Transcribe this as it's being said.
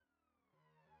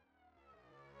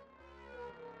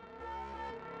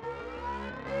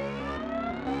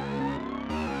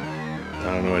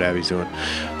don't know what Abby's doing,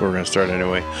 but we're going to start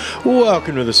anyway.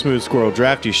 Welcome to the Smooth Squirrel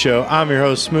Drafty Show. I'm your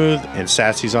host, Smooth, and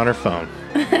Sassy's on her phone.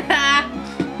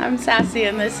 I'm Sassy,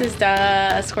 and this is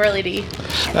Squirrely D.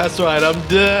 That's right, I'm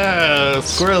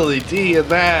Squirrely D, and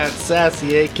that's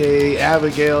Sassy, a.k.a.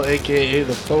 Abigail, a.k.a.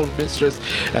 the phone mistress,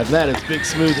 and that is Big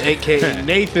Smooth, a.k.a.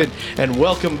 Nathan, and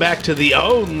welcome back to the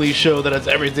only show that has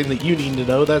everything that you need to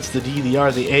know. That's the D, the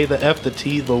R, the A, the F, the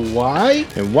T, the Y.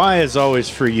 And Y is always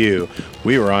for you.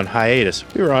 We were on hiatus.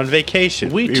 We were on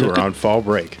vacation. We were on fall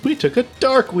break. We took a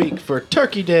dark week for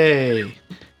Turkey Day.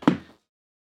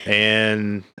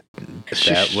 And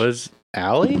that was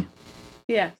Allie?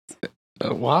 Yes.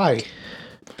 Why?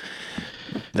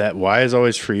 That Y is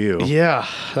always for you. Yeah,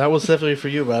 that was definitely for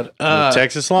you, bud. The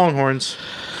Texas Longhorns.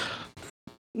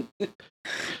 Do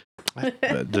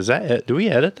we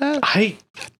edit that?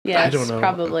 Yes, I don't know.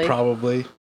 probably.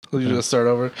 We're just start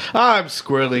over. I'm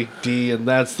Squirrely D, and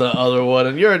that's the other one,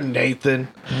 and you're Nathan.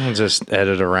 I'll just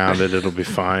edit around it. It'll be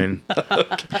fine.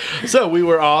 Okay. So we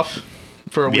were off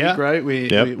for a week, Yeah. right? We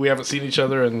haven't seen each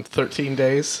other in 13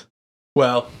 days.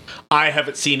 Well, I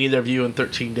haven't seen either of you in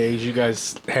 13 days. You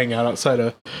guys hang out outside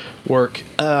of work.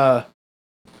 So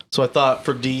I thought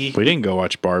for D... We didn't go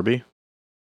watch Barbie.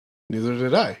 Neither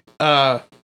did I.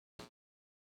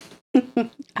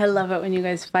 I love it when you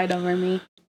guys fight over me.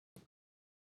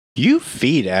 You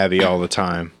feed Abby all the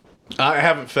time. I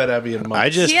haven't fed Abby in months. I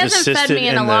just He hasn't fed assisted me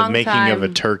in in a the long making of a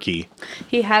time. turkey.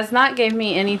 He has not gave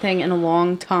me anything in a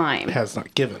long time. Has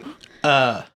not given.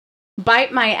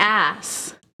 Bite my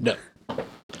ass. No.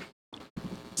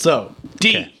 So,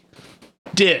 D. Okay.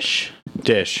 Dish.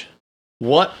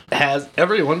 What? What has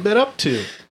everyone been up to?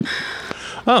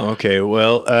 Oh, okay.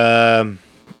 Well,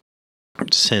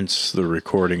 since the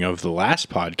recording of the last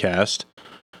podcast,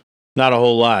 not a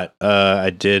whole lot. I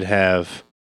did have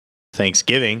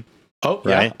Thanksgiving, Oh,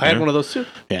 yeah. Right, I had yeah. one of those too.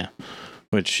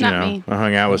 which, Not me. I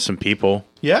hung out with some people.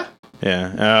 Yeah?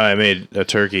 Yeah. I made a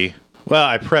turkey. Well,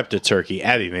 I prepped a turkey.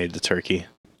 Abby made the turkey.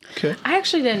 Okay. I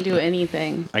actually didn't do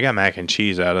anything. I got mac and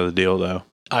cheese out of the deal, though.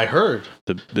 I heard.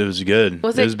 It was good.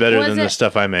 Was it was it- better was than the it-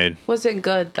 stuff I made. Was it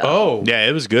good, though? Oh. Yeah,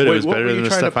 it was good. Wait, it was what better were than you the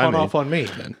trying stuff to I pawn made. off on me,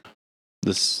 then?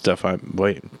 The stuff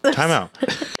wait, time out.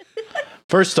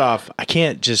 First off, I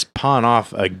can't just pawn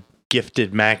off a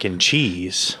gifted mac and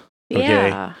cheese. Okay.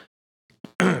 Yeah.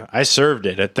 I served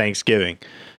it at Thanksgiving.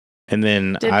 And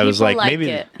then Did I was people like, like maybe,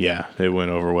 it? yeah, it went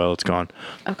over well. It's gone.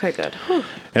 Okay, good. Whew.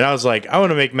 And I was like, I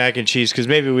want to make mac and cheese because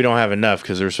maybe we don't have enough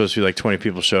because there were supposed to be like 20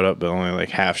 people showed up, but only like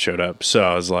half showed up. So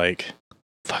I was like,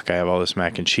 fuck, I have all this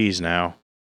mac and cheese now.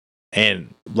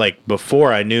 And like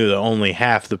before I knew that only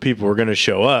half the people were going to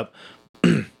show up,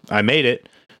 I made it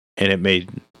and it made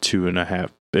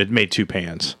 2.5. It made 2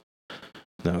 pans.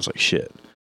 And I was like, shit.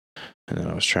 And then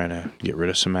I was trying to get rid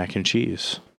of some mac and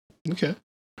cheese. Okay.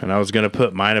 And I was going to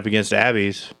put mine up against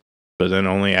Abby's, but then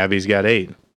only Abby's got 8.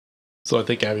 So I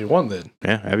think Abby won then.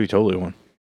 Yeah, Abby totally won.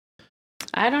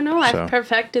 I don't know. So, I've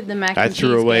perfected the mac and I cheese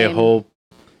threw away game. a whole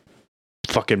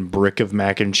fucking brick of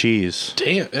mac and cheese.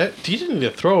 Damn, you didn't need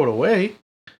to throw it away.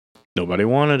 Nobody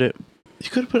wanted it. You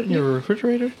could have put it in your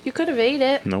refrigerator. You could have ate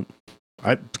it. Nope.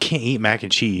 I can't eat mac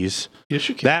and cheese Yes,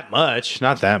 you can. that much.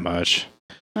 Not that much.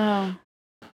 Oh.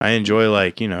 I enjoy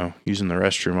using the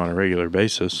restroom on a regular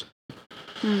basis.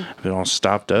 I've been all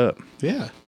stopped up. Yeah.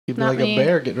 You'd be Not like me. a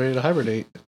bear getting ready to hibernate.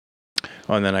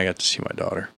 Oh, and then I got to see my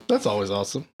daughter. That's always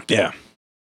awesome. Yeah.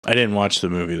 I didn't watch the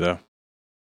movie, though.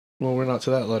 Well, we're not to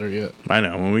that letter yet. I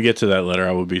know. When we get to that letter,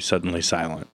 I will be suddenly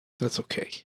silent. That's okay.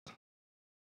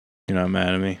 You're not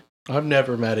mad at me? I'm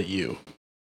never mad at you.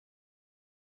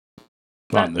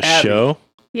 On the Abby. show?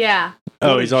 Yeah.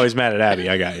 Oh, he's always mad at Abby.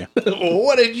 I got you.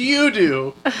 What did you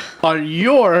do on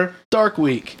your dark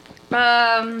week?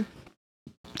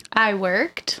 I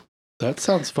worked. That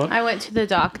sounds fun. I went to the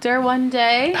doctor one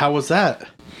day. How was that?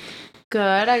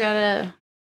 Good. I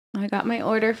got my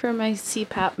order for my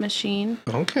CPAP machine.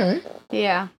 Okay.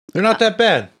 Yeah. They're not that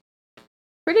bad.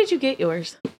 Where did you get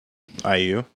yours?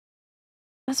 IU.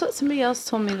 That's what somebody else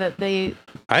told me that they.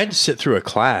 I had to sit through a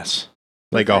class.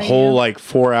 Like With a whole IU?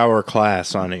 4-hour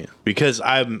class on it. Because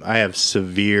I have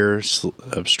severe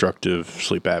obstructive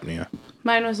sleep apnea.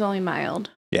 Mine was only mild.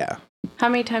 Yeah. How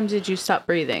many times did you stop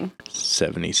breathing?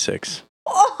 76. Is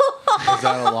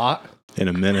that a lot? In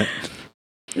a minute.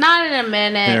 Not in a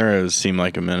minute. There seemed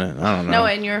like a minute. I don't know. No,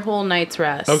 in your whole night's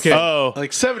rest. Okay. Oh.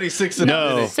 Like 76 in No.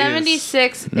 a minute.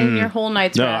 76 in your whole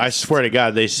night's No, rest. I swear to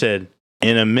God, they said,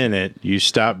 in a minute, you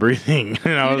stop breathing.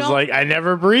 And I You was don't- like, I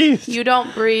never breathed. You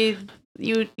don't breathe.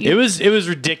 You It was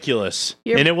ridiculous.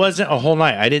 And it wasn't a whole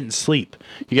night. I didn't sleep.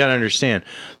 You got to understand.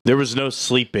 There was no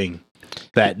sleeping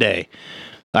that day.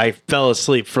 I fell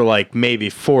asleep for like maybe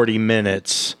 40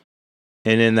 minutes.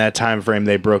 And in that time frame,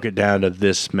 they broke it down to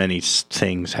this many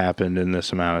things happened in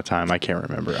this amount of time. I can't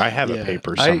remember. I have a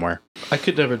paper somewhere. I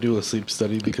could never do a sleep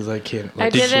study because I can't.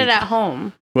 I did it at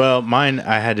home. Well, mine,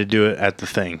 I had to do it at the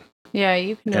thing. Yeah,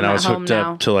 you can do and it I was at home hooked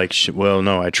now. up to like,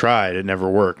 no, I tried. It never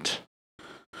worked.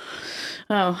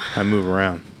 Oh. I move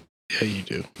around. Yeah, you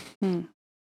do.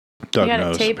 Doug you gotta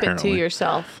knows, tape apparently. it to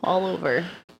yourself all over.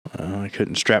 I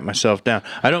couldn't strap myself down.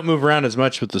 I don't move around as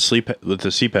much with the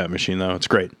CPAP machine, though. It's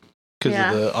great.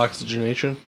 Because of the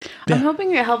oxygenation? I'm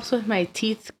hoping it helps with my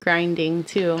teeth grinding,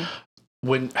 too.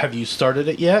 Have you started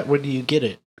it yet? When do you get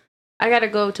it? I gotta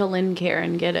go to Lincare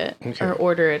and get it. Okay. Or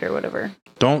order it or whatever.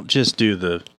 Don't just do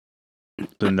the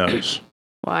nose.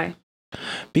 Why?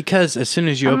 Because as soon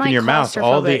as you I'm, open like, your mouth,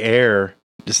 all the claustrophobic. air,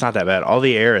 it's not that bad. All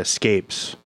the air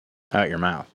escapes out your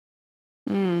mouth.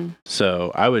 Mm.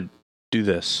 So I would do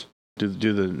this. Do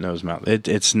the nose mouth.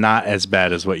 It's not as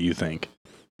bad as what you think.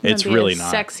 It's really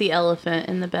not. Sexy elephant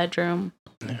in the bedroom.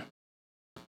 Yeah.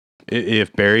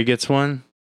 If Barry gets one,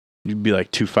 you'd be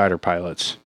like 2 fighter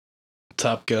pilots.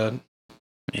 Top Gun.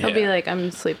 Yeah. He'll be like,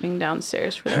 I'm sleeping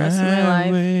downstairs for the rest of my life.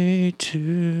 Highway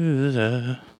to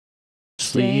the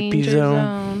sleepy Danger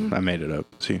zone. I made it up.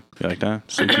 See, you like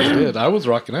that? Sleepy You zone. did. I was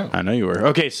rocking out. I know you were.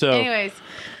 Okay, so Anyways,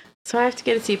 so I have to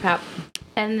get a CPAP.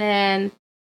 And then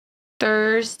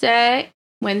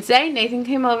Wednesday, Nathan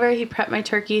came over. He prepped my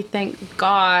turkey, thank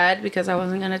God, because I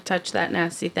wasn't going to touch that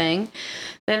nasty thing.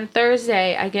 Then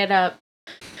Thursday, I get up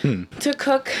to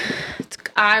cook.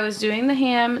 I was doing the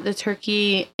ham, the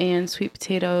turkey, and sweet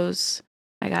potatoes.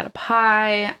 I got a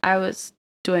pie. I was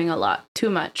doing a lot, too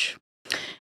much.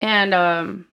 And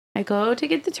I go to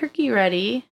get the turkey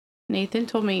ready. Nathan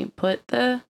told me, put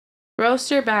the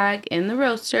roaster bag in the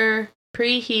roaster,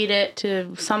 preheat it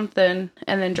to something,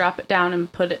 and then drop it down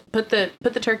and put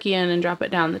the turkey in and drop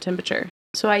it down the temperature.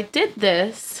 So I did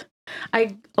this.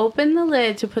 I opened the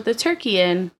lid to put the turkey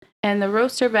in, and the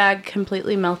roaster bag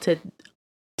completely melted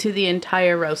to the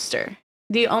entire roaster.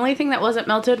 The only thing that wasn't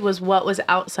melted was what was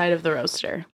outside of the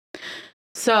roaster.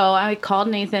 So I called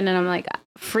Nathan, and I'm like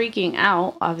freaking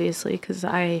out, obviously, because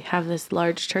I have this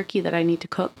large turkey that I need to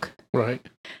cook. Right.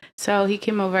 So he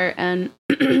came over and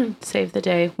saved the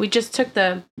day. We just took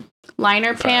the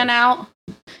liner pan out.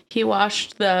 He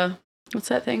washed what's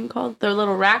that thing called? The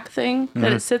little rack thing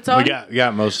that it sits on. we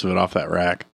got most of it off that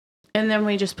rack. And then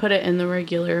we just put it in the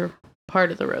regular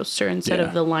part of the roaster instead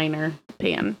of the liner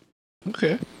pan.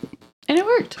 Okay. And it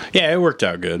worked. Yeah, it worked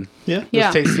out good. Yeah.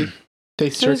 Yeah. It was tasty.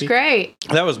 Tasty It was turkey. great.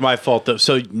 That was my fault, though.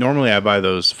 So normally I buy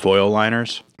those foil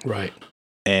liners. Right.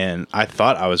 And I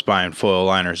thought I was buying foil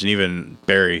liners, and even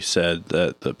Barry said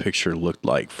that the picture looked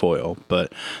like foil,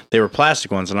 but they were plastic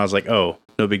ones, and I was like, oh,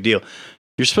 no big deal.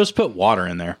 You're supposed to put water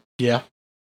in there. Yeah.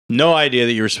 No idea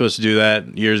that you were supposed to do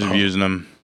that. Years of using them.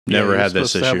 Never had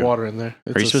this To have issue. water in there.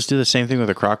 Are you supposed to do the same thing with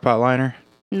a crock pot liner?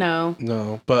 No.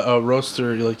 No, but a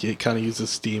roaster, like, it kind of uses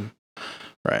steam.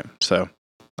 Right. So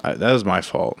that was my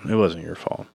fault. It wasn't your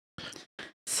fault.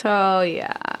 So,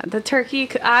 yeah. The turkey,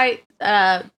 I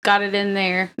got it in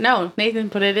there. No, Nathan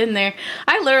put it in there.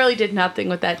 I literally did nothing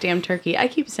with that damn turkey. I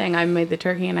keep saying I made the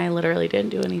turkey, and I literally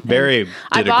didn't do anything. Barry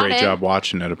did a great it. job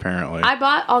watching it, apparently. I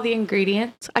bought all the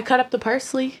ingredients. I cut up the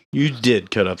parsley. You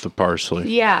did cut up the parsley.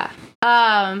 Yeah.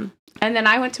 And then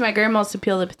I went to my grandma's to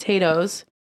peel the potatoes.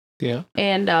 Yeah.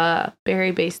 And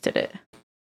Barry basted it.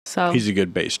 So He's a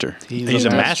good baster. He's a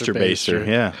master baster.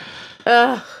 Yeah.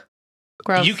 ugh.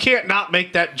 Gross. You can't not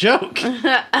make that joke.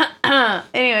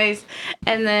 Anyways,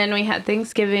 and then we had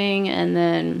Thanksgiving, and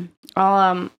then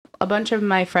a bunch of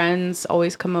my friends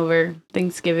always come over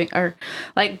Thanksgiving or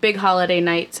like big holiday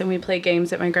nights, and we play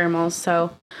games at my grandma's. So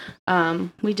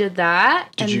we did that.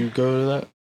 Did you go to that?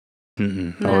 I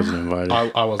No. wasn't invited.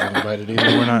 I wasn't invited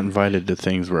either. We're not invited to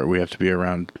things where we have to be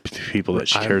around people that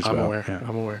she cares I'm about. aware. Yeah.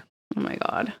 I'm aware. Oh my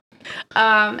god.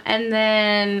 And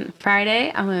then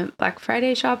Friday, I went Black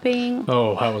Friday shopping.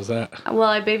 Oh, how was that? Well,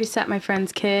 I babysat my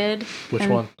friend's kid. Which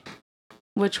And- one?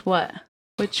 Which what?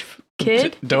 Which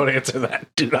kid? Don't answer that.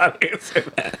 Do not answer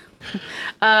that.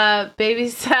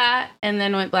 Babysat and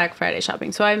then went Black Friday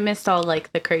shopping. So I missed all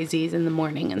like the crazies in the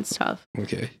morning and stuff.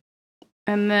 Okay.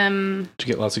 And then, Did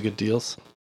you get lots of good deals?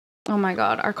 oh my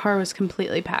god, our car was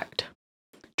completely packed.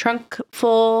 Trunk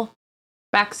full,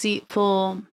 back seat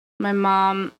full. My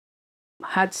mom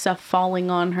had stuff falling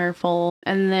on her full.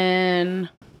 And then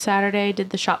Saturday did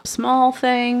the shop small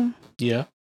thing. Yeah.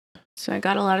 So I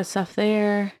got a lot of stuff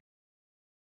there.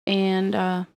 And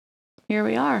here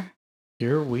we are.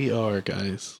 Here we are,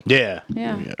 guys. Yeah.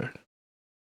 Yeah. Here we are.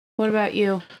 What about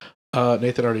you?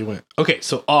 Nathan already went. Okay,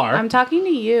 so R. I'm talking to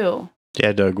you.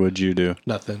 Yeah, Doug, what'd you do?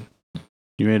 Nothing.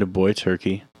 You made a boy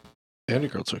turkey. And a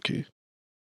girl turkey.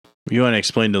 You want to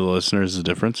explain to the listeners the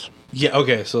difference? Yeah,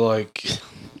 okay, so like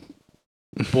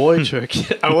boy turkey.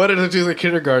 I wanted to do the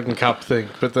kindergarten cop thing,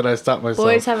 but then I stopped myself.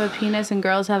 Boys have a penis and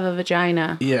girls have a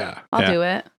vagina. Yeah. I'll do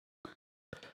it.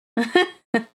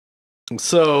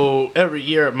 So every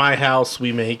year at my house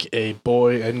we make a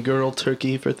boy and girl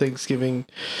turkey for Thanksgiving.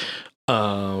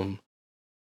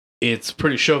 It's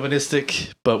pretty chauvinistic,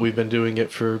 but we've been doing it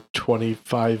for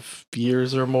 25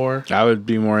 years or more. I would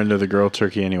be more into the girl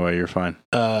turkey anyway. You're fine.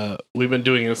 We've been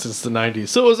doing it since the 90s,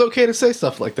 so it was okay to say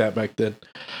stuff like that back then.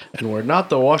 And we're not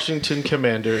the Washington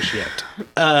Commanders yet.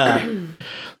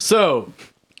 So,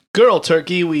 girl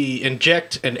turkey, we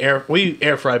inject and we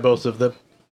air fry both of them.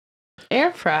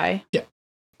 Air fry? Yeah.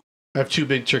 I have 2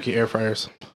 big turkey air fryers.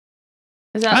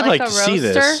 Is that I'd like a to roaster? see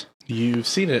this. You've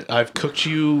seen it. I've cooked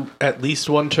you at least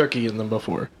 1 turkey in them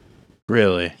before.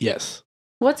 Really? Yes.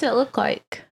 What's it look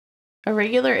like? A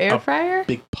regular air fryer?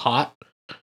 Big pot.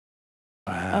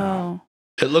 Wow. Oh.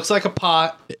 It looks like a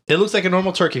pot. It looks like a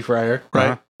normal turkey fryer,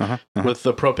 right? Uh-huh. With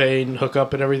the propane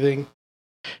hookup and everything.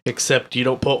 Except you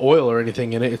don't put oil or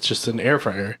anything in it. It's just an air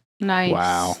fryer. Nice.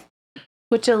 Wow.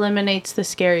 Which eliminates the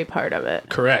scary part of it.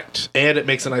 Correct. And it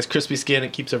makes a nice crispy skin.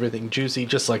 It keeps everything juicy,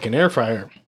 just like an air fryer.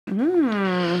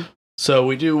 Mmm. So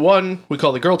we do one, we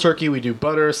call the girl turkey. We do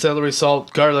butter, celery,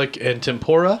 salt, garlic, and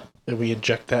tempura. And we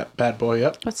inject that bad boy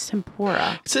up. What's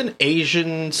tempura? It's an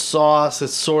Asian sauce.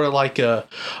 It's sort of like a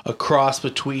cross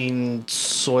between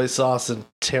soy sauce and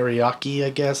teriyaki,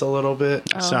 I guess, a little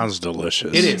bit. Oh. Sounds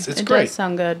delicious. It is. It's It great. does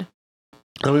sound good.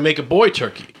 And we make a boy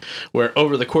turkey, where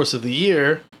over the course of the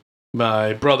year,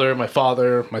 my brother, my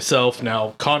father, myself,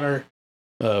 now Connor,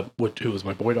 who was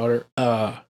my boy daughter,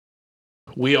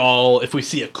 we all, if we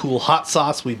see a cool hot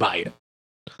sauce, we buy it.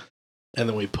 And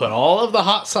then we put all of the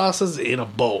hot sauces in a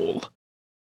bowl.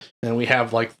 And we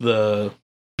have like the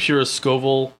pure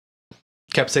Scoville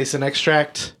capsaicin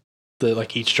extract.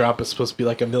 Like each drop is supposed to be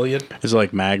like 1 million. Is it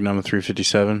like Magnum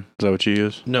 357? Is that what you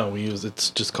use? No, it's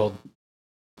just called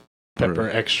pepper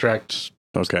extract.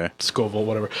 Okay. Scoville,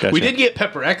 whatever. Gotcha. We did get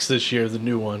Pepper X this year, the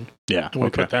new one. Yeah. And we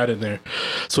put that in there.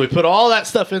 So we put all that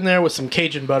stuff in there with some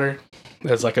Cajun butter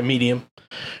as like a medium.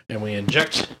 And we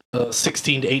inject a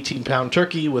 16 to 18 pound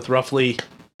turkey with roughly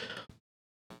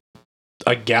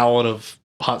a gallon of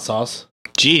hot sauce.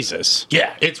 Jesus.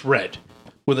 Yeah, it's red.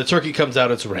 When the turkey comes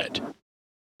out, it's red.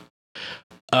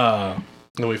 And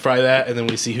we fry that, and then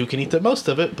we see who can eat the most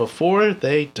of it before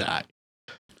they die.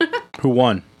 Who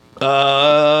won? Dude,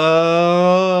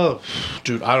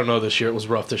 I don't know this year. It was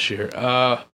rough this year.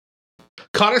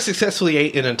 Connor successfully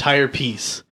ate an entire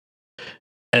piece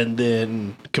and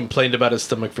then complained about his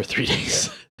stomach for 3 days.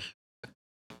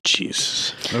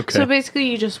 Jesus. Okay. So basically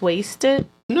you just waste it?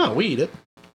 No, we eat it.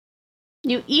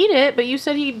 You eat it, but you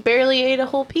said he barely ate a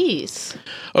whole piece.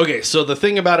 Okay, so the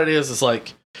thing about it is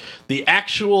like the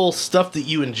actual stuff that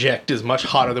you inject is much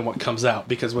hotter than what comes out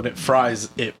because when it fries,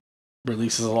 it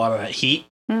releases a lot of that heat.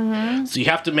 Mm-hmm. So you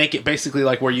have to make it basically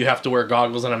like where you have to wear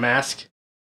goggles and a mask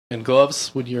and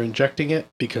gloves when you're injecting it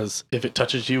because if it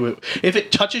touches you,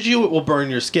 it will burn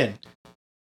your skin.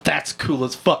 That's cool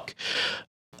as fuck.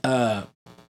 And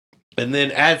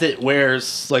then as it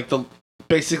wears, like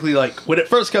basically like when it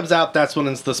first comes out, that's when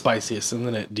it's the spiciest, and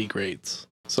then it degrades.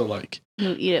 So like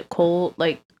You eat it cold,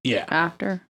 like yeah,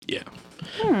 after. yeah.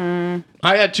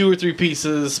 I had 2 or 3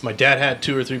 pieces. My dad had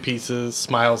 2 or 3 pieces.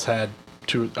 Smiles had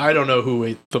 2. I don't know who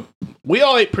ate the. We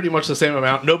all ate pretty much the same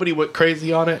amount. Nobody went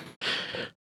crazy on it.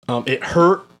 It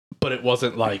hurt, but it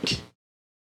wasn't like.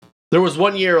 There was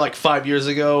one year, like 5 years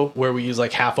ago, where we used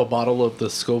like half a bottle of the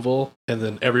Scoville, and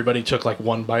then everybody took like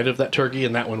 1 bite of that turkey,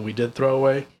 and that one we did throw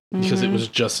away because it was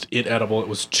just inedible. It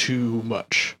was too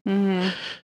much. Mm-hmm.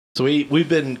 So we've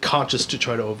been conscious to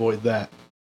try to avoid that.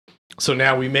 So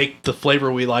now we make the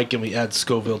flavor we like, and we add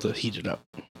Scoville to heat it up.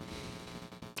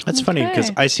 That's funny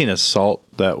because I seen a salt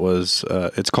that was,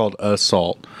 it's called a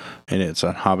salt, and it's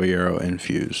a habanero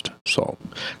infused salt.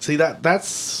 See,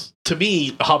 that's, to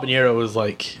me, habanero is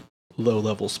like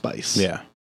low-level spice. Yeah.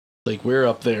 Like, we're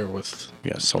up there with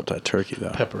You gotta salt that turkey,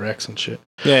 though. Pepper X and shit.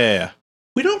 Yeah.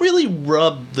 We don't really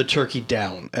rub the turkey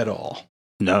down at all.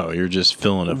 No, you're just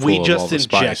filling it full We of all just the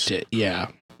inject spice. it, yeah.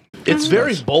 It's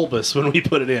very bulbous when we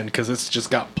put it in because it's just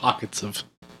got pockets of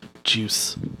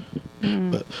juice.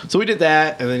 But, so we did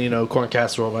that, and then, corn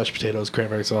casserole, mashed potatoes,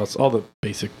 cranberry sauce, all the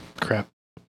basic crap.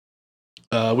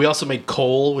 We also made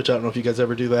coal, which I don't know if you guys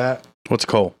ever do that. What's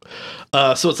coal?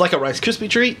 So it's like a Rice Krispie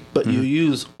treat, but you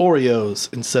use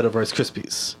Oreos instead of Rice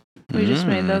Krispies. We just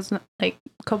made those like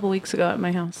a couple weeks ago at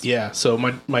my house. Yeah, so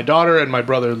my daughter and my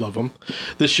brother love them.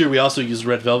 This year we also used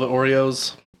red velvet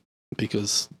Oreos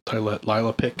because I let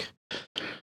Lila pick.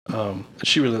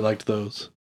 She really liked those.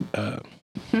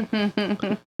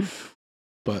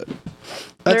 But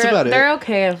that's about it. They're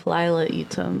okay if Lila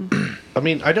eats them. I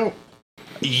mean,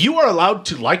 you are allowed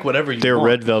to like whatever you want. They're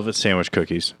red velvet sandwich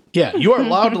cookies. Yeah, you are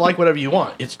allowed to like whatever you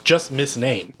want. It's just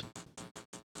misnamed.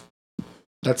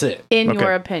 That's it. In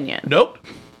your opinion. Nope.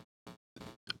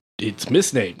 It's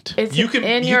misnamed. You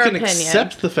can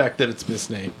accept the fact that it's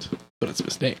misnamed, but it's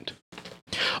misnamed.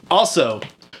 Also,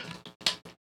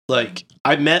 like,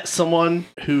 I met someone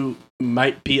who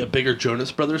might be a bigger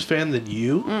Jonas Brothers fan than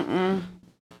you.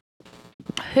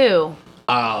 Who?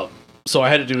 So I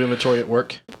had to do inventory at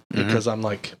work because I'm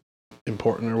like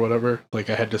important or whatever.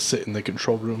 Like I had to sit in the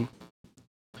control room.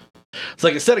 It's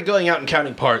like instead of going out and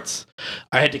counting parts,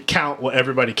 I had to count what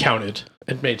everybody counted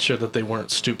and made sure that they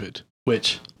weren't stupid.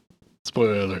 Which,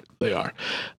 spoiler alert, they are.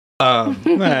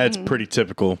 That's pretty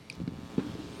typical.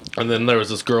 And then there was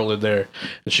this girl in there,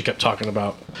 and she kept talking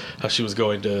about how she was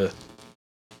going to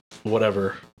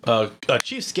whatever a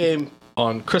Chiefs game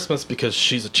on Christmas because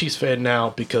she's a Chiefs fan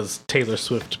now because Taylor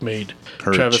Swift made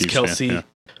Travis Chiefs Kelce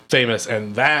famous,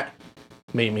 and that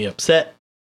made me upset.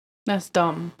 That's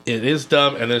dumb. It is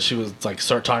dumb. And then she was like,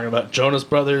 start talking about Jonas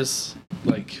Brothers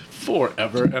like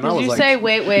forever, and I was like, say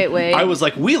wait? I was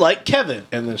like, we like Kevin,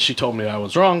 and then she told me I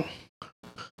was wrong.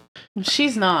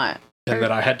 She's not. And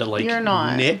that I had to like You're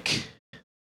not. Nick.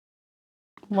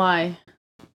 Why?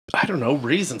 I don't know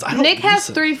reasons. Nick has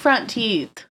 3 front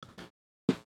teeth.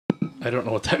 I don't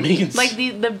know what that means. Like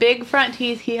the big front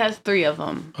teeth, he has 3 of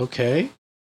them. Okay.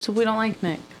 So we don't like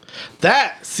Nick.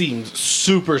 That seems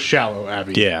super shallow,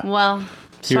 Abby. Yeah. Well,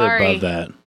 You're sorry. above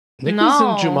that. Nick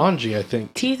was in Jumanji, I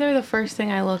think. Teeth are the first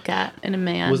thing I look at in a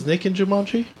man. Was Nick in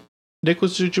Jumanji? Nick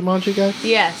was the Jumanji guy?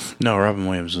 Yes. No, Robin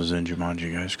Williams was in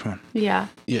Jumanji, guys. Come on. Yeah.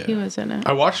 Yeah. He was in it.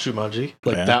 I watched Jumanji.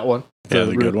 Like that one.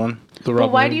 The good one.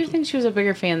 But why do you think she was a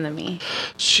bigger fan than me?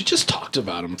 She just talked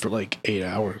about him for like 8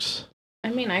 hours. I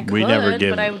mean, I could, but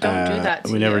I don't do that to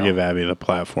you. We never give Abby the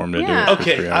platform to do it.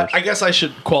 Okay, I guess I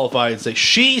should qualify and say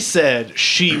she said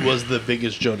she was the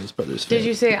biggest Jonas Brothers fan. Did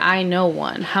you say I know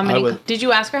one? How many? Did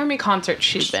you ask her how many concerts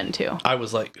she's been to? I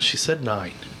was like, she said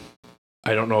 9.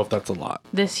 I don't know if that's a lot.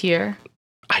 This year?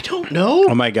 I don't know.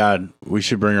 Oh my God, we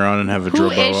should bring her on and have a Who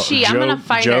is she? I'm gonna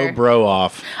fight her. Joe Bro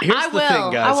off. Here's I the will.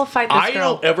 thing, guys. I will fight this girl. I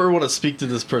don't ever want to speak to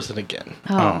this person again.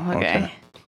 Oh, okay.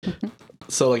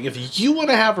 So, like, if you want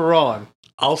to have her on,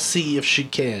 I'll see if she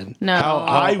can. No.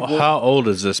 How old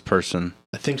is this person?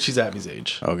 I think she's Abby's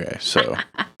age. Okay, so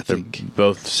they're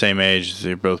both the same age.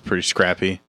 They're both pretty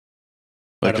scrappy.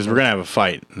 Like, because we're gonna have a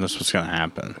fight, and that's what's gonna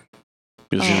happen.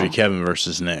 It's usually Kevin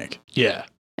versus Nick. Yeah.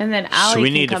 And then Allie we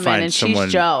need can to come find in and someone.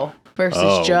 she's Joe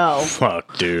versus Joe.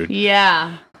 Fuck, dude.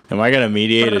 Yeah. Am I gonna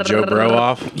mediate a Joe Bro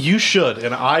off? You should,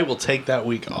 and I will take that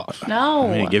week off. No.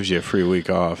 I mean, it gives you a free week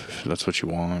off if that's what you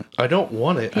want. I don't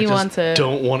want it. He wants it.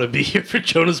 Don't want to be here for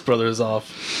Jonas Brothers off,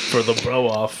 for the Bro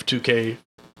off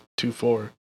 2K24.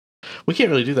 We can't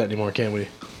really do that anymore, can we?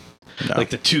 No. Like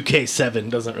the 2K7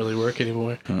 doesn't really work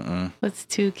anymore. What's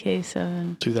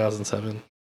 2K7? 2007.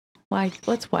 Why?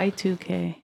 What's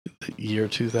Y2K? The year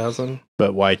 2000.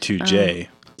 But Y2J,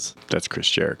 that's Chris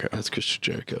Jericho. That's Chris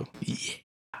Jericho. Yeah.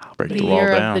 Break The the wall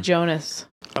year down. of the Jonas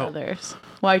Brothers.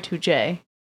 Y2J.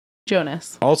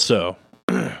 Jonas. Also,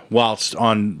 whilst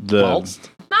on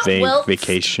the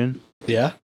vacation,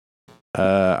 Yeah.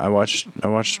 I watched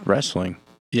wrestling.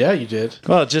 Yeah, you did.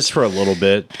 Well, just for a little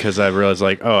bit because I realized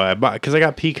like, because I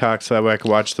got Peacock, so that way I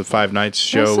could watch the 5 Nights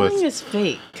show Wrestling is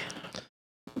fake.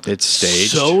 It's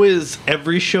staged. So is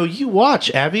every show you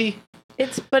watch, Abby.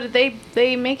 But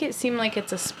they make it seem like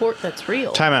it's a sport that's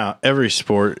real. Time out. Every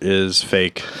sport is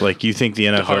fake. Like you think the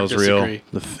NFL is real.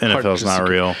 The NFL is not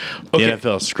real. The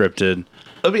NFL is scripted.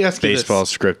 Let me ask you this. Baseball is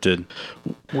scripted.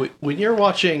 When you're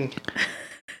watching...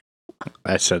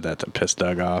 I said that to piss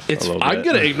Doug off a little bit. I'm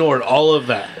going to ignore all of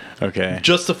that. Okay.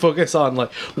 Just to focus on,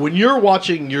 like, when you're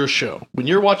watching your show, when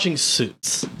you're watching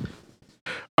Suits,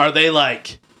 are they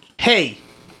like, hey,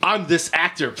 I'm this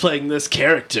actor playing this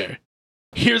character.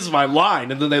 Here's my line.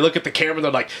 And then they look at the camera and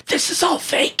they're like, this is all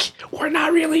fake. We're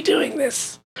not really doing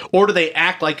this. Or do they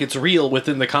act like it's real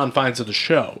within the confines of the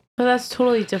show? But that's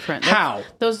totally different. How?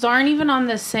 Those aren't even on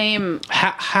the same...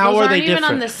 How are they different? Those aren't even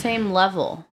on the same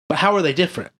level. But how are they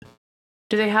different?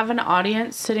 Do they have an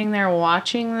audience sitting there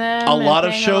watching them? A lot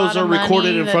of shows are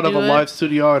recorded in front of a live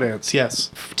studio audience,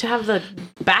 yes. To have the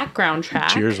background track.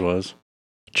 Cheers was.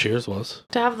 Cheers was.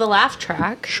 To have the laugh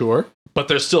track. Sure. But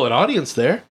there's still an audience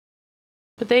there.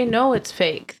 But they know it's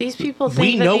fake. These people We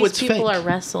think know that it's these people fake. are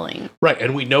wrestling. Right,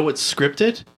 and we know it's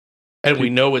scripted, and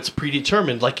we know it's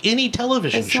predetermined, like any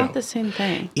television It's show. not the same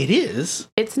thing. It is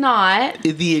It's not.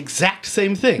 the exact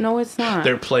same thing. No, it's not.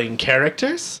 They're playing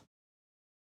characters.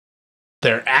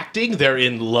 They're acting. They're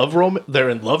in love They're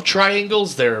in love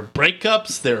triangles. There are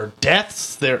breakups. There are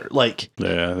deaths. They're like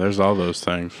Yeah, there's all those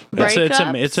things.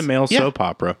 Breakups? It's a male Yeah. soap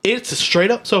opera. it's a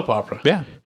straight up soap opera. Yeah.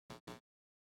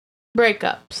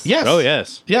 Breakups. Yes. Oh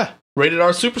yes. Yeah. Rated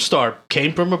R Superstar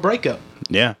came from a breakup.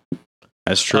 Yeah.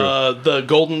 That's true. The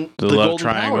golden the love golden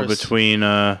triangle powers. between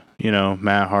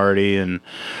Matt Hardy and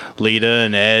Lita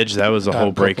and Edge. That was a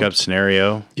whole breakup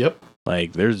scenario. Yep.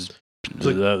 Like there's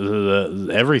the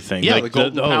everything. Yeah, like the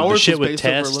golden the powers shit was with based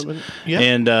over Test Lemon- Yeah.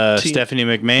 and Team- Stephanie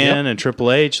McMahon and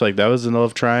Triple H. Like that was in the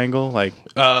love triangle. Like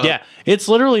yeah, it's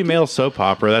literally male soap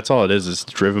opera. That's all it is. It's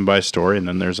driven by story, and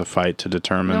then there's a fight to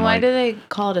determine. Then why like, do they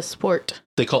call it a sport?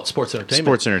 They call it sports entertainment.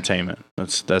 Sports entertainment.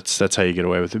 That's how you get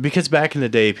away with it. Because back in the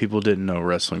day, people didn't know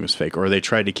wrestling was fake, or they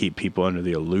tried to keep people under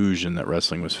the illusion that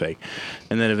wrestling was fake,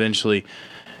 and then eventually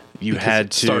you Because had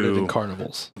it started in to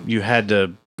carnivals. you had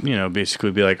to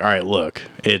basically be like, all right, look,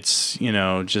 it's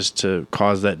just to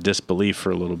cause that disbelief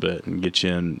for a little bit and get you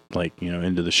in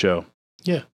into the show.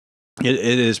 Yeah. It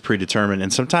is predetermined,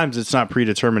 and sometimes it's not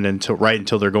predetermined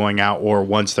until they're going out, or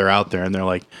once they're out there and they're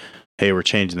like, hey, we're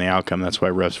changing the outcome. That's why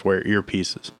refs wear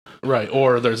earpieces. Right,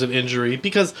 or there's an injury.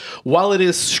 Because while it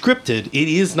is scripted, it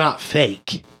is not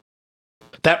fake.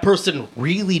 That person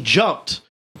really jumped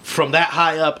from that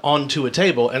high up onto a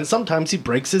table, and sometimes he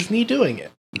breaks his knee doing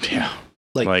it. Yeah.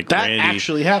 Like that Randy,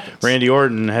 actually happens. Randy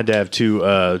Orton had to have two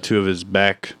of his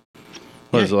back.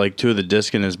 What was it, like two of the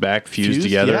disc in his back fused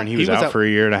together, yeah. and he was out for a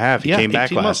year and a half. He Yeah, came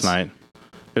back 18 last months. night.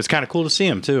 It was kind of cool to see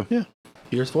him too. Yeah.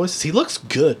 Hear his voices. He looks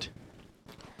good.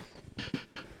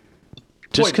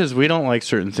 Just because we don't like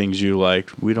certain things you like,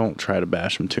 we don't try to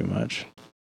bash them too much.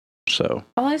 So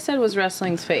All I said was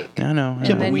wrestling's fake. I know.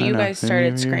 And then you guys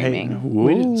started screaming.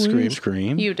 We didn't scream.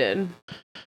 Scream. You did.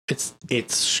 It's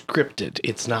scripted.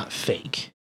 It's not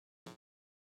fake.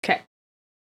 Okay.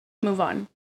 Move on.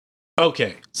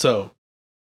 Okay, so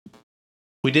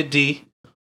we did D,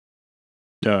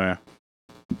 Oh yeah.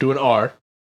 do an R.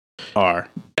 R.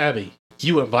 Abby,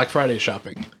 you went Black Friday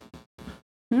shopping.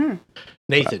 Hmm.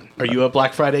 Nathan, are you a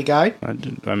Black Friday guy?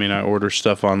 I order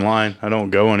stuff online. I don't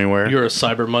go anywhere. You're a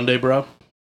Cyber Monday bro?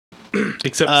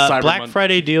 Except Cyber Black Monday.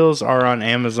 Friday deals are on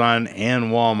Amazon and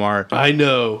Walmart I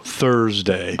know.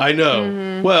 Thursday. I know.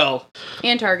 Mhm. Well,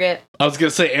 And Target. I was going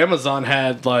to say Amazon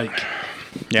had like...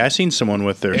 Yeah, I seen someone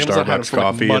with their Amazon had it Starbucks for, like,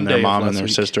 coffee and Monday their of mom last and their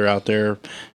week. sister out there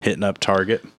hitting up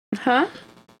Target. Huh?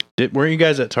 Weren't you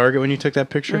guys at Target when you took that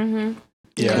picture? Mm-hmm.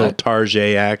 Yeah. A little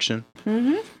Target action.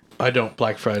 Mm-hmm. I don't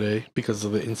Black Friday because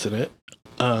of the incident.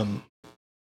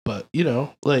 But,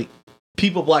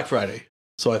 people Black Friday.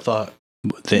 So I thought...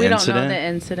 The We don't know incident? the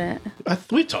incident.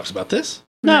 we talked about this.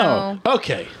 No.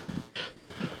 Okay.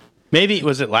 Maybe,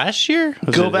 was it last year?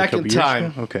 Was Go it a back in couple years time.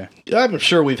 ago? Okay. I'm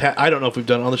sure we've had... I don't know if we've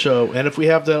done it on the show. And if we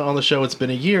have done it on the show, it's been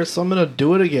a year. So I'm going to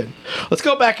do it again. Let's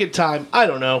go back in time. I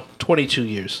don't know. 22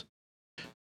 years.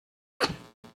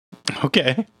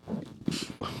 Okay.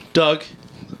 Doug,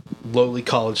 lowly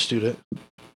college student.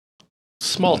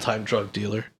 Small-time drug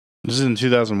dealer. This is in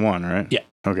 2001, right? Yeah.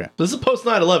 Okay. This is post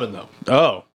 9/11, though.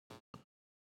 Oh.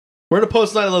 We're in a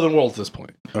post 9/11 world at this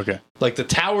point. Okay. Like, the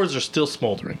towers are still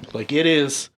smoldering. Like, it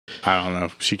is... I don't know.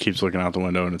 She keeps looking out the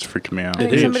window and it's freaking me out. I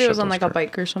think is. somebody was Shut on those like a curtains.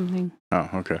 bike or something. Oh,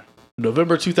 okay.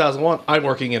 November 2001, I'm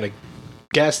working in a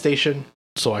gas station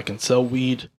so I can sell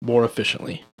weed more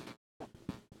efficiently.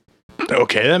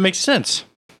 Okay, that makes sense.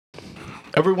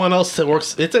 Everyone else that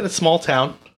works... It's in a small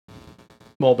town.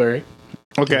 Mulberry.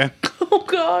 Okay. Oh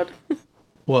God.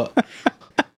 What?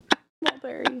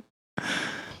 Mulberry.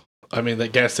 I mean,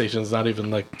 that gas station is not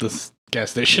even like this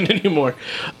gas station anymore.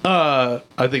 I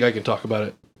think I can talk about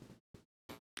it.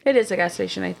 It is a gas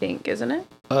station, I think, isn't it?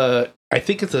 I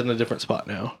think it's in a different spot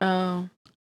now. Oh.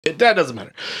 That doesn't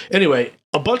matter. Anyway,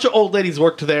 a bunch of old ladies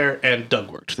worked there, and Doug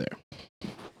worked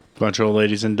there. Bunch of old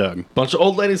ladies and Doug. Bunch of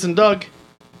old ladies and Doug.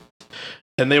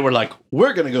 And they were like,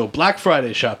 we're going to go Black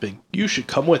Friday shopping. You should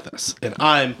come with us. And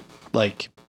I'm like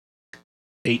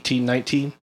 18,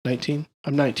 19.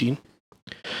 I'm 19.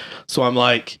 So I'm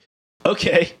like,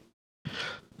 okay.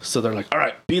 So they're like, all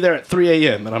right, be there at 3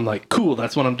 a.m. And I'm like, cool,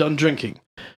 that's when I'm done drinking.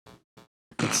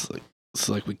 It's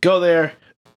like we go there.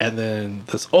 And then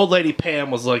this old lady, Pam,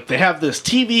 was like, they have this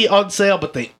TV on sale,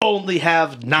 but they only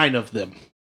have 9 of them.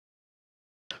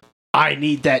 I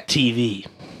need that TV.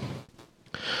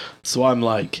 So I'm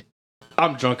like,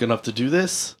 I'm drunk enough to do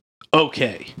this.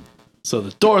 Okay. So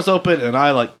the doors open, and I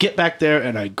like get back there,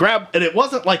 and I grab, and it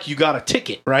wasn't like you got a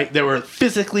ticket, right? There were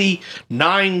physically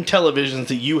 9 televisions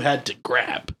that you had to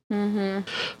grab. Mm-hmm.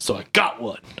 So I got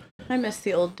one. I miss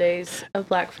the old days of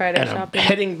Black Friday And shopping. I'm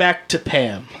heading back to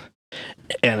Pam,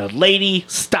 and a lady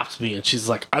stops me, and she's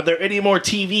like, "Are there any more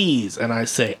TVs?" And I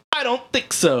say, "I don't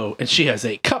think so." And she has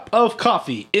a cup of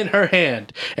coffee in her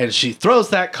hand, and she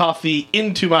throws that coffee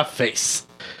into my face.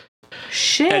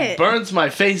 Shit. And burns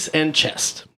my face and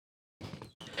chest.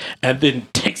 And then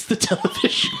takes the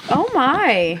television. Oh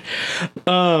my.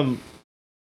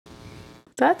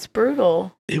 That's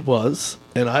brutal. It was,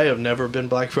 and I have never been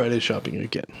Black Friday shopping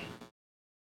again.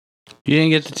 You didn't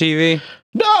get the TV?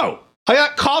 No! I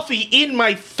got coffee in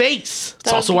my face.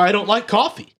 It's also why I don't like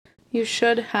coffee. You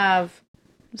should have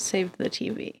saved the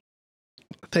TV.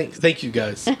 Thank you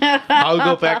guys. I'll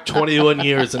go back 21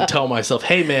 years and tell myself,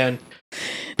 hey man,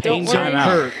 pains worry. don't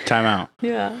hurt. Time out.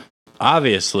 Yeah.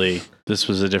 Obviously, this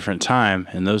was a different time,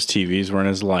 and those TVs weren't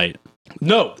as light.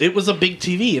 No, it was a big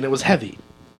TV and it was heavy.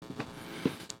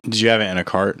 Did you have it in a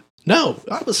cart? No,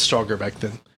 I was stronger back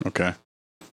then. Okay.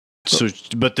 So,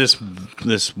 but this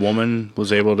woman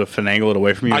was able to finagle it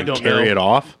away from you and carry it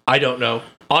off? I don't know.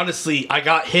 Honestly, I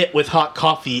got hit with hot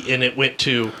coffee and it went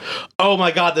to, oh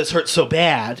my God, this hurts so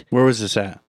bad. Where was this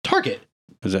at? Target.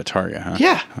 Was that Target, huh?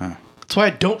 Yeah. Oh. That's why I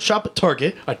don't shop at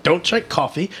Target. I don't drink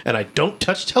coffee and I don't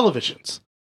touch televisions.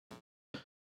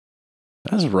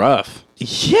 That's rough.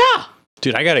 Yeah.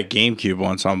 Dude, I got a GameCube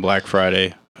once on Black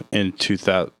Friday in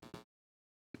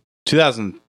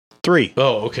 2003.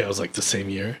 Oh, okay. I was like the same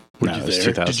year. Were No, you it was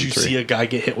there? Did you 2003. see a guy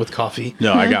get hit with coffee?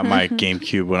 No, I got my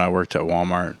GameCube when I worked at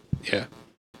Walmart. Yeah.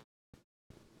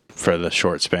 For the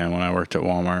short span when I worked at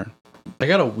Walmart. I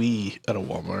got a Wii at a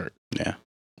Walmart. Yeah.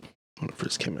 When it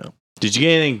first came out. Did you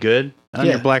get anything good on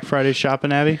your Black Friday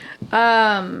shopping, Abby?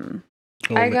 Oh,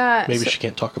 I got... Maybe she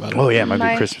can't talk about it. Oh, yeah. It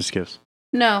might be Christmas gifts.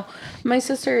 No, my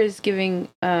sister is giving,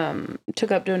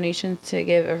 took up donations to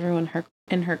give everyone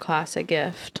in her class a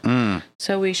gift.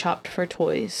 So we shopped for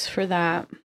toys for that,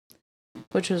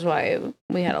 which was why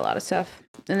we had a lot of stuff.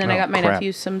 And then I got my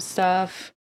nephew some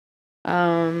stuff.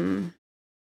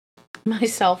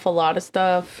 Myself a lot of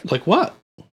stuff. Like what?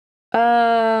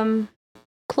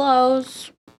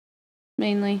 Clothes,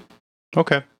 mainly.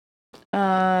 Okay.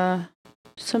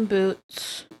 Some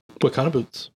boots. What kind of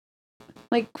boots?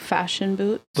 Like fashion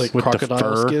boots. Like With the crocodile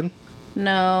fur? skin?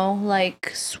 No,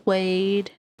 like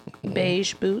suede,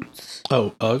 beige boots.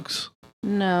 Oh, Uggs?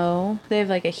 No, they have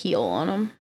like a heel on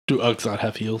them. Do Uggs not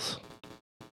have heels?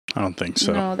 I don't think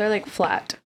so. No, they're like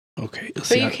flat. Okay.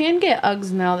 But you can get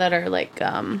Uggs now that are like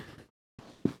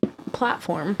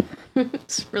platform.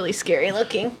 It's really scary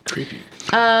looking. Creepy.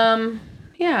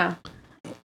 Yeah.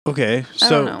 Okay. I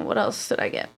don't know. What else did I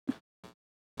get?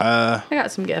 I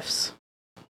got some gifts.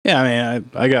 Yeah, I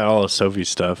mean, I got all of Sophie's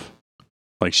stuff.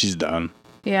 Like, she's done.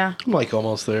 Yeah. I'm like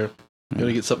almost there. I'm going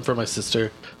to get something for my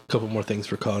sister. A couple more things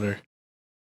for Connor.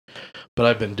 But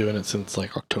I've been doing it since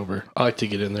like October. I like to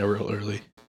get in there real early.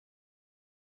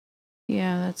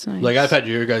 Yeah, that's nice. Like I've had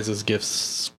your guys'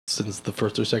 gifts since the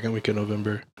first or second week of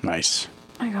November. Nice.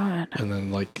 Oh my God. And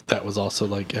then like that was also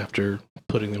like after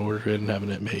putting the order in and having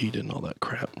it made and all that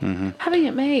crap. Mm-hmm. Having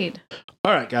it made.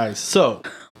 All right, guys. So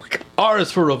R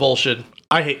is for revulsion.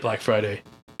 I hate Black Friday.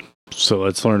 So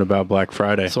let's learn about Black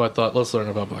Friday. So I thought, let's learn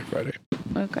about Black Friday.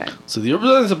 Okay. So the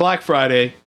observance of Black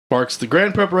Friday marks the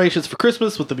grand preparations for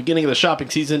Christmas with the beginning of the shopping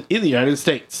season in the United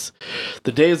States.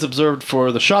 The day is observed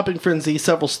for the shopping frenzy.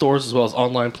 Several stores as well as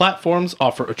online platforms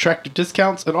offer attractive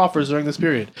discounts and offers during this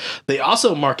period. They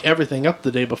also mark everything up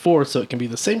the day before so it can be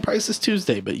the same price as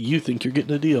Tuesday, but you think you're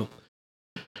getting a deal.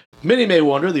 Many may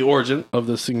wonder the origin of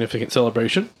this significant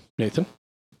celebration. Nathan?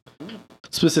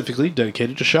 Specifically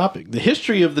dedicated to shopping. The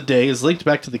history of the day is linked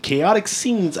back to the chaotic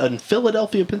scenes in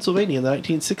Philadelphia, Pennsylvania in the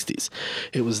 1960s.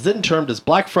 It was then termed as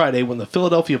Black Friday when the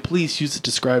Philadelphia police used to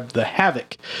describe the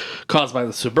havoc caused by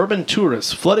the suburban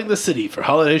tourists flooding the city for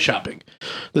holiday shopping.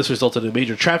 This resulted in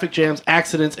major traffic jams,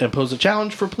 accidents, and posed a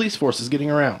challenge for police forces getting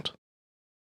around.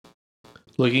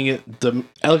 Looking at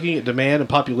demand and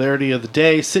popularity of the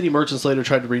day, city merchants later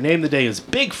tried to rename the day as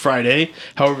Big Friday.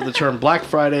 However, the term Black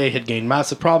Friday had gained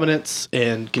massive prominence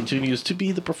and continues to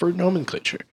be the preferred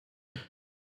nomenclature.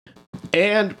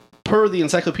 And per the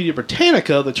Encyclopedia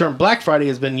Britannica, the term Black Friday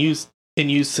has been in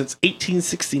use since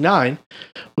 1869,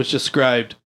 which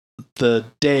described the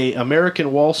day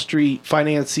American Wall Street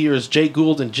financiers Jay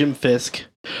Gould and Jim Fisk.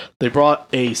 They brought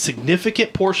a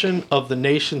significant portion of the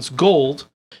nation's gold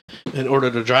in order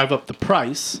to drive up the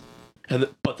price,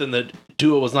 but then the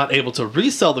duo was not able to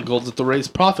resell the gold at the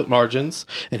raised profit margins,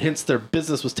 and hence their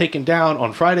business was taken down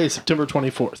on Friday, September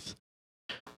 24th.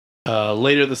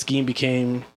 Later, the scheme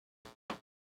became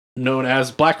known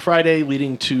as Black Friday,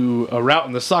 leading to a rout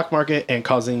in the stock market and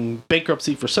causing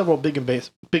bankruptcy for several big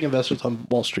investors on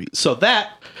Wall Street. So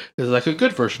that is like a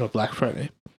good version of Black Friday.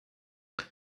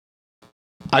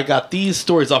 I got these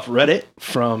stories off Reddit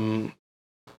from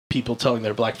people telling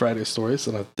their Black Friday stories,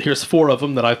 and here's 4 of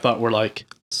them that I thought were like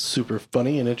super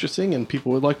funny and interesting, and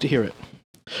people would like to hear it.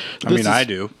 I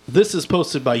do. This is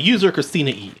posted by user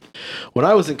Christina E. When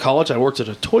I was in college, I worked at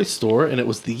a toy store, and it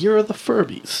was the year of the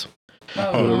Furbies.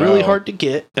 They were really hard to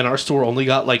get, and our store only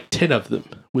got like 10 of them.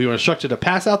 We were instructed to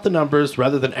pass out the numbers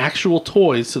rather than actual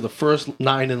toys to the first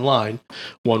 9 in line.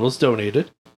 1 was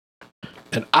donated,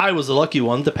 and I was the lucky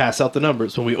one to pass out the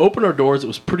numbers. When we opened our doors, it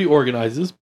was pretty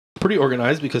organized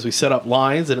because we set up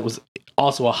lines, and it was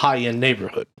also a high-end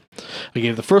neighborhood. I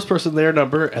gave the first person their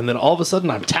number, and then all of a sudden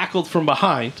I'm tackled from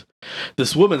behind.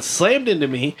 This woman slammed into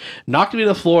me, knocked me to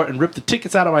the floor, and ripped the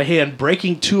tickets out of my hand,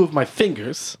 breaking 2 of my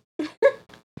fingers.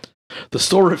 The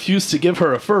store refused to give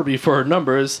her a Furby for her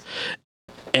numbers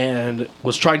and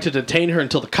was trying to detain her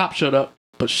until the cop showed up,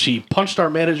 but she punched our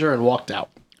manager and walked out.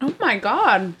 Oh my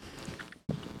god.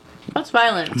 That's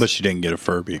violence. But she didn't get a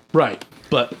Furby. Right,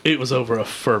 but it was over a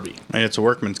Furby. And it's a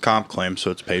workman's comp claim,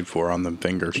 so it's paid for on them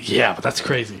fingers. Yeah, but that's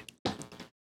crazy.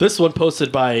 This one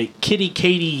posted by Kitty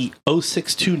Katie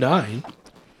 0629.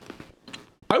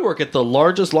 I work at the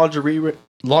largest lingerie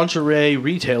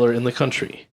retailer in the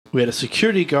country. We had a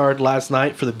security guard last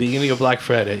night for the beginning of Black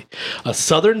Friday. A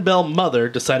Southern Belle mother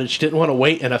decided she didn't want to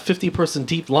wait in a 50-person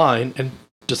deep line and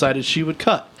decided she would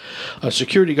cut. A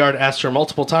security guard asked her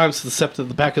multiple times to step to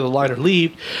the back of the line or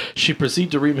leave. She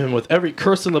proceeded to ream him with every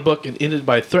curse in the book and ended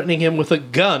by threatening him with a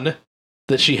gun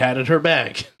that she had in her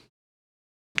bag.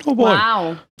 Oh boy.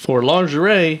 Wow. For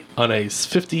lingerie on a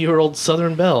 50-year-old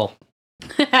Southern Belle.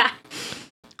 I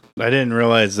didn't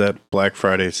realize that Black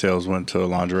Friday sales went to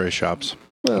lingerie shops.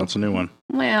 Well, that's a new one.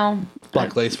 Well.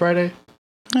 Black Lace Friday.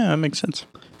 Yeah, that makes sense.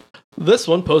 This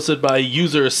one posted by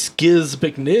user Skiz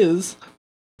McNiz.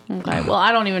 Okay. Well,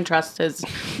 I don't even trust his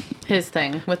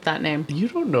thing with that name. You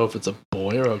don't know if it's a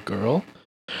boy or a girl.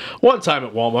 One time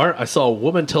at Walmart, I saw a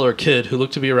woman tell her kid, who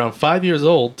looked to be around 5 years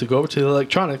old, to go over to the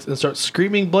electronics and start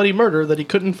screaming bloody murder that he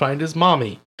couldn't find his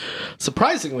mommy.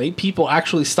 Surprisingly, people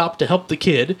actually stopped to help the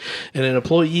kid, and an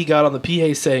employee got on the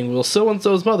PA saying, "Will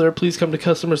so-and-so's mother please come to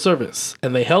customer service?"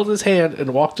 And they held his hand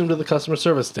and walked him to the customer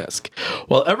service desk.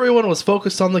 While everyone was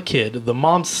focused on the kid, the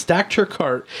mom stacked her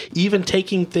cart, even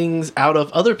taking things out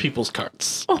of other people's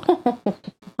carts. Oh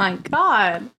my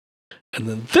god. And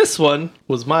then this one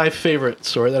was my favorite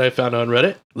story that I found on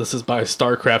Reddit. This is by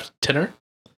StarCraft Tenor.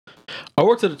 I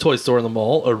worked at a toy store in the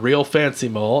mall, a real fancy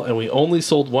mall, and we only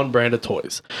sold one brand of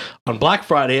toys. On Black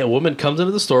Friday, a woman comes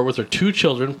into the store with her 2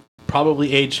 children,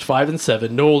 probably aged 5 and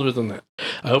 7, no older than that.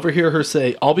 I overhear her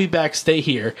say, "I'll be back, stay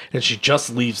here," and she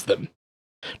just leaves them.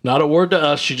 Not a word to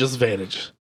us, she just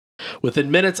vanished. Within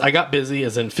minutes, I got busy,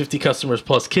 as in 50 customers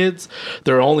plus kids.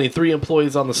 There are only 3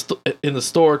 employees in the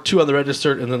store, 2 on the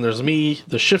register, and then there's me,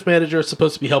 the shift manager,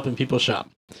 supposed to be helping people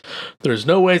shop. There's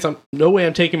no way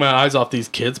I'm taking my eyes off these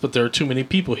kids, but there are too many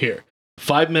people here.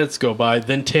 5 minutes go by,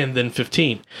 then 10, then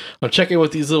 15. I'm checking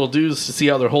with these little dudes to see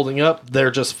how they're holding up.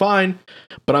 They're just fine,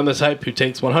 but I'm the type who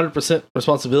takes 100%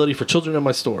 responsibility for children in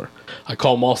my store. I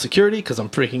call mall security because I'm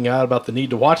freaking out about the need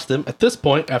to watch them. At this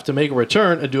point, I have to make a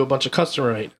return and do a bunch of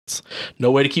customer maintenance. No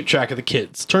way to keep track of the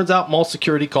kids. Turns out mall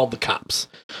security called the cops.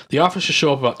 The officers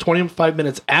show up about 25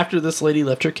 minutes after this lady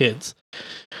left her kids.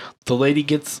 A lady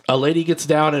gets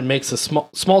down and makes a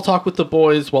small talk with the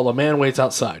boys while a man waits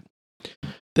outside.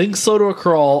 Things slow to a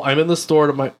crawl. I'm in the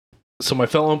store so my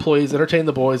fellow employees entertain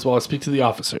the boys while I speak to the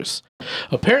officers.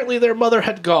 Apparently their mother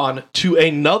had gone to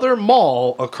another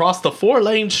mall across the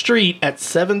 4-lane street at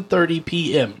 7:30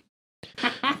 p.m.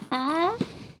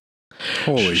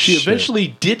 Holy She shit.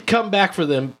 eventually did come back for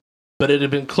them, but it had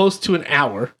been close to an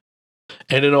hour.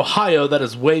 And in Ohio, that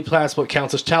is way past what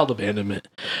counts as child abandonment.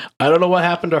 I don't know what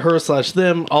happened to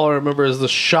her/them. All I remember is the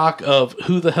shock of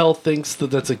who the hell thinks that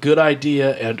that's a good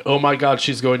idea, and oh my god,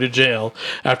 she's going to jail,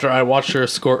 after I watched her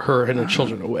escort her and her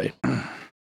children away.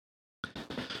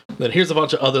 Then here's a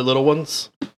bunch of other little ones.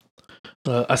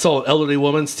 I saw an elderly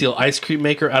woman steal ice cream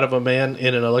maker out of a man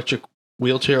in an electric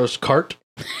wheelchair's cart.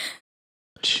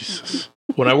 Jesus.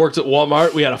 When I worked at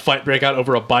Walmart, we had a fight break out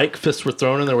over a bike. Fists were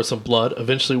thrown and there was some blood.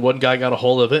 Eventually, one guy got a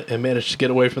hold of it and managed to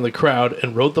get away from the crowd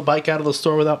and rode the bike out of the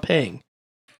store without paying.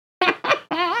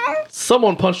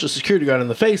 Someone punched a security guard in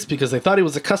the face because they thought he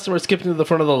was a customer skipping to the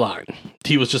front of the line.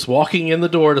 He was just walking in the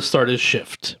door to start his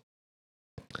shift.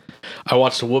 I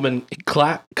watched a woman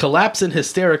collapse in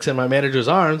hysterics in my manager's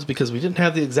arms because we didn't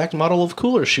have the exact model of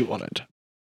cooler she wanted.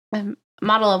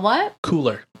 Model of what?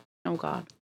 Cooler. Oh, God.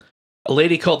 A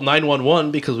lady called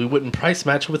 911 because we wouldn't price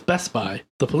match with Best Buy.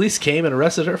 The police came and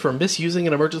arrested her for misusing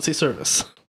an emergency service.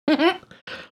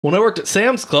 When I worked at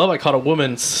Sam's Club, I caught a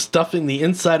woman stuffing the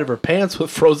inside of her pants with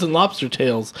frozen lobster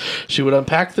tails. She would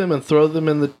unpack them and throw them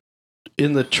in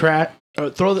the trash.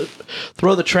 Throw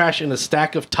the trash in a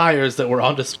stack of tires that were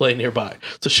on display nearby.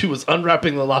 So she was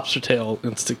unwrapping the lobster tail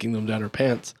and sticking them down her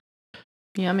pants.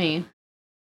 Yummy.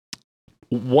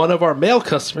 One of our male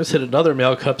customers hit another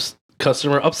male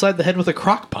customer upside the head with a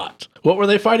crock pot. What were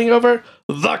they fighting over?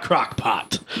 The crock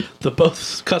pot. The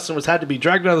both customers had to be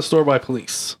dragged out of the store by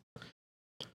police.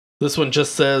 This one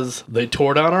just says, they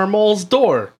tore down our mole's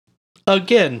door.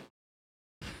 Again.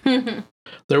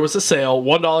 There was a sale,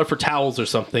 $1 for towels or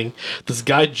something. This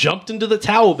guy jumped into the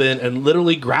towel bin and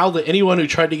literally growled at anyone who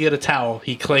tried to get a towel.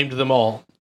 He claimed them all.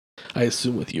 I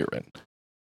assume with urine.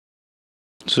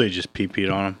 So you just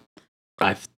pee-peed on him?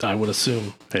 I would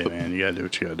assume. Hey, man, you gotta do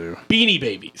what you gotta do. Beanie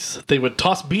Babies. They would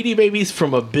toss Beanie Babies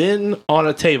from a bin on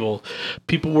a table.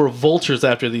 People were vultures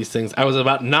after these things. I was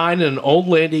about 9 and an old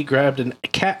lady grabbed a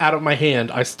cat out of my hand.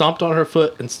 I stomped on her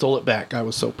foot and stole it back. I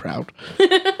was so proud.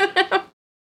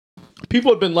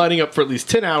 People had been lining up for at least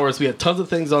 10 hours. We had tons of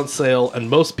things on sale, and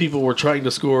most people were trying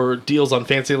to score deals on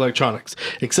fancy electronics.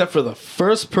 Except for the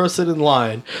first person in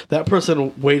line. That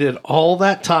person waited all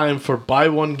that time for buy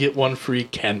one, get one free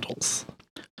candles.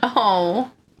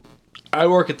 Oh. I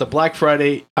worked one Black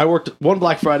Friday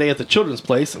at the children's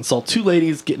place and saw two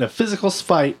ladies get in a physical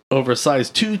fight over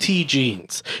size 2T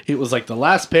jeans. It was like the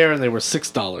last pair, and they were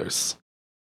 $6.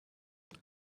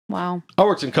 Wow. I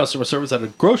worked in customer service at a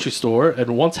grocery store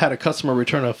and once had a customer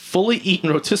return a fully eaten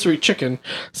rotisserie chicken,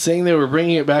 saying they were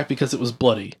bringing it back because it was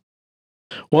bloody.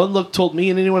 One look told me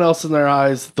and anyone else in their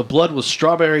eyes the blood was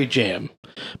strawberry jam.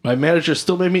 My manager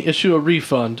still made me issue a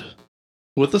refund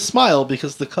with a smile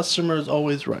because the customer is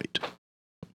always right.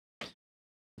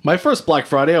 My first Black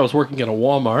Friday, I was working at a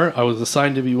Walmart. I was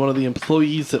assigned to be one of the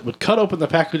employees that would cut open the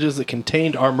packages that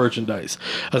contained our merchandise.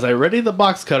 As I readied the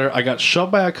box cutter, I got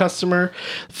shoved by a customer,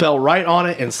 fell right on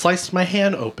it, and sliced my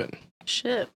hand open.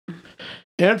 Shit.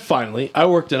 And finally, I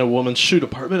worked in a woman's shoe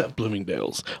department at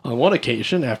Bloomingdale's. On one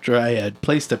occasion, after I had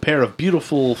placed a pair of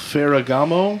beautiful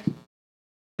Ferragamo... Did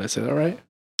I say that right?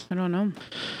 I don't know.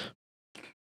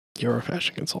 You're a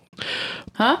fashion consultant.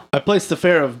 Huh? I placed a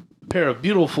pair of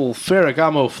beautiful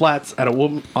Ferragamo flats at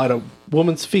a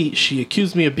woman's feet. She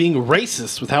accused me of being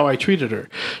racist with how I treated her.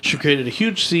 She created a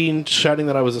huge scene, shouting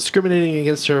that I was discriminating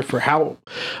against her for how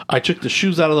I took the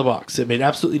shoes out of the box. It made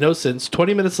absolutely no sense.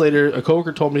 20 minutes later, a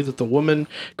coworker told me that the woman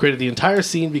created the entire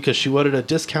scene because she wanted a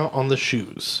discount on the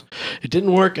shoes. It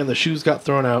didn't work, and the shoes got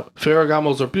thrown out.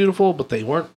 Ferragamos are beautiful, but they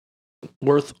weren't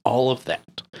worth all of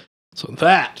that. So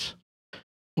that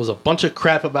was a bunch of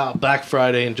crap about Black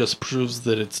Friday and just proves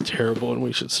that it's terrible and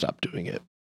we should stop doing it.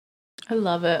 I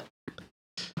love it.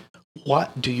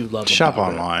 What do you love Shop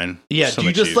about online. it? Yeah, So do you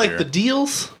much just like easier. the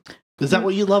deals? Is that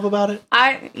what you love about it?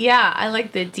 I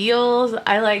like the deals.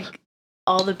 I like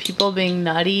all the people being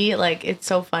nutty. Like, it's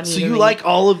so funny. So to you me. like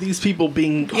all of these people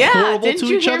being horrible didn't to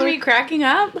you each hear other? me cracking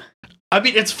up? I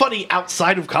mean, it's funny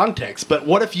outside of context, but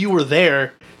what if you were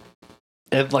there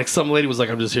and like some lady was like,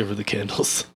 I'm just here for the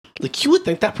candles? Like, you would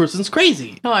think that person's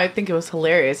crazy. No, I think it was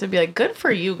hilarious. I'd be like, good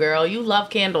for you, girl. You love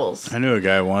candles. I knew a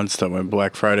guy once that went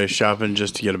Black Friday shopping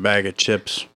just to get a bag of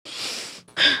chips.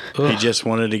 He just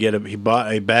wanted to he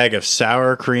bought a bag of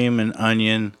sour cream and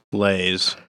onion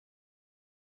Lay's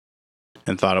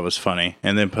and thought it was funny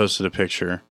and then posted a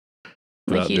picture.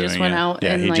 Like he just went out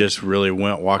Yeah, and he like, just really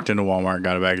walked into Walmart,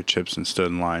 got a bag of chips and stood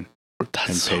in line That's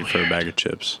and so paid for a bag of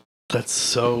chips. That's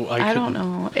so... I don't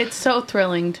know. It's so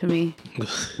thrilling to me.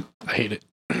 I hate it.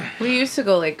 We used to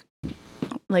go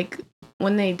like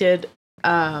when they did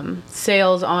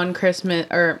sales on Christmas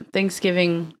or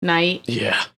Thanksgiving night.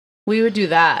 Yeah. We would do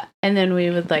that, and then we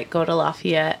would like go to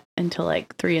Lafayette until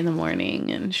like 3 a.m.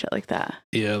 and shit like that.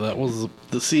 Yeah, that was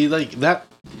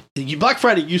Black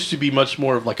Friday used to be much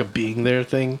more of like a being there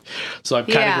thing. So I'm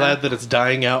kind of glad that it's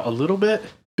dying out a little bit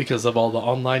because of all the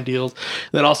online deals.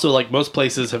 Then also, like, most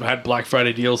places have had Black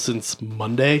Friday deals since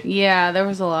Monday. Yeah, there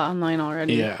was a lot online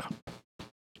already. Yeah.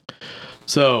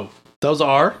 So those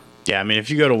are... Yeah, I mean, if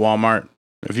you go to Walmart,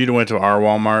 if you'd went to our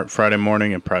Walmart Friday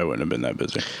morning, it probably wouldn't have been that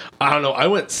busy. I don't know. I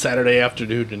went Saturday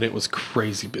afternoon and it was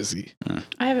crazy busy.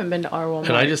 I haven't been to our Walmart.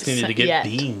 And I just needed to get yet.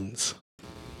 beans.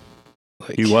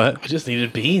 Like, You what? I just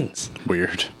needed beans.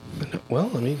 Weird. Well,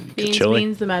 I mean... Beans, chili.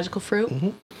 beans, the magical fruit.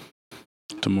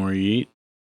 Mm-hmm. The more you eat,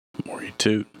 the more you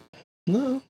toot.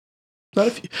 No. Not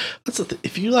if you... That's the thing.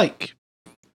 If you, like,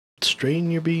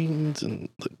 strain your beans and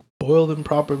like, boil them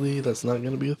properly, that's not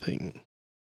going to be a thing.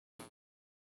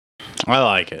 I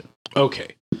like it.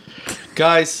 Okay.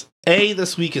 Guys, A,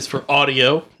 this week is for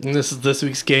audio, and this is this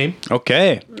week's game.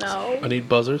 Okay. No. I need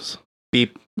buzzers.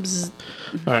 Beep. Bzz.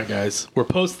 All right, guys. We're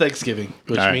post-Thanksgiving,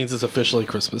 which All right. means it's officially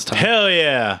Christmas time. Hell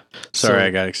yeah. Sorry, So- I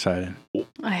got excited.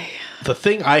 The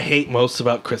thing I hate most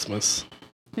about Christmas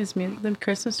Is the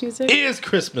Christmas music? is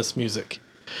Christmas music.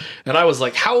 And I was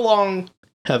like, how long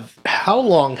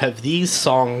have these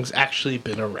songs actually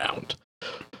been around?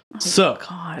 So,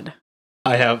 God.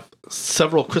 I have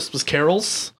several Christmas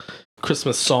carols,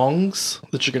 Christmas songs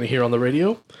that you're going to hear on the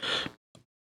radio.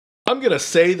 I'm going to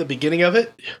say the beginning of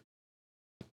it.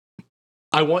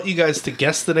 I want you guys to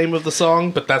guess the name of the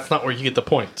song, but that's not where you get the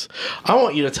points. I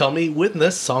want you to tell me when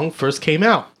this song first came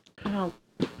out.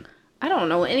 I don't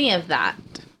know any of that.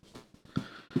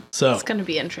 So, It's going to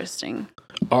be interesting.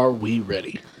 are we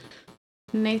ready?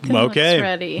 Nathan Okay. looks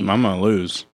ready. I'm going to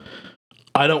lose.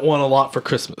 I don't want a lot for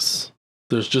Christmas.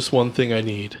 There's just one thing I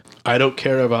need. I don't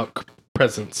care about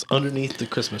presents underneath the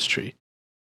Christmas tree.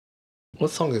 What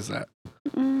song is that?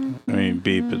 I mean,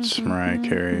 beep, it's Mariah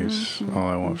Carey's All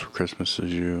I Want for Christmas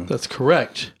Is You. That's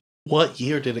correct. What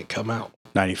year did it come out?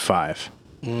 95.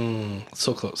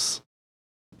 So close.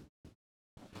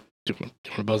 Do you want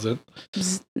to buzz in?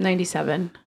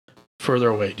 97. Further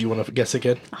away. Do you want to guess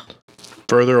again?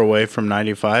 Further away from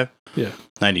 95? Yeah.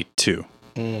 92.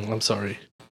 I'm sorry.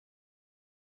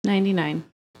 99.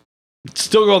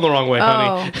 Still going the wrong way,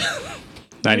 honey. Oh.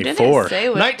 94.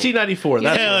 1994.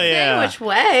 That's Hell right. yeah. Which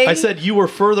way? I said you were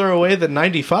further away than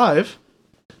 95.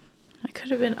 I could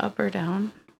have been up or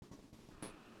down.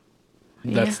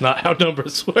 That's not how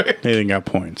numbers work. Nathan got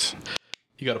points.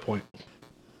 You got a point.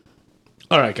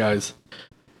 All right, guys.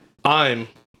 I'm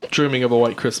dreaming of a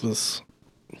white Christmas,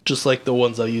 just like the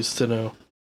ones I used to know,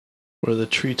 where the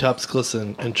treetops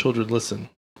glisten and children listen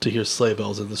to hear sleigh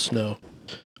bells in the snow.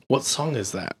 What song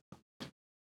is that?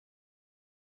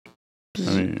 I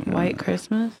mean, White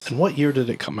Christmas? And what year did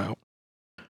it come out?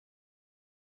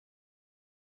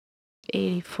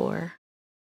 84.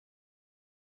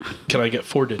 Can I get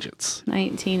 4 digits?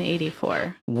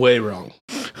 1984. Way wrong.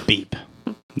 Beep.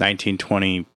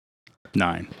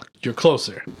 1929. You're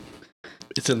closer.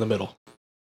 It's in the middle.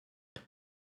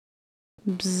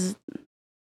 Bzz.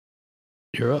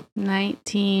 You're up.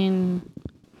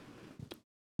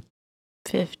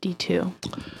 1952.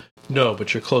 No,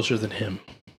 but you're closer than him.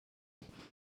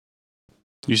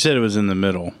 You said it was in the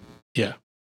middle. Yeah.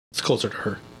 It's closer to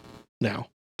her now.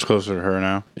 It's closer to her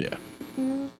now? Yeah.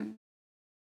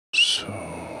 So,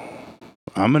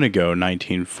 I'm going to go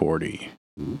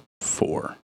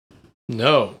 1944.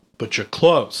 No, but you're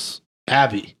close.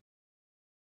 Abby.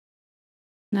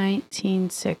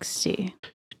 1960.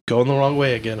 Going the wrong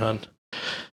way again, hon.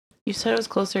 You said it was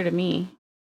closer to me.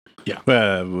 When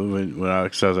I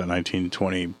was at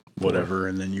 1920, whatever,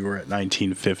 and then you were at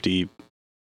 1950.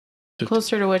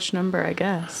 Closer to which number, I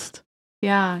guessed.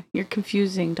 Yeah, you're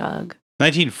confusing, Doug.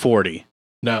 1940.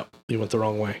 No, you went the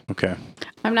wrong way. Okay.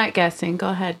 I'm not guessing. Go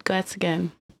ahead. Guess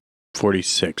again.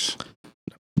 46.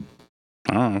 I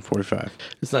don't know, 45.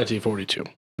 It's 1942.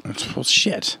 That's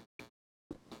bullshit.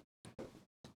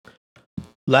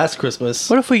 Last Christmas.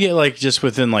 What if we get like just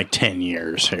within like 10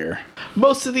 years here?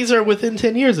 Most of these are within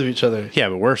 10 years of each other. Yeah,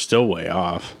 but we're still way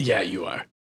off. Yeah, you are.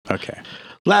 Okay.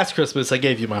 Last Christmas, I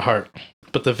gave you my heart,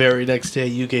 but the very next day,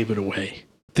 you gave it away.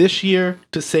 This year,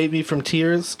 to save me from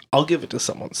tears, I'll give it to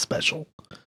someone special.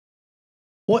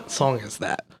 What song is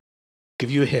that? Give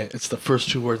you a hint. It's the first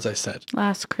 2 words I said.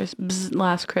 Last Christmas.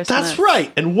 That's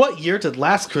right. And what year did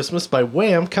Last Christmas by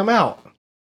Wham come out?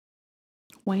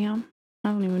 Wham. I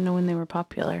don't even know when they were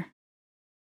popular.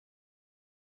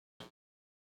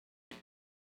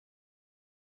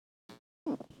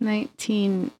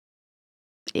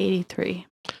 $1983.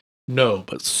 No,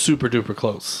 but super duper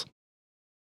close.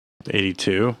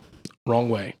 82. Wrong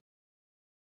way.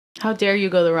 How dare you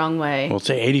go the wrong way? We'll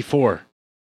say 84.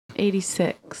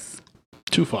 86.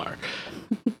 Too far.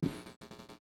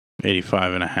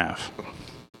 85 and a half.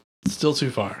 Still too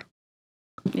far.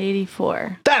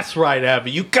 84. That's right,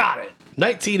 Abby. You got it.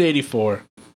 1984.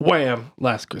 Wham.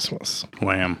 Last Christmas.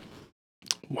 Wham.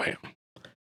 Wham.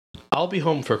 I'll be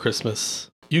home for Christmas.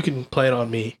 You can plan on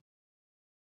me.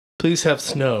 Please have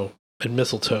snow and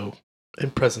mistletoe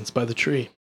and presents by the tree.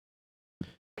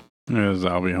 It was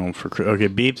I'll Be Home for Okay,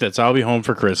 beep. That's I'll Be Home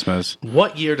for Christmas.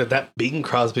 What year did that Bing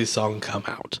Crosby song come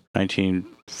out?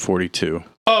 1942.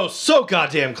 Oh, so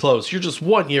goddamn close. You're just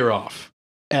 1 year off.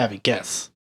 Abby, guess.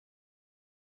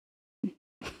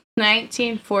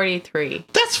 1943.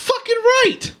 That's fucking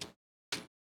right.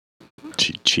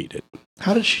 She cheated.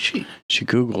 How did she cheat? She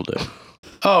Googled it.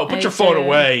 Oh, put I your phone did.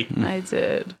 away. I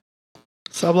did.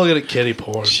 Stop looking at kitty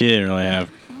porn. She didn't really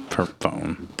have her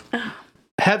phone.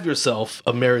 Have yourself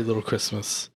a merry little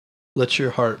Christmas. Let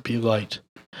your heart be light.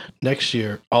 Next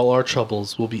year, all our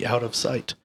troubles will be out of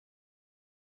sight.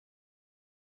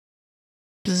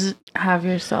 Have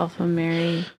yourself a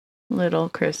merry little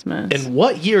Christmas. In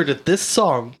what year did this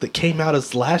song that came out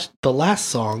as the last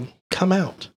song come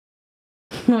out?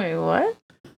 Wait, what?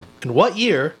 In what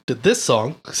year did this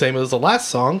song, same as the last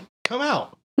song, come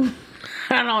out?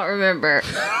 I don't remember.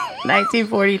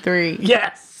 1943.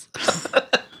 Yes!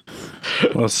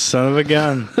 Well, son of a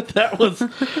gun. That was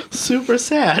super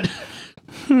sad.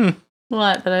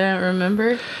 What? That I don't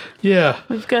remember? Yeah.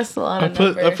 We've guessed a lot of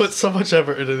numbers. I put so much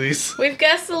effort into these. We've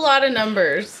guessed a lot of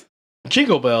numbers.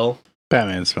 Jingle Bell.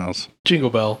 Batman smells. Jingle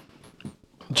Bell.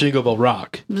 Jingle Bell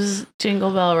Rock. Bzz,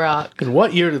 Jingle Bell Rock. In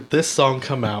what year did this song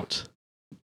come out?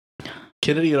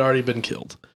 Kennedy had already been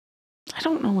killed. I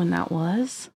don't know when that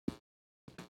was.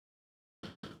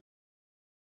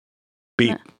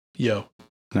 Beat. Yo.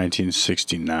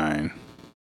 1969.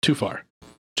 Too far.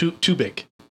 Too big.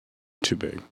 Too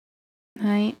big.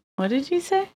 What did you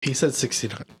say? He said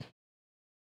 69.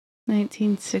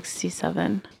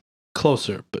 1967.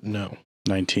 Closer, but no.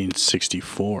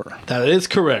 1964. That is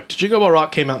correct. Jingle Bell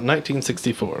Rock came out in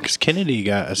 1964. Because Kennedy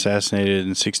got assassinated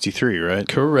in 63, right?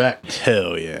 Correct.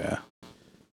 Hell yeah.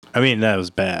 I mean, that was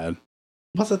bad.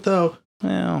 Was it though?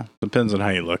 Well, depends on how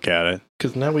you look at it.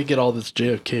 Because now we get all this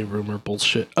JFK rumor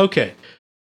bullshit. Okay.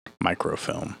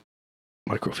 Microfilm.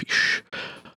 Microfiche.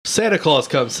 Santa Claus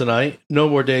comes tonight. No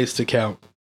more days to count.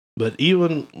 But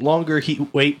even longer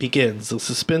wait begins. The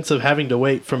suspense of having to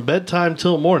wait from bedtime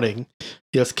till morning.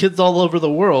 Yes, kids all over the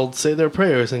world say their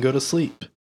prayers and go to sleep.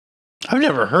 I've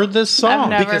never heard this song.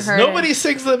 Because nobody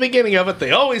sings the beginning of it. They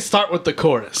always start with the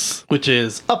chorus, which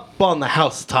is up on the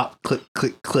housetop, click,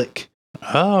 click, click.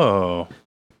 Oh.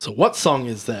 So what song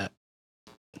is that?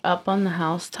 Up on the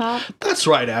housetop? That's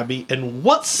right, Abby. And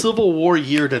what Civil War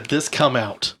year did this come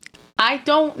out? I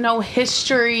don't know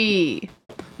history.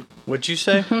 What'd you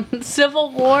say?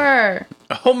 Civil War.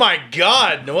 Oh my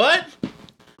God. What?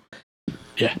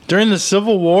 Yeah. During the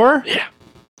Civil War? Yeah.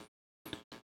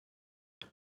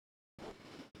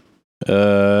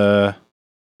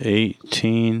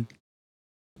 80,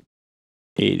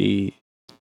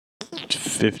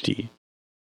 50,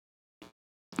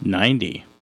 90.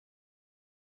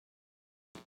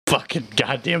 Fucking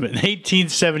goddamn it.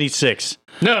 1876.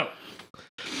 No.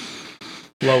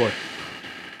 Lower.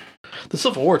 The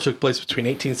Civil War took place between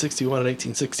 1861 and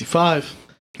 1865.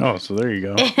 Oh, so there you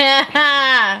go.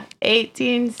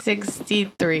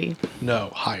 1863.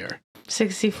 No, higher.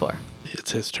 64.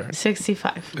 It's his turn.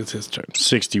 65. It's his turn.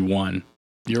 61.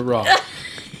 You're wrong.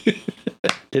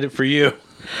 Did it for you.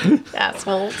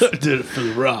 Assholes. Did it for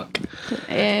the rock.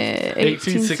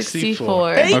 1864.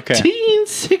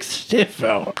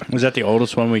 1864. Was that the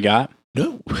oldest one we got?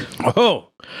 No.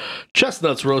 Oh.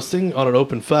 Chestnuts roasting on an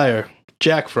open fire.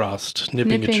 Jack Frost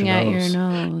nipping at your nose.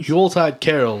 Yuletide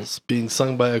carols being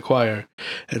sung by a choir.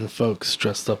 And folks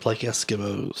dressed up like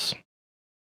Eskimos.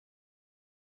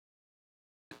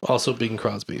 Also Bing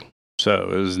Crosby. So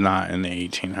it was not in the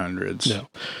 1800s. No.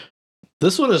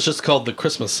 This one is just called the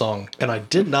Christmas song, and I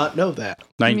did not know that.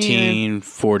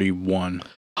 1941.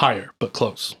 Higher, but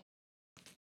close.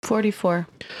 44.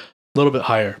 A little bit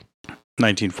higher.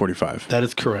 1945. That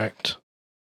is correct.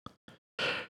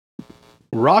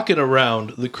 Rockin'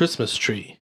 around the Christmas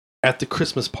tree. At the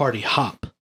Christmas party hop.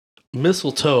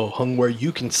 Mistletoe hung where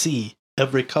you can see.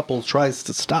 Every couple tries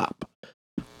to stop.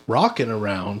 Rockin'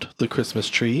 around the Christmas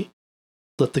tree.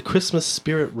 Let the Christmas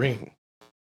spirit ring.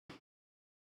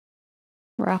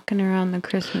 Rocking around the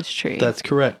Christmas tree. That's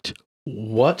correct.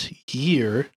 What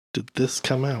year did this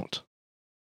come out?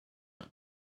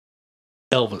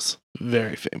 Elvis,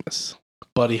 very famous.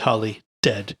 Buddy Holly,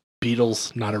 dead.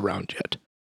 Beatles, not around yet.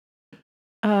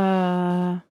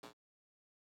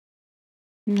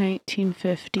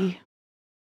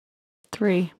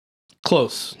 1953.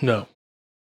 Close, no.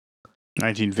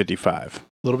 1955. A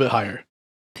little bit higher.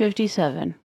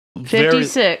 57. Very,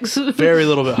 56. very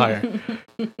little bit higher.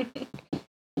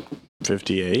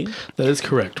 58? That is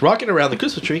correct. Rockin' Around the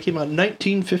Christmas Tree came out in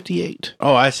 1958.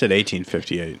 Oh, I said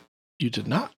 1858. You did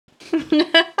not.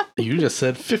 You just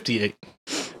said 58.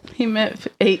 He meant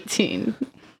 18.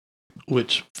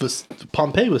 Which was,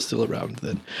 Pompeii was still around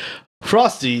then.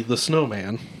 Frosty the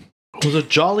Snowman was a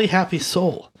jolly happy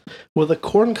soul with a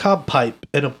corncob pipe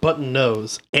and a button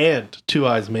nose and two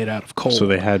eyes made out of coal. So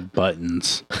they had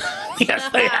buttons.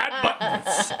 Yes, they had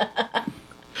buttons.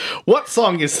 What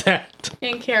song is that?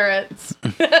 And carrots.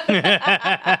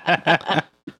 I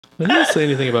didn't say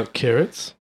anything about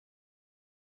carrots.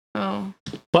 Oh.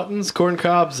 Buttons, corn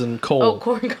cobs, and coal. Oh,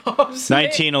 corn cobs.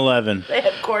 1911. They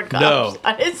had corn cobs. No.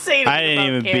 I didn't say anything I didn't about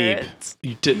even beep. carrots.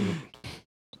 You didn't.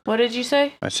 What did you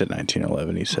say? I said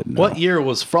 1911. He said no. What year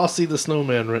was Frosty the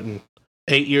Snowman written?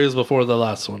 8 years before the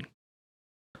last one.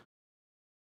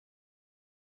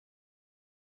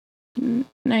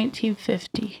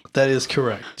 1950. That is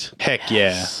correct. Heck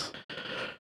yeah.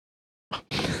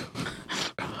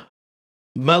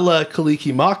 Mele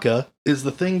Kalikimaka is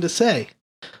the thing to say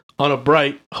on a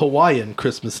bright Hawaiian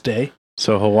Christmas day.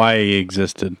 So Hawaii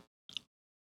existed.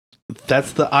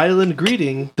 That's the island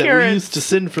greeting that we Carrots. used to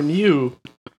send from you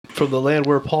from the land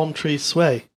where palm trees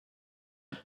sway.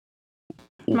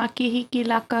 Makihiki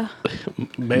laka.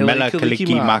 Mele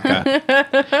Kalikimaka.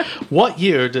 Kalikimaka. What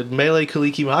year did Mele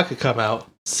Kalikimaka come out?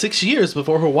 6 years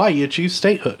before Hawaii achieved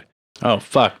statehood. Oh,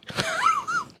 fuck.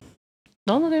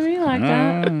 Don't look at me like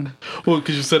that. Well,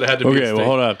 because you said it had to be a Okay, state. well,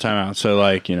 hold up. Time out. So,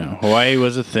 like, Hawaii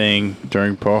was a thing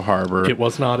during Pearl Harbor. It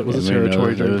was not. It was a And we know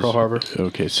territory that during it was- Pearl Harbor.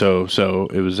 Okay, so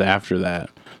it was after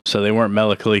that. So they weren't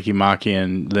Mele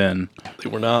Kalikimaki then. They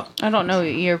were not. I don't know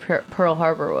what year Pearl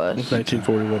Harbor was.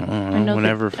 1941. I don't know, know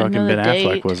whenever the- I fucking know the Ben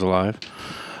Affleck date. was alive.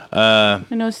 I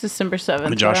know it's December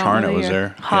 7th. Josh but I don't know Hartnett the was year.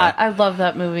 there. Hot. I love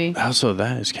that movie. Also,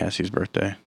 that is Cassie's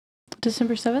birthday.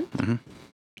 December 7th?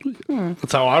 Mhm.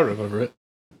 That's how I remember it.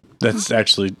 That's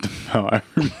actually how I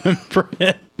remember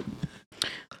it.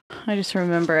 I just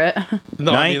remember it.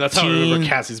 No, I mean, that's how I remember 19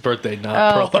 Cassie's birthday,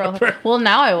 not Pearl Harbor. Well,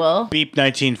 now I will. Beep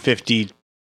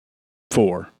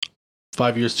 1954.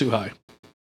 5 years too high.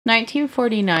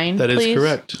 1949. That is please.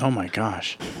 correct. Oh my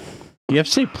gosh. You have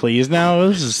to say please now?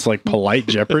 This is like polite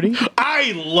Jeopardy?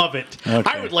 I love it. Okay.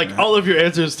 I would like all of your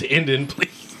answers to end in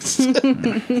please.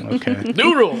 Okay.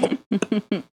 Noodle.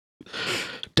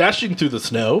 Dashing through the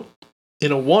snow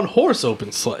in a one-horse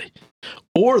open sleigh.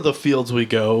 O'er the fields we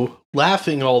go,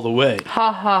 laughing all the way.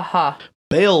 Ha ha ha.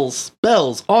 Bells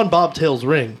on bobtails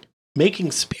ring,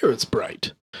 making spirits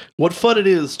bright. What fun it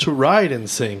is to ride and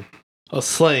sing a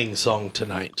sleighing song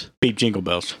tonight. Beep Jingle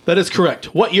Bells. That is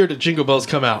correct. What year did Jingle Bells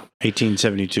come out?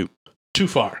 1872. Too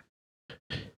far.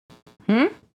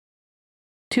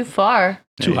 Too far.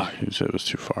 Too Yeah, high. You said it was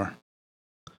too far.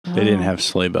 They didn't have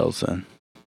sleigh bells then.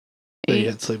 They Eight.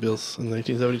 had sleigh bells in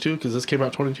 1972 because this came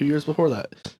out 22 years before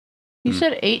that. You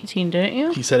said 18, didn't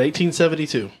you? He said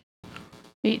 1872.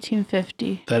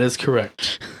 1850. That is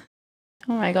correct.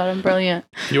 Oh my god, I'm brilliant.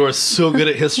 You are so good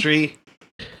at history.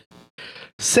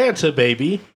 Santa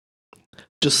baby,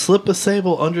 just slip a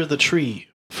sable under the tree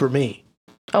for me.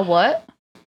 A what?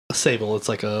 A sable, it's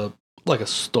like a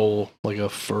stole, like a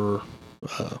fur,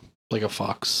 like a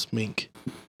fox mink.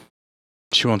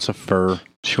 She wants a fur.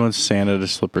 She wants Santa to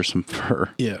slip her some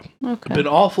fur. Yeah. Okay. Been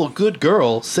awful good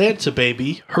girl, Santa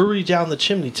baby, hurry down the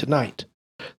chimney tonight.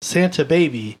 Santa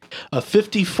baby, a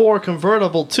 54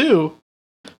 convertible too,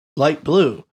 light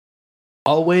blue.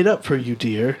 I'll wait up for you,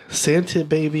 dear. Santa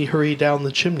baby, hurry down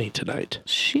the chimney tonight.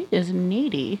 She is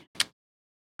needy.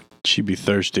 She'd be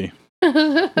thirsty.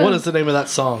 What is the name of that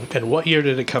song, and what year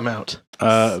did it come out?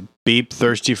 Beep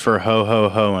thirsty for ho ho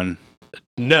hoin'.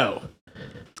 No,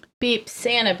 Beep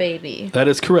Santa baby. that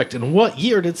is correct. And what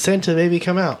year did Santa Baby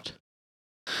come out?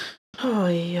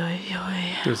 Oy, oy, oy.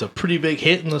 There's a pretty big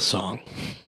hit in the song.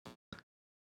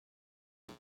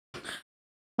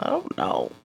 I don't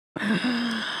know.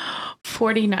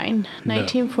 49.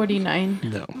 1949.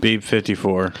 No. Beep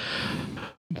 54.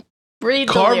 Read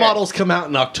the Car lyrics. models come out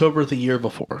in October the year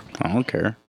before. I don't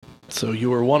care. So you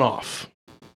were one off.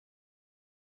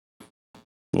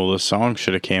 Well, the song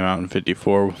should have came out in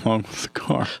 54 along with the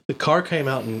car. The car came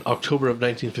out in October of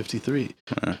 1953.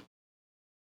 Uh.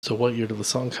 So what year did the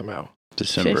song come out?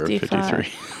 December 55. of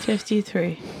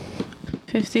 53. 53.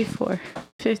 54.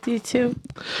 52.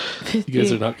 50, You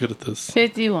guys are not good at this.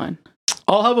 51.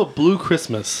 I'll have a blue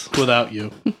Christmas without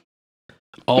you.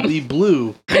 I'll be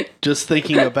blue just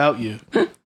thinking about you.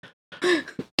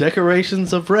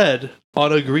 Decorations of red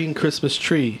on a green Christmas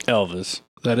tree. Elvis.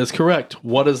 That is correct.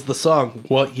 What is the song?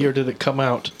 What year did it come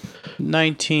out?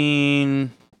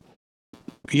 19.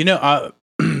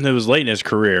 It was late in his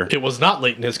career. It was not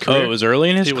late in his career. Oh, it was early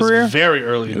in his It career? was very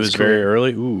early in It his was career. very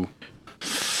early? Ooh.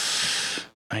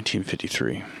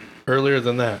 1953. Earlier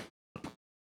than that.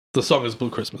 The song is Blue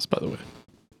Christmas, by the way.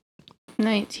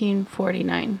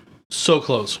 1949. So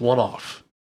close. One off.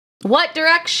 What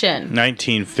direction?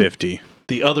 1950.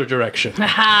 The other direction.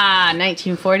 Haha,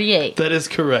 1948. That is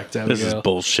correct, Abigail. This is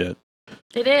bullshit.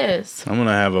 It is. I'm going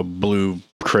to have a blue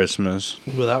Christmas.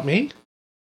 Without me?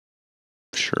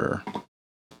 Sure.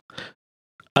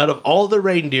 Out of all the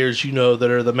reindeers you know that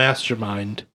are the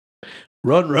mastermind,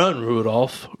 run,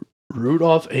 Rudolph.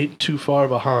 Rudolph ain't too far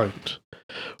behind.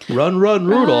 Run, run,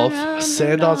 Rudolph. run,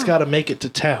 Sandot's Rudolph. got to make it to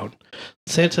town.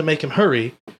 Santa make him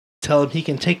hurry. Tell him he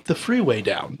can take the freeway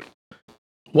down.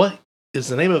 What is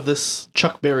the name of this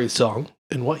Chuck Berry song,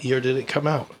 and what year did it come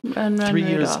out? Run, 3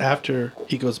 years Rudolph. after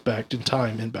he goes back in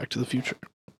time in Back to the Future.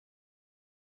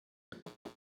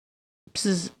 This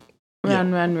is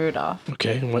Run, Run, Rudolph.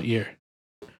 Okay, and what year?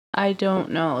 I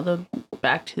don't know the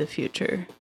Back to the Future.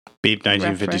 Beep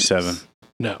 1957. reference.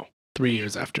 No, 3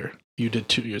 years after. You did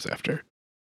 2 years after.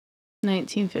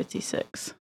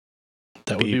 1956.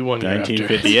 That would Beep be 1 year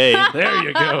 1958. after. There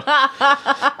you go.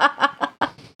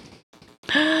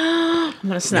 I'm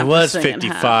gonna snap It was this thing in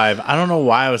half. 55. I don't know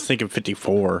why I was thinking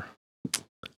 54.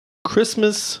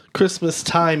 Christmas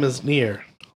time is near.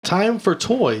 Time for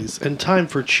toys and time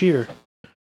for cheer.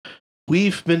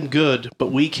 We've been good,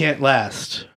 but we can't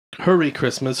last. Hurry,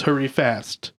 Christmas, hurry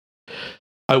fast.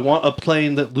 I want a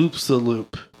plane that loops the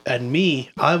loop. And me,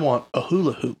 I want a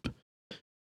hula hoop.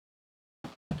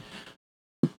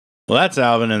 Well, that's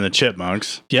Alvin and the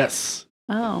Chipmunks. Yes,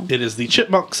 Oh. it is the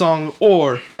Chipmunk song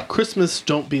or Christmas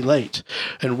Don't Be Late.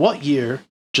 And what year,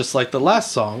 just like the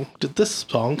last song, did this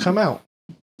song come out?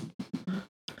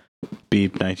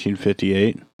 Beep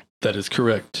 1958. That is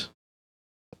correct.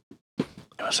 It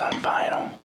was on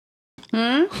vinyl.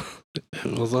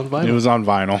 It was on vinyl. It was on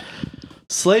vinyl.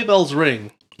 Sleigh bells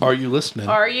ring. Are you listening?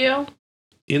 Are you?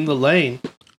 In the lane,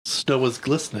 snow is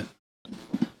glistening.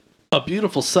 A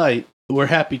beautiful sight. We're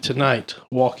happy tonight,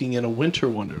 walking in a winter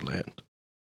wonderland.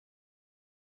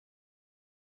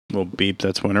 Well, beep,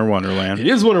 that's Winter Wonderland. It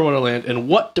is winter wonderland. And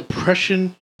what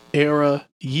Depression era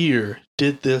year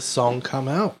did this song come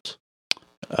out?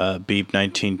 Beep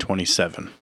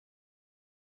 1927.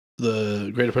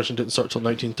 The Great Depression didn't start till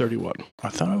 1931. I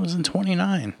thought it was in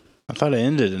 29. I thought it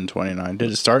ended in 29.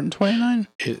 Did it start in 29?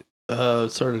 It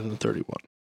started in 31.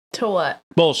 To what?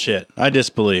 Bullshit. I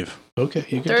disbelieve. Okay,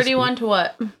 you can 31 to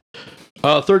what?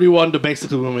 31 to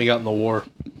basically when we got in the war.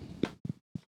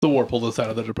 The war pulled us out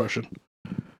of the Depression.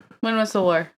 When was the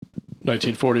war?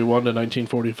 1941 to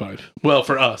 1945. Well,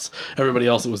 for us. Everybody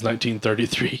else, it was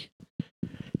 1933.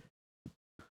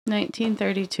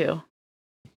 1932.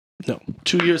 No,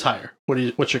 2 years higher.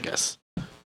 What's your guess?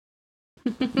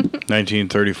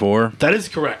 1934. That is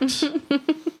correct.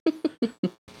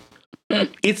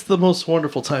 It's the most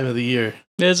wonderful time of the year.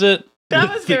 Is it? That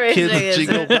With was the crazy. kids isn't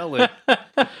jingle it? belling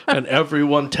and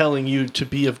everyone telling you to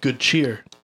be of good cheer.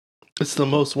 It's the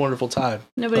most wonderful time.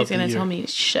 Nobody's of the going to year. tell me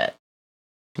shit.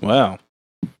 Wow.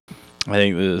 I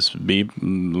think this Beep, the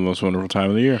most wonderful time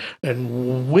of the year.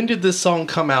 And when did this song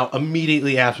come out?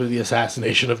 Immediately after the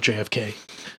assassination of JFK.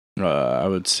 I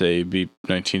would say Beep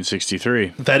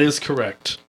 1963. That is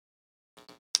correct.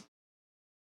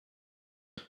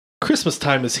 Christmas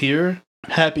time is here.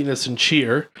 Happiness and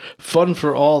cheer. Fun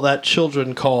for all that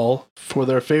children call for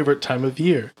their favorite time of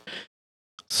year.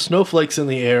 Snowflakes in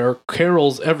the air,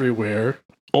 carols everywhere.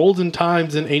 Olden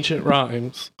times and ancient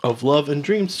rhymes of love and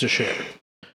dreams to share.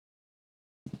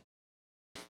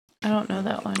 I don't know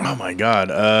that one. Oh my god.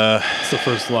 It's the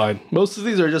first line. Most of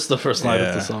these are just the first line of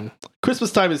the Yeah. song.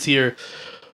 Christmas time is here.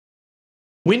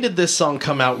 When did this song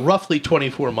come out? Roughly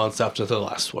 24 months after the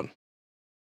last one.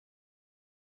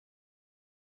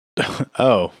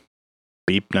 Oh.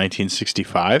 Beep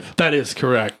 1965? That is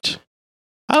correct.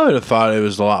 I would have thought it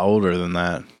was a lot older than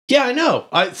that. Yeah, I know.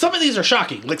 Some of these are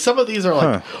shocking. Like, some of these are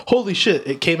like, holy shit,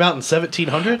 it came out in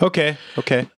 1700. Okay.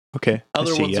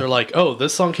 Other ones are like, oh,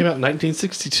 this song came out in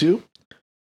 1962.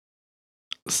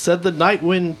 Said the night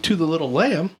wind to the little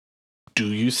lamb. Do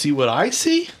you see what I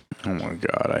see? Oh my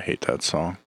god, I hate that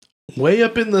song. Way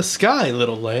up in the sky,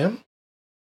 little lamb.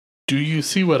 Do you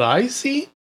see what I see?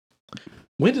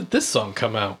 When did this song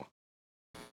come out?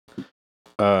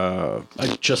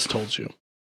 I just told you.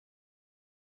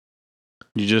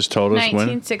 You just told us when?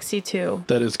 1962.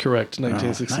 That is correct. Oh,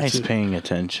 1962. nice paying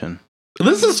attention.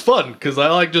 This is fun because I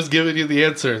like just giving you the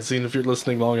answer and seeing if you're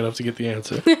listening long enough to get the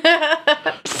answer.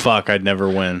 Fuck, I'd never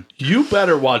win. You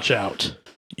better watch out.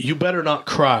 You better not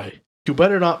cry. You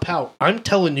better not pout. I'm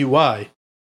telling you why.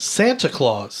 Santa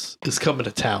Claus is coming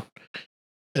to town.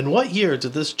 And what year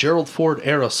did this Gerald Ford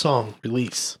era song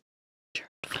release?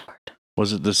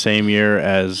 Was it the same year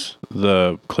as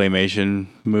the Claymation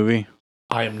movie?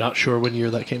 I am not sure when year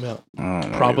that came out. I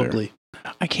don't know Probably.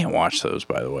 either. I can't watch those,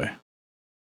 by the way.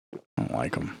 I don't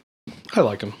like them. I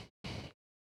like him.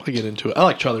 I get into it. I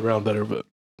like Charlie Brown better, but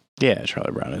Yeah,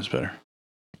 Charlie Brown is better.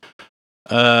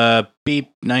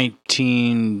 Beep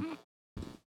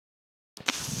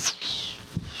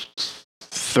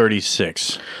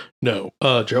 1936. no.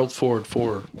 Gerald Ford,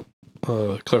 for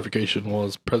clarification,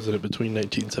 was president between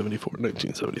 1974 and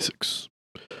 1976.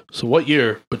 So what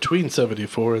year between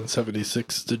 74 and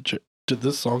 76 did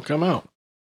this song come out?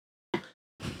 I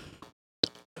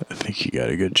think you got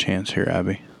a good chance here,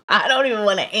 Abby. I don't even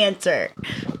want to answer.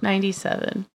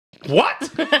 97.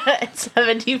 What?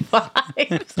 75.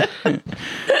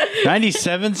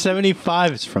 97,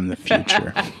 75 is from the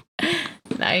future.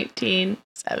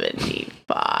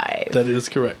 1975. That is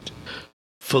correct.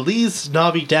 Feliz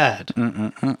Navidad.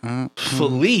 Mm-mm-mm-mm.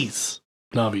 Feliz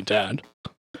Navidad.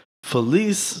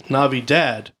 Feliz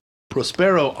Navidad.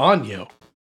 Prospero año.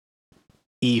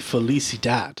 Y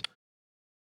felicidad.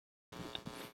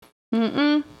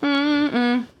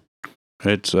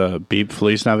 It's Beep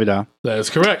Feliz Navidad. That is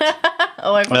correct.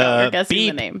 Oh, I forgot we're guessing the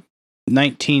beep. name.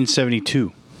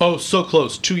 1972. Oh, so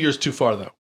close. 2 years too far,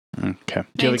 though. Okay.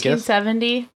 Do you have a guess?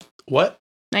 1970. What?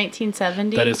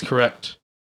 1970. That is correct.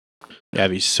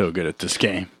 Abby's so good at this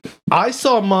game. I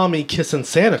saw Mommy kissing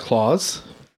Santa Claus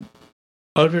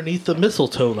underneath the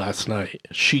mistletoe last night.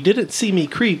 She didn't see me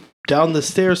creep down the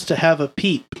stairs to have a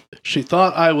peep. She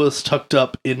thought I was tucked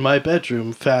up in my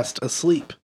bedroom fast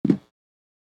asleep.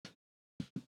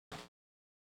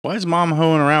 Why is Mom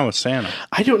hoeing around with Santa?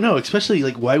 I don't know, especially,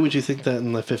 like, why would you think that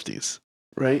in the 50s?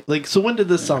 Right? Like, so when did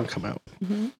this song come out?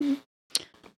 Mm-hmm.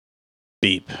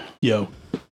 Beep. Yo.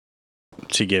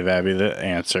 To give Abby the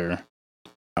answer,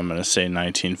 I'm going to say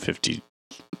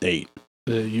 1958.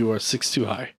 You are 6 too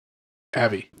high.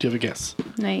 Abby, do you have a guess?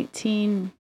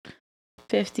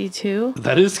 1952.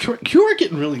 That is correct. You are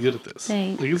getting really good at this.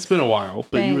 Thanks. Like, it's been a while,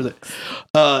 but you were there.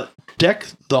 Thanks. Deck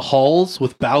the halls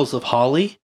with boughs of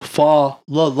holly. Fa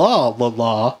la la la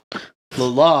la la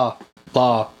la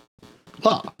la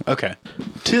la. Okay.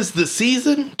 'Tis the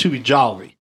season to be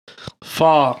jolly.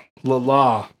 Fa la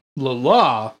la la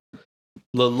la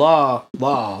la la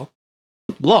la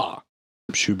la.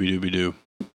 Shooby-dooby-doo.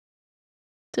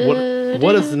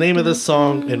 What is the name of this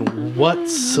song, and what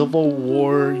Civil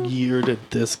War year did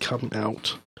this come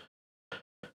out?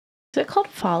 Is it called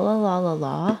Fa La La La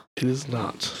La? It is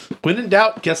not. When in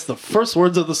doubt, guess the first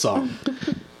words of the song,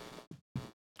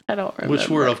 I don't remember. which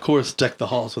were, of course, Deck the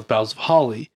Halls with Boughs of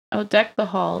Holly. Oh, Deck the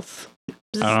Halls.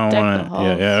 Just I don't deck want the to.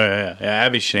 halls. Yeah.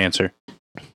 Abby should answer.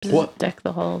 Just What? Deck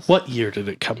the halls. What year did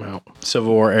it come out?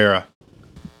 Civil War era.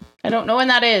 I don't know when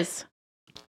that is.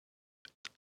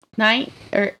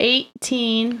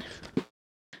 18.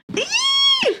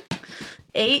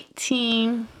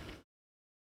 18.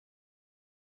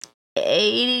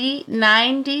 80,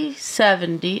 90,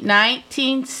 70,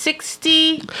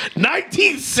 1960,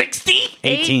 1960?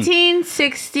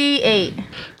 1868,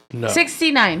 No.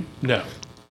 69, No.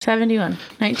 71,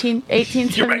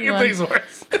 1871. You're making things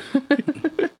worse.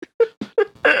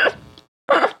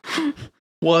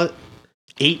 What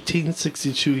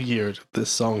 1862 year did this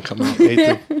song come out,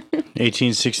 Nathan?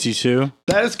 1862.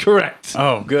 That is correct.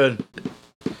 Oh, good.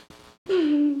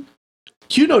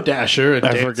 You know Dasher and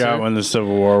I Dancer. forgot when the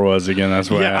Civil War was again. That's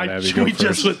why I had Abby go we first.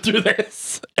 just went through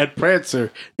this. And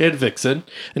Prancer and Vixen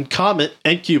and Comet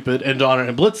and Cupid and Donner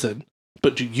and Blitzen.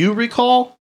 But do you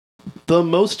recall the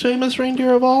most famous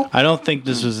reindeer of all? I don't think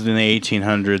this was in the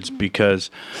 1800s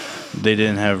because they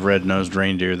didn't have red-nosed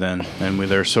reindeer then, and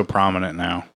they're so prominent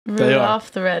now. They are.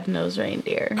 Rudolph the Red-Nosed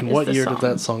Reindeer. And is what the year song. did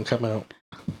that song come out?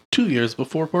 2 years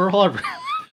before Pearl Harbor.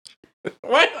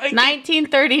 What?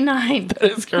 1939. That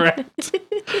is correct.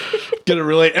 Gonna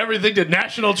relate everything to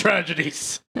national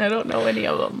tragedies. I don't know any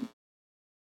of them.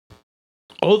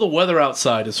 Oh, the weather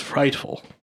outside is frightful,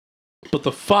 but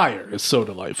the fire is so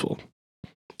delightful.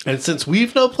 And since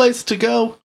we've no place to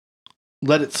go,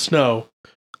 let it snow.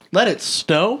 Let it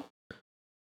snow?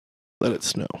 Let it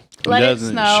snow. Let it it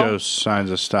doesn't snow. show signs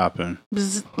of stopping.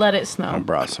 Bzz, let it I snow.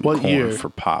 brought some What corn year? for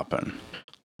popping.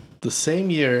 The same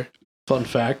year, fun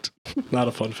fact, not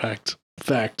a fun fact,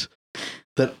 that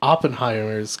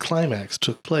Oppenheimer's climax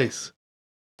took place.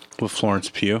 With Florence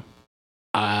Pugh.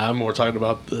 I'm more talking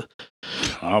about the...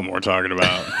 I'm more talking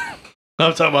about.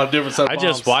 I'm talking about a different set of I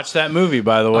just bombs. watched that movie,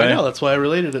 by the way. I know, that's why I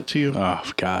related it to you. Oh,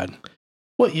 God.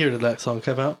 What year did that song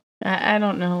come out? I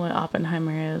don't know what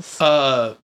Oppenheimer is.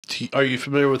 Are you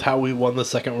familiar with how we won the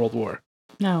Second World War?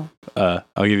 No. I'll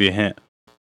give you a hint.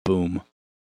 Boom.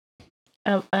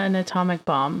 An atomic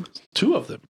bomb. 2 of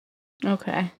them.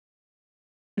 Okay.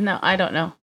 No, I don't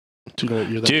know. Do you know what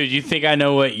year that Dude, you think I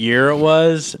know what year it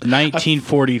was?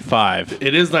 1945.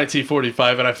 It is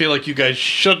 1945, and I feel like you guys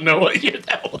should know what year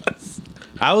that was.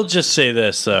 I will just say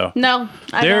this, though. No,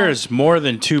 I don't. There's more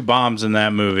than 2 bombs in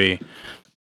that movie.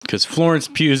 Because Florence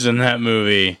Pugh's in that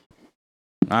movie.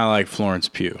 I like Florence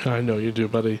Pugh. I know you do,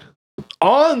 buddy.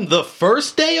 On the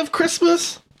first day of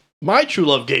Christmas, my true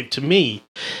love gave to me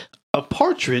a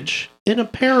partridge in a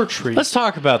pear tree. Let's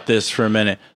talk about this for a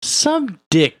minute. Some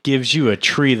dick gives you a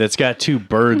tree that's got 2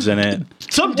 birds in it.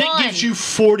 Some dick gives you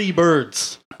 40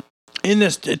 birds. In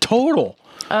this total.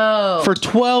 Oh. For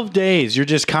 12 days, you're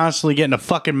just constantly getting a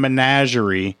fucking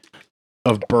menagerie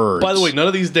of birds. By the way, none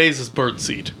of these days is bird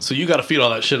seed, so you got to feed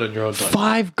all that shit on your own time.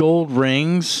 5 gold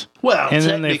rings. Well, and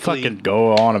then they fucking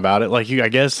go on about it. Like I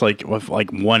guess like with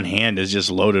like one hand is just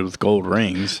loaded with gold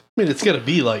rings. I mean, it's gonna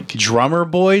be like drummer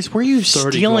boys. Where are you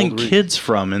 30 stealing gold rings. kids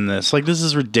from in this? Like this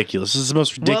is ridiculous. This is the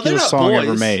most they're ridiculous not song boys.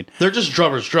 ever made. They're just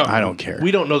drummers drumming. I don't care. We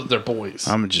don't know that they're boys.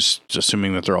 I'm just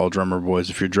assuming that they're all drummer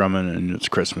boys if you're drumming and it's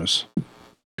Christmas.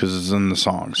 Because it's in the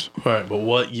songs. All right, but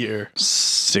what year?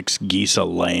 6 geese a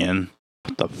laying.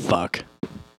 What the fuck?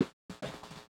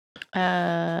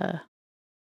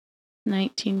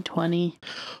 1920.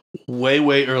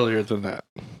 Way earlier than that.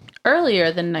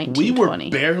 Earlier than We 1920.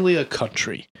 were barely a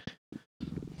country.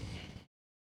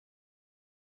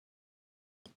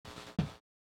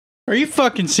 Are you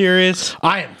fucking serious?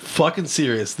 I am fucking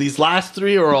serious. These last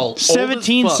 3 are all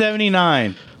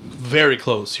 1779. Very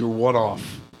close. You're one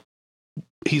off.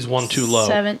 He's one too low.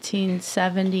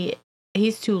 1770.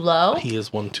 He's too low? He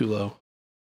is one too low.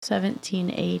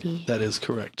 1780. That is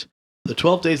correct. The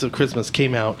 12 Days of Christmas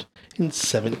came out in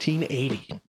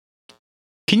 1780.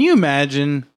 Can you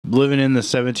imagine living in the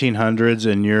 1700s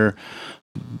and you're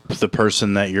the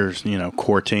person that you're,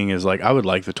 courting is like, I would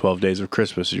like the 12 Days of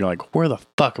Christmas. And you're like, where the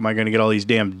fuck am I going to get all these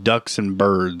damn ducks and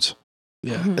birds?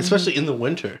 Yeah, especially in the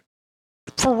winter.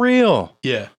 For real.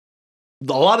 Yeah.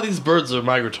 A lot of these birds are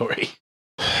migratory.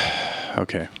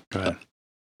 Okay, go ahead.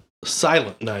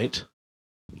 Silent Night,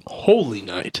 Holy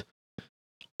Night,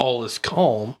 All is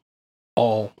Calm,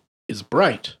 All is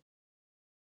Bright.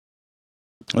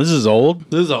 This is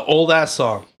old? This is an old-ass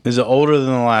song. Is it older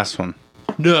than the last one?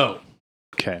 No.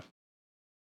 Okay.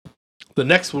 The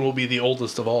next one will be the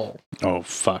oldest of all. Oh,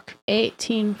 fuck.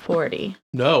 1840.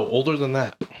 No, older than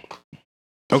that.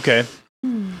 Okay.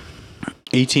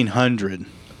 1800.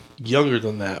 Younger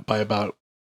than that by about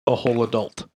a whole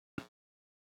adult.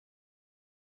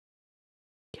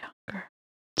 Younger.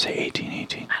 Say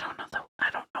 1818. I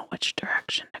don't know which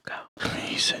direction to go.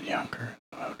 He said younger.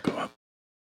 I would go up.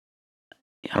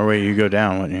 Or wait, you go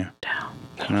down, wouldn't you? Down.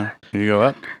 No? You go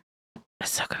up?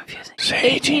 It's so confusing.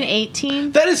 Say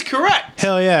 1818. That is correct.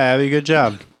 Hell yeah, Abby, good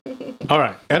job. All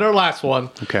right, and our last one.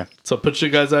 Okay. So put you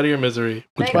guys out of your misery.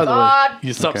 Which, Thank by the God. way,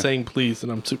 you stopped Okay. saying please,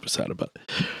 and I'm super sad about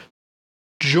it.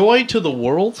 Joy to the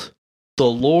world, the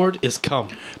Lord is come.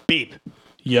 Beep.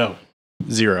 Yo.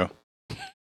 0.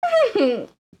 You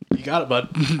got it, bud.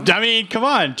 I mean, come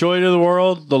on. Joy to the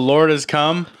world. The Lord has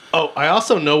come. Oh, I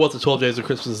also know what the 12 Days of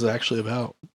Christmas is actually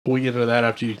about. We get into that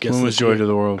after you guess. When was Joy to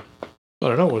the world? I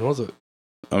don't know. When was it?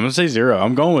 I'm going to say 0.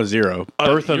 I'm going with 0.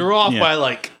 You're off by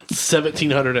like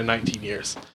 1,719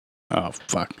 years. Oh,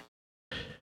 fuck.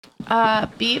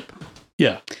 Beep.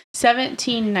 Yeah.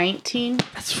 1719.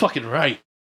 That's fucking right.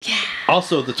 Yeah.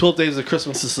 Also, the 12 Days of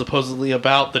Christmas is supposedly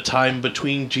about the time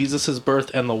between Jesus'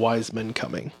 birth and the wise men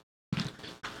coming.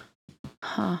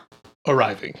 Huh.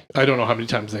 Arriving. I don't know how many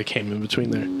times they came in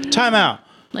between there. Time out.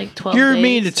 Like 12 You're days.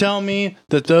 mean to tell me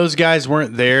that those guys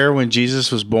weren't there when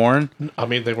Jesus was born? I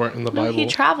mean, they weren't in the No, Bible. he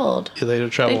traveled. Yeah, they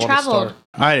had traveled They on a traveled. star.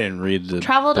 I didn't read the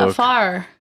Traveled book. afar.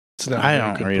 It's not I a very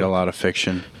don't good read a book. lot of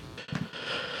fiction.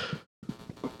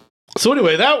 So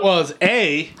anyway, that was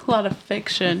A lot of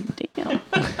fiction. Damn.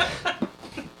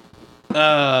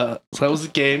 so that was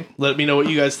the game. Let me know what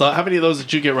you guys thought. How many of those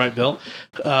did you get right, Bill?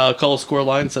 Call us Squirrel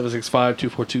line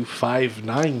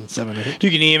 765-242-5978. You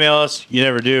can email us. You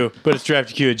never do. But it's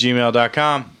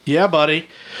draftyq@gmail.com. Yeah, buddy.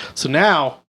 So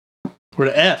now we're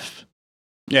to F.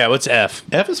 Yeah, what's F?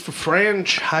 F is for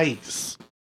franchise.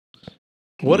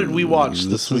 What did we watch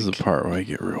this is week? the part where I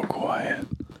get real quiet.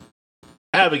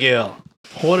 Abigail,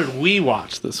 what did we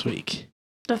watch this week?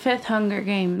 The fifth Hunger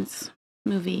Games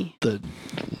movie. The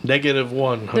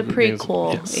 -1. The Hunger Games.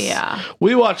 prequel. Yes. Yeah.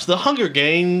 We watched The Hunger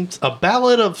Games, A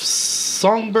Ballad of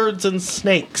Songbirds and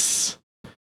Snakes.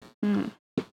 Mm.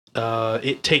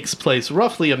 It takes place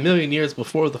roughly 1 million years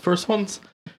before the first ones.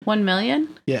 1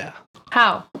 million? Yeah,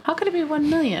 How? How could it be 1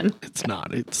 million? it's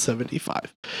not. It's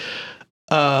 75.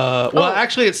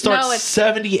 Actually, it starts no, it's-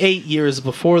 78 years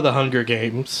before the Hunger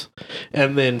Games,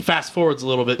 and then fast forwards a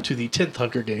little bit to the 10th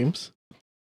Hunger Games.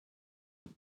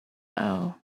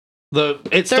 Oh.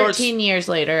 It starts 13 years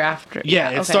later after. Yeah,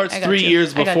 it okay, starts I got 3 you.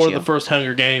 years I got before you. the first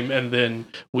Hunger Game, and then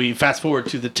we fast forward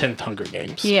to the 10th Hunger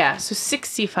Games. Yeah, so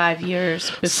 65 years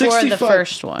before 65 the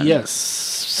first one. Yes,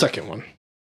 second one.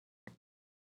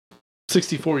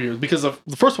 64 years because the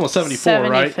first one was 74,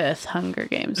 right? 75th Hunger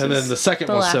Games. And is then the second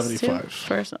the was last 75. two.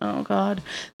 First, oh god,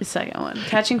 the second one,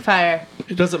 Catching Fire.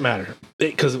 It doesn't matter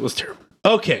because it was terrible.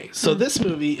 Okay, so this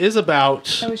movie is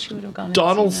about I wish you would have gone.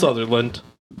 Donald Sutherland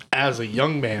as a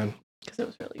young man, because it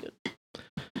was really good.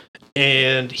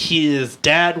 and his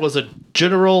dad was a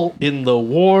general in the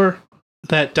war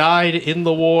that died in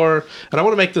the war. And I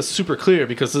want to make this super clear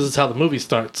because this is how the movie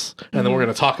starts, and then we're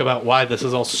going to talk about why this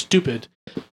is all stupid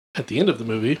at the end of the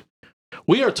movie.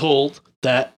 We are told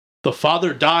that the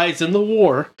father dies in the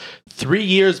war 3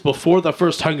 years before the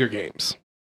first Hunger Games.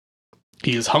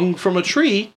 He is hung from a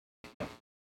tree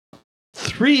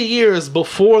 3 years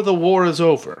before the war is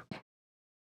over.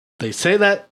 They say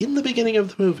that in the beginning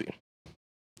of the movie.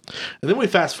 And then we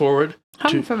fast forward.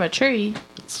 Hung from a tree.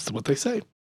 That's what they say.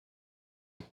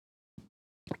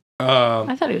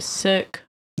 I thought he was sick.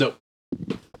 No.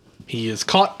 He is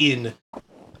caught in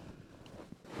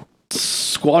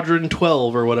Squadron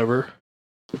 12 or whatever.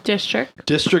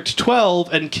 District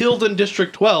 12 and killed in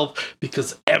District 12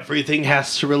 because everything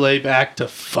has to relay back to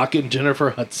fucking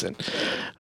Jennifer Hudson.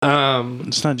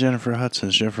 It's not Jennifer Hudson,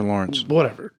 it's Jennifer Lawrence.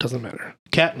 Whatever, doesn't matter.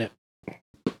 Catnip.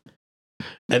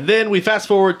 And then we fast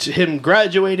forward to him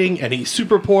graduating, and he's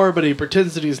super poor, but he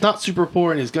pretends that he's not super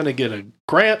poor, and he's going to get a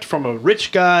grant from a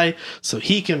rich guy so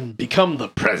he can become the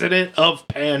president of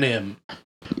Panem.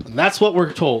 And that's what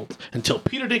we're told. Until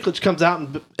Peter Dinklage comes out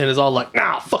and is all like,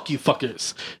 nah, fuck you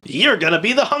fuckers. You're going to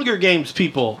be the Hunger Games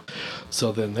people.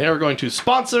 So then they are going to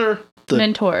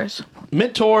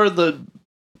mentor the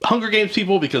Hunger Games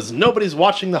people because nobody's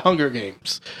watching the Hunger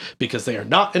Games because they are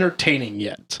not entertaining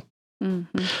yet.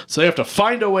 Mm-hmm. So they have to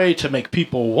find a way to make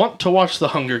people want to watch the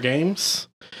Hunger Games.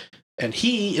 And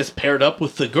he is paired up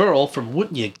with the girl from,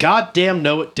 wouldn't you goddamn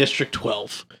know it, District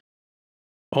 12.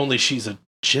 Only she's a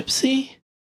gypsy?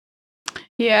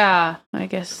 Yeah, I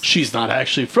guess. She's not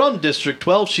actually from District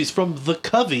 12. She's from the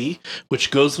Covey,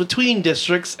 which goes between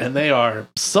districts, and they are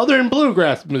Southern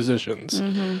bluegrass musicians.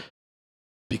 Mm-hmm.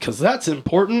 Because that's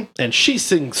important, and she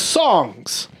sings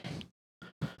songs.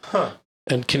 Huh.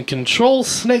 And can control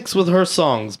snakes with her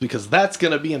songs, because that's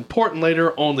going to be important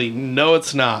later, only no,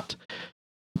 it's not.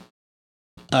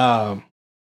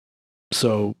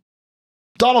 So,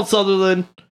 Donald Sutherland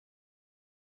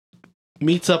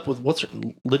meets up with, what's her,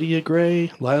 Lila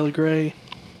Gray?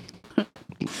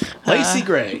 Lacey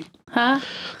Gray. Huh?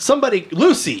 Somebody,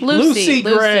 Lucy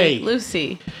Gray.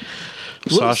 Lucy.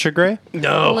 Sasha Grey?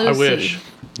 No, Lucy. I wish.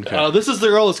 Okay. This is the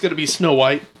girl that's going to be Snow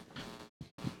White.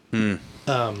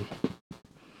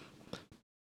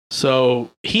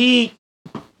 So he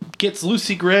gets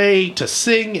Lucy Gray to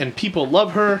sing, and people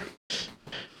love her.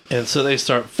 And so they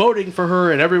start voting for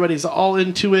her, and everybody's all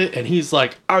into it. And he's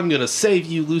like, I'm going to save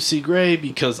you, Lucy Gray,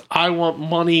 because I want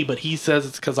money, but he says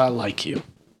it's because I like you.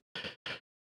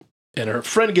 And her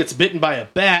friend gets bitten by a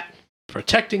bat,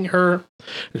 protecting her.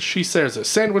 And she shares a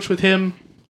sandwich with him.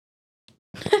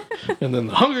 And then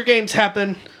the Hunger Games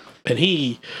happen, and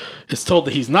he is told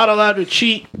that he's not allowed to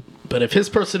cheat, but if his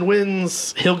person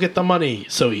wins, he'll get the money.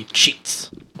 So he cheats.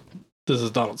 This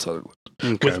is Donald Sutherland.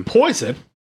 Okay. With poison.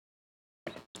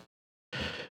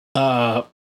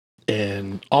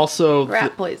 And also...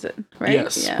 Rat poison, right?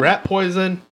 Yes, yeah. Rat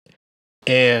poison.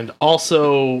 And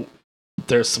also,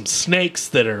 there's some snakes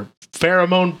that are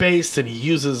pheromone based, and he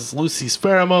uses Lucy's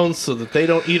pheromones so that they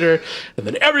don't eat her. And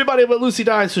then everybody but Lucy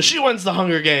dies, so she wins the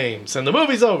Hunger Games. And the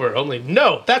movie's over. Only,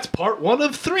 no, that's part 1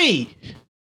 of 3.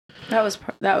 That was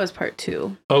part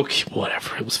 2. Okay,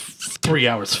 whatever. It was 3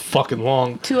 hours fucking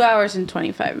long. 2 hours and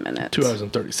 25 minutes. 2 hours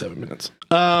and 37 minutes.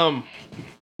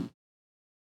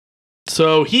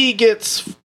 So he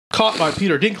gets caught by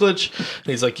Peter Dinklage, and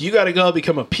he's like, you gotta go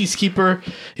become a peacekeeper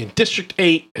in District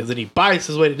 8, and then he buys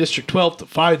his way to District 12 to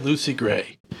find Lucy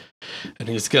Gray. And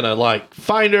he's gonna, like,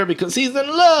 find her because he's in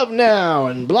love now,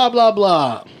 and blah, blah,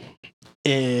 blah.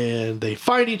 And they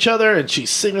find each other, and she's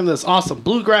singing this awesome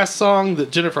bluegrass song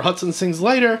that Jennifer Hudson sings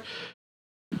later.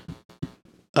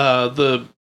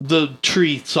 The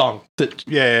tree song that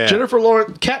Jennifer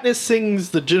Lawrence, Katniss sings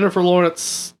the Jennifer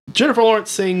Lawrence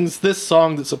sings this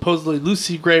song that supposedly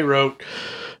Lucy Gray wrote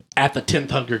at the 10th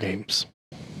Hunger Games.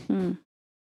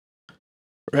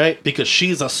 Right? Because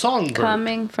she's a songbird.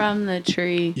 Coming from the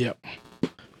tree. Yep.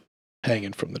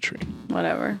 Hanging from the tree.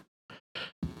 Whatever.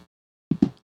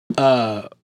 And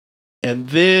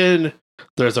then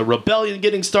there's a rebellion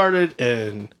getting started,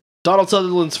 and Donald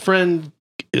Sutherland's friend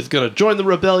is going to join the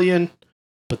rebellion.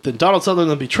 But then Donald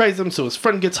Sutherland betrays him, so his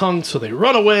friend gets hung, so they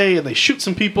run away, and they shoot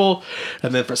some people,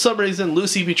 and then for some reason,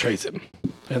 Lucy betrays him.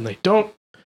 And they don't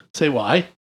say why.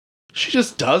 She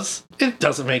just does. It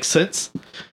doesn't make sense.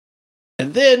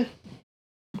 And then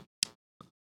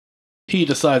he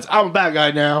decides, I'm a bad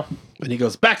guy now. And he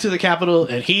goes back to the Capitol,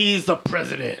 and he's the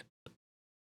president.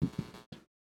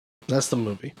 That's the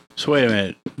movie. So wait a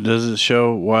minute. Does it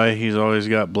show why he's always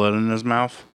got blood in his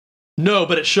mouth? No,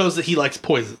 but it shows that he likes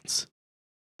poisons.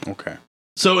 Okay.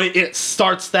 So it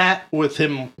starts that with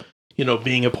him,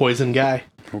 being a poison guy.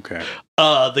 Okay.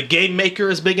 The game maker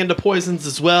is big into poisons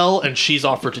as well, and she's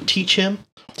offered to teach him.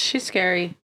 She's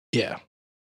scary. Yeah.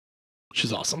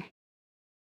 She's awesome.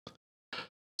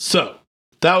 So,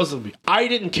 that was the movie. I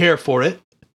didn't care for it,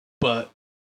 but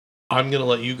I'm going to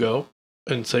let you go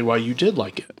and say why you did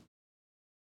like it.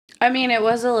 I mean, it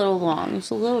was a little long. It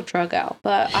was a little drug out,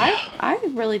 but I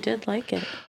really did like it.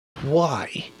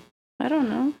 Why? I don't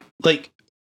know.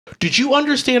 Did you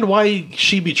understand why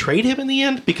she betrayed him in the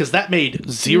end? Because that made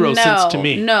zero sense to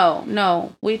me.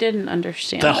 No, we didn't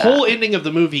understand The that. whole ending of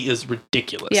the movie is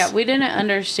ridiculous. Yeah, we didn't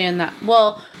understand that.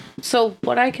 Well, so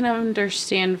what I can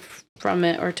understand from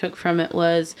it or took from it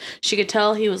was she could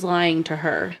tell he was lying to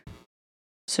her.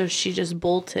 So she just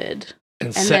bolted.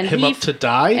 And set him up to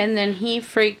die? And then he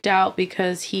freaked out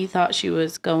because he thought she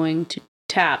was going to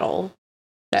tattle.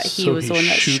 That he was the one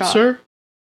that shot her?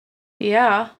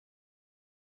 Yeah.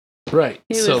 Right.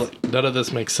 None of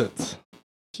this makes sense.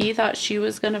 He thought she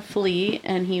was going to flee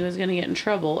and he was going to get in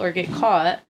trouble or get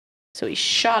caught. So he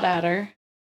shot at her.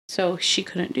 So she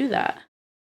couldn't do that.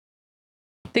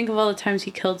 Think of all the times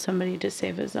he killed somebody to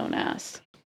save his own ass.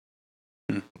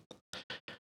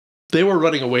 They were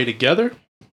running away together,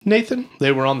 Nathan.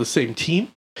 They were on the same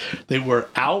team. They were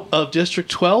out of District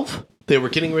 12. They were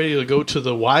getting ready to go to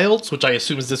the Wilds, which I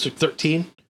assume is District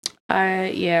 13.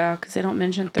 Yeah, because they don't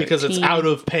mention 13. Because it's out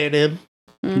of Pan Am.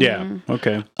 Mm-hmm. Yeah.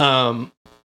 Okay.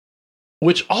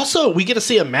 Which also, we get to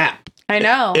see a map. I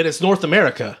know. And it's North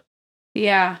America.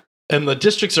 Yeah. And the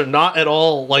districts are not at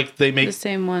all like they make... The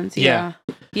same ones, yeah.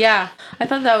 Yeah. I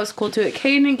thought that was cool, too. It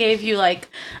kind of gave you,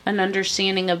 an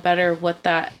understanding of better what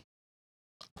that...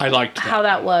 I liked that. How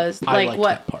that was. I liked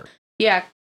that part. Yeah.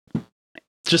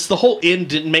 Just the whole end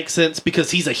didn't make sense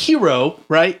because he's a hero,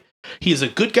 right? He's a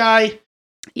good guy.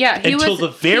 Yeah, until the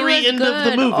very end of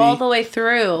the movie, all the way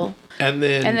through, and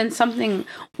then something.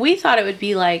 We thought it would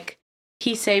be like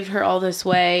he saved her all this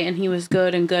way, and he was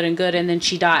good and good and good, and then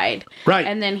she died, right?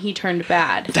 And then he turned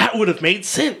bad. That would have made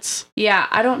sense. Yeah,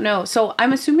 I don't know. So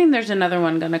I'm assuming there's another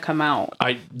one going to come out.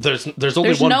 There's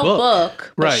only one no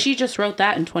book, but right? She just wrote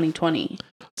that in 2020.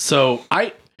 So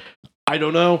I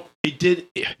don't know.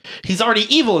 He's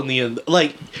already evil in the end.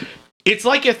 It's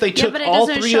like if they took all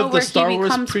three of the Star Wars... He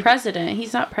becomes president.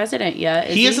 He's not president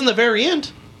yet, He is in the very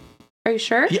end. Are you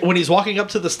sure? Yeah, when he's walking up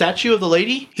to the statue of the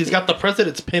lady, he's got the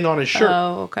president's pin on his shirt.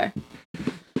 Oh, okay.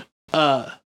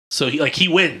 So he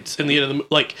wins in the end of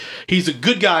the... he's a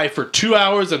good guy for 2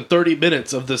 hours and 30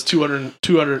 minutes of this 2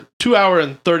 hour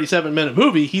and 37 minute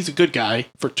movie. He's a good guy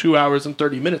for 2 hours and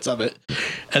 30 minutes of it.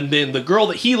 And then the girl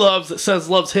that he loves, that says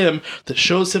loves him, that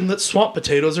shows him that swamp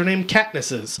potatoes are named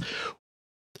Katnisses.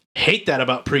 Hate that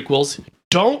about prequels.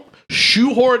 Don't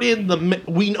shoehorn in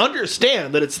we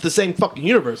understand that it's the same fucking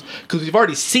universe because we've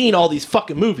already seen all these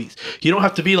fucking movies. You don't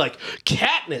have to be like,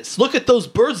 Katniss, look at those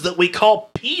birds that we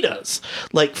call pitas.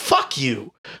 Fuck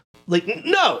you.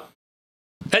 No.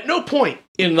 At no point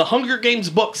in the Hunger Games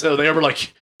books are they ever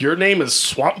like, your name is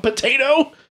Swamp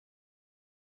Potato?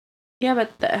 Yeah,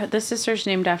 but the sister's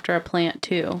named after a plant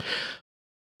too.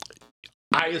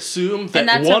 I assume that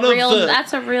and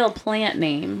that's a real plant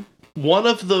name.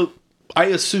 I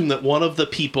assume that one of the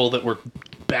people that were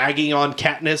bagging on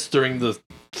Katniss during the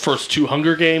first two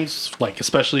Hunger Games,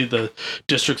 especially the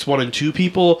Districts 1 and 2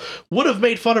 people, would have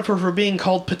made fun of her for being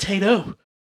called Potato.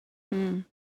 Mm.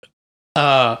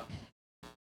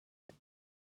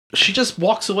 She just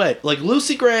walks away.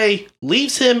 Lucy Gray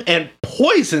leaves him and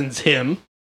poisons him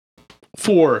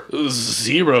for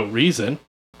zero reason.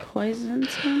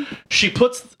 Poisons him? She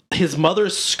puts his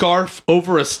mother's scarf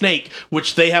over a snake,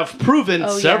 which they have proven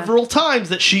several times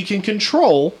that she can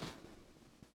control.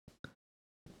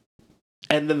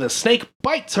 And then the snake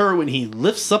bites her when he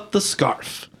lifts up the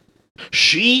scarf.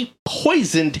 She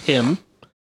poisoned him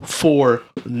for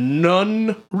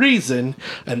none reason,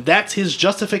 and that's his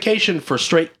justification for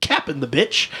straight capping the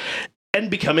bitch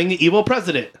and becoming the evil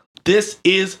president. This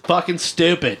is fucking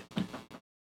stupid.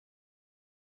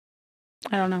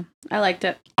 I don't know. I liked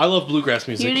it. I love bluegrass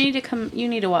music. You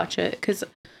need to watch it because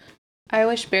I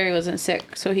wish Barry wasn't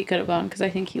sick so he could have gone because I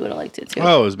think he would have liked it too.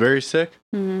 Oh, is Barry sick?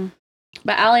 Mm-hmm.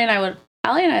 But Allie and I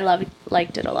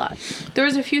liked it a lot. There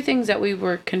was a few things that we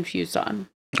were confused on.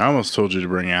 I almost told you to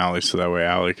bring Allie so that way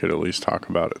Allie could at least talk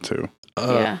about it too.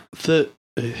 Yeah.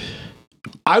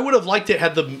 I would have liked it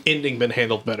had the ending been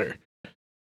handled better.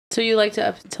 So you liked it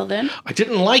up until then? I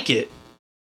didn't like it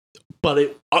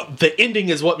but the ending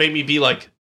is what made me be like,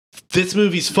 this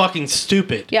movie's fucking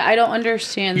stupid. Yeah, I don't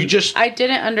understand. I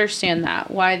didn't understand that.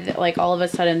 Why, like, all of a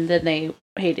sudden, then they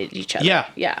hated each other. Yeah.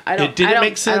 Yeah, It didn't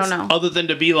make sense I don't know. other than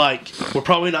to be like, we're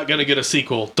probably not going to get a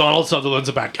sequel. Donald Sutherland's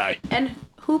a bad guy. And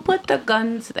who put the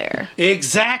guns there?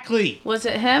 Exactly. Was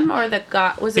it him or the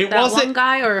guy? Was it that one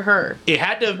guy or her? It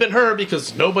had to have been her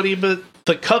because nobody but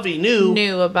the Covey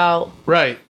knew About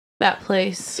right that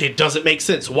place. It doesn't make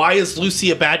sense. Why is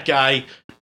Lucy a bad guy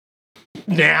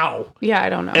now? Yeah, I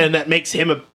don't know. And that makes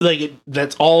him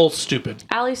that's all stupid.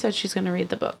 Allie said she's going to read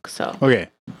the book, so Okay.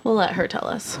 we'll let her tell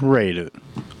us. Rate it.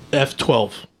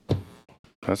 F12.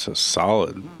 That's a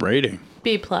solid rating.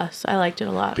 B+. I liked it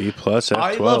a lot. B+, F12.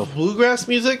 I love bluegrass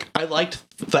music. I liked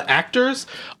the actors.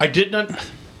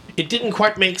 It didn't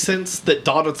quite make sense that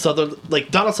Donald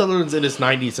Sutherland's in his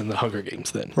 90s in the Hunger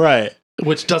Games then. Right.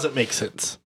 Which doesn't make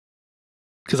sense.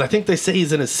 Because I think they say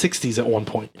he's in his 60s at one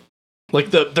point.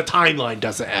 Like, the timeline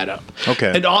doesn't add up.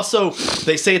 Okay. And also,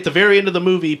 they say at the very end of the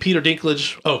movie, Peter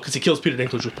Dinklage... Oh, because he kills Peter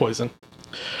Dinklage with poison.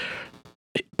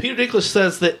 Peter Dinklage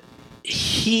says that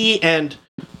he and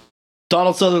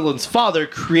Donald Sutherland's father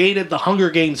created the Hunger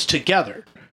Games together.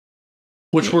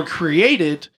 Which were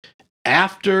created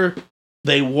after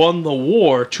they won the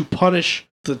war to punish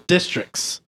the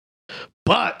districts.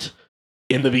 But,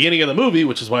 in the beginning of the movie,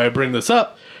 which is why I bring this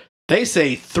up, they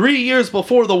say 3 years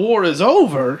before the war is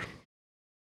over...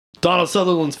 Donald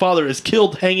Sutherland's father is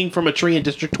killed hanging from a tree in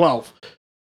District 12.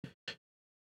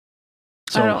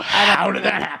 So how did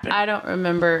that happen? I don't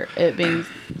remember it being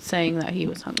saying that he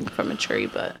was hung from a tree,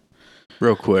 but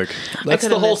Real quick. That's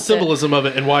the whole symbolism of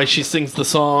it and why she sings the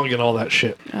song and all that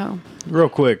shit. Oh. Real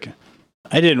quick.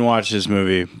 I didn't watch this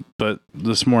movie, but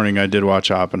this morning I did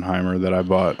watch Oppenheimer that I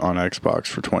bought on Xbox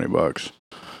for $20.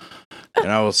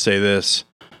 And I will say this.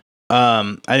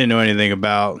 I didn't know anything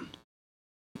about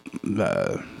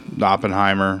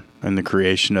Oppenheimer and the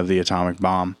creation of the atomic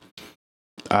bomb.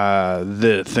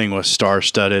 The thing was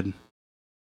star-studded.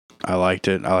 I liked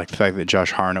it. I liked the fact that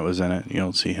Josh Hartnett was in it. You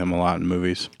don't see him a lot in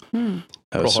movies.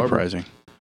 That was surprising.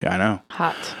 Yeah, I know.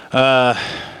 Hot.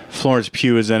 Florence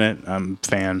Pugh is in it. I'm a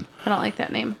fan. I don't like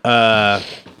that name.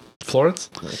 Florence?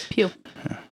 Pugh.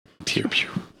 Yeah. Pugh.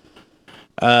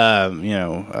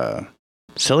 Cillian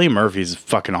Murphy's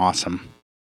fucking awesome.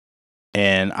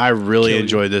 And I really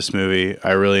enjoyed this movie.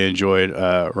 I really enjoyed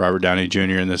Robert Downey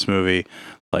Jr. in this movie.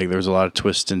 Like, there was a lot of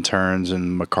twists and turns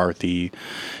and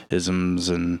McCarthy-isms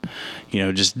and,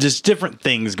 just different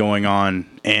things going on.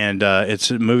 And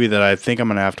it's a movie that I think I'm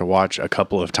going to have to watch a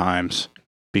couple of times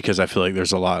because I feel like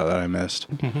there's a lot that I missed.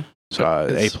 Mm-hmm. So,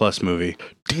 A+ movie.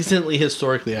 Decently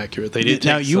historically accurate. They did.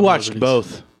 Now, you watched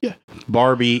both. Yeah.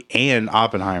 Barbie and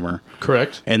Oppenheimer.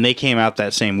 Correct. And they came out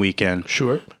that same weekend.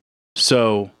 Sure.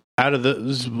 So, out of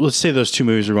let's say those two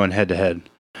movies are going head to head,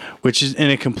 which is in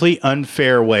a complete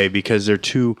unfair way because they're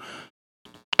two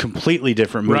completely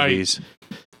different movies.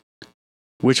 Right.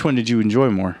 Which one did you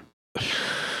enjoy more?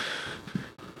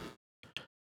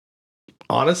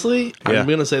 Honestly, I'm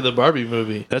going to say the Barbie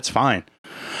movie. That's fine.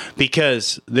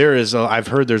 Because I've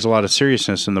heard there's a lot of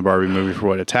seriousness in the Barbie movie for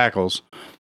what it tackles.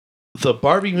 The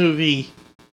Barbie movie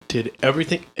did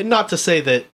everything, and not to say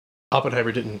that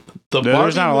Oppenheimer didn't.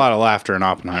 There's not a lot of laughter in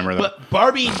Oppenheimer, though. But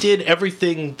Barbie did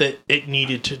everything that it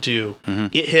needed to do. Mm-hmm.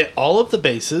 It hit all of the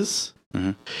bases.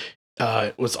 Mm-hmm.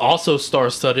 It was also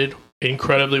star-studded,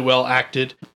 incredibly well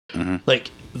acted. Mm-hmm.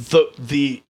 Like,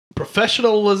 the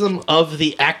professionalism of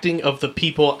the acting of the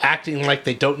people acting like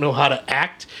they don't know how to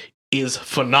act is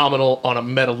phenomenal on a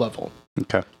meta level.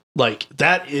 Okay. Like,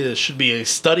 should be a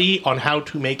study on how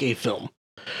to make a film.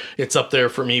 It's up there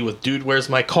for me with Dude, Where's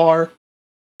My Car?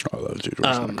 Oh, that was Dude,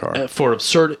 Where's My Car? For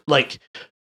absurd, like,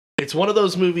 it's one of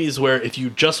those movies where if you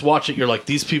just watch it, you're like,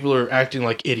 these people are acting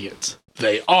like idiots.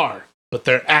 They are, but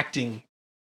they're acting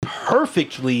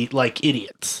perfectly like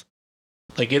idiots.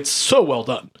 Like, it's so well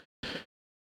done.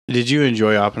 Did you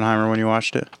enjoy Oppenheimer when you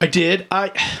watched it? I did.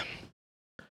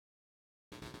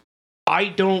 I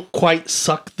don't quite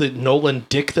suck the Nolan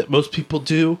dick that most people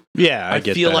do. Yeah, I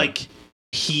feel that. Like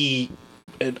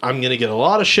and I'm going to get a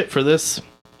lot of shit for this,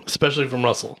 especially from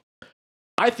Russell.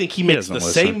 I think he makes the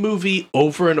same movie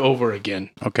over and over again.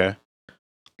 Okay.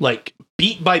 Like,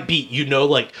 beat by beat,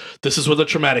 like, this is where the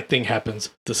traumatic thing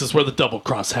happens. This is where the double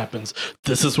cross happens.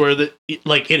 This is where it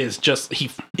is just,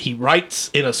 he writes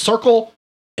in a circle,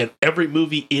 and every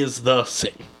movie is the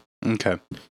same. Okay.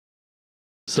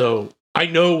 So, I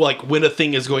know, like, when a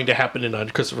thing is going to happen in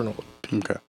Christopher Nolan.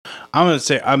 Okay. I'm gonna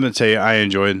say I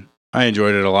enjoyed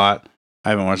it a lot. I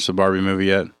haven't watched the Barbie movie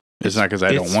yet. It's not because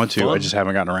I don't want to. I just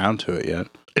haven't gotten around to it yet.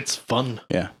 It's fun.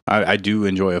 Yeah. I do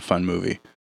enjoy a fun movie.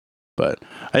 But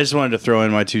I just wanted to throw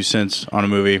in my 2 cents on a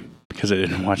movie because I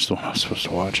didn't watch the one I was supposed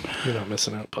to watch. You're not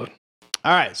missing out, bud.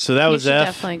 All right, so that You was should F.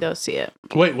 definitely go see it.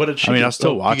 Wait, what did she? I mean, give? I'll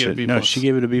still Oh, watch you gave it. B+. No, she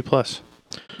gave it a B+.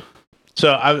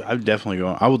 So I will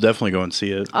definitely go and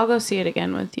see it. I'll go see it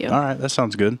again with you. All right, that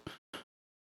sounds good.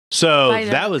 So Bye,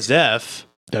 that Doug. was F.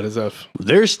 That is F.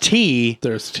 There's T.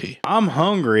 There's T. I'm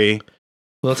hungry.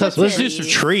 Let's have Let's some. do some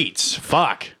treats.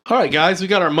 Fuck. All right, guys, we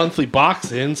got our monthly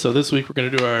box in. So this week we're going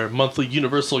to do our monthly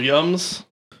Universal Yums.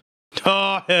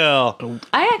 Oh, hell.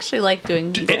 I actually like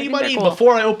doing these. I think Anybody, they're cool.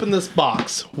 before I open this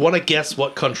box, want to guess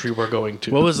what country we're going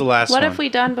to? What was the last What one? have we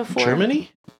done before?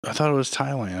 Germany? I thought it was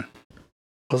Thailand.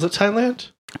 Was it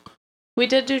Thailand? We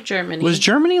did do Germany. Was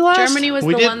Germany last? Germany was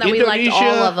We the did one that we liked all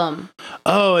Indonesia. of them.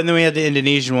 Oh, and then we had the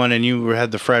Indonesian one, and you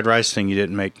had the fried rice thing you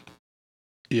didn't make.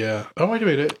 Yeah. Oh, wait a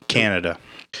minute. Canada.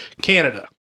 Canada.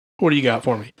 What do you got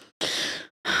for me?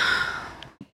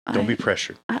 Don't be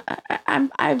pressured.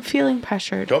 I'm feeling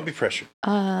pressured. Don't be pressured.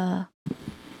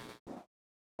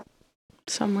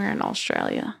 Somewhere in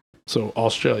Australia. So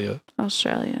Australia.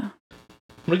 Australia.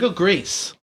 I'm going to go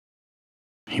Greece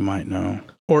He might know.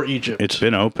 or Egypt. It's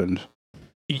been opened.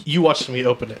 You watched me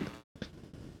open it.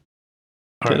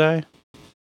 All Did right.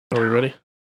 I? Are we ready?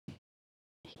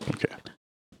 Okay.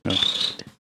 No.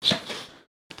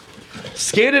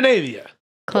 Scandinavia.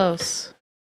 Close.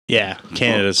 Yeah,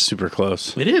 Canada's super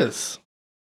close. It is.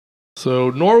 So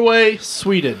Norway,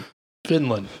 Sweden,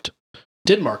 Finland,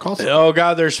 Denmark also. Oh,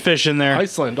 God, there's fish in there.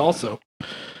 Iceland also.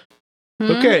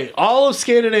 Hmm? Okay, all of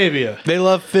Scandinavia. They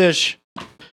love fish.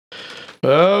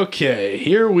 Okay,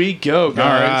 here we go, All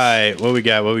guys. right. What we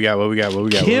got?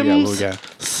 Kim's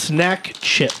snack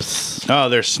chips. Oh,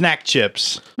 they're snack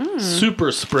chips.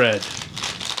 Super spread.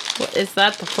 What, is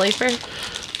that the flavor?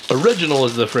 Original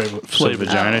is the flavor. So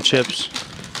vagina chips?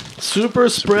 Super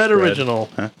spread spread. original.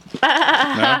 No?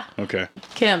 Okay.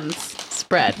 Kim's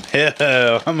spread.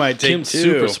 Hell, I might take Kim's 2.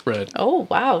 super spread. Oh,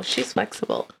 wow. She's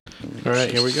flexible. All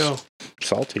right, here we go.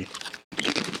 Salty.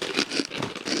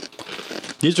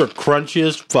 These are crunchy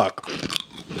as fuck.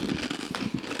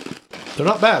 They're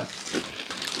not bad.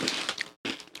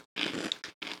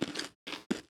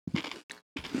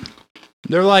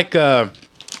 They're like a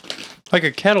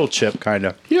kettle chip, kind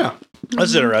of. Yeah.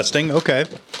 That's interesting. Okay.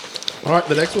 All right,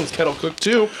 the next one's kettle cooked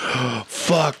too.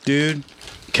 Fuck, dude.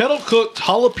 Kettle cooked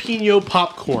jalapeno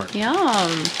popcorn.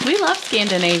 Yum. We love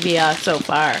Scandinavia so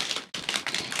far.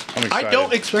 I'm excited. I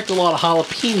don't expect a lot of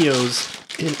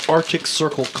jalapenos in Arctic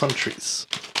Circle countries.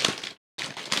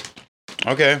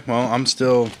 Okay, well, I'm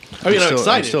still. I'm I'm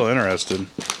excited. still interested.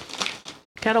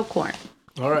 Kettle corn.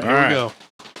 All right, here All right. we go.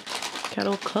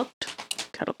 Kettle cooked.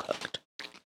 Kettle cooked.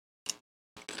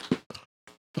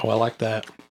 Oh, I like that.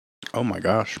 Oh my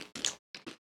gosh.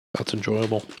 That's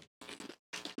enjoyable.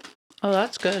 Oh,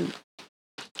 that's good.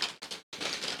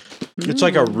 It's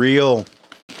like a real,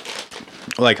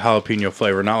 like jalapeno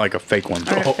flavor, not like a fake one.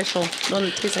 Artificial. One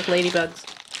that tastes like ladybugs.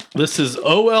 This is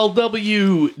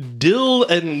OLW Dill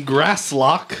and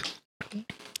Grasslock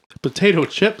potato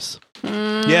chips.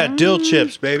 Yeah, dill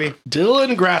chips, baby. Dill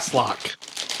and Grasslock.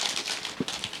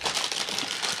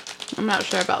 I'm not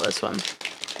sure about this one.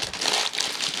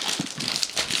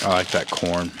 I like that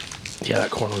corn. Yeah, that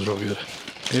corn was real good.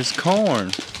 It's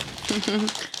corn.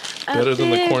 Better than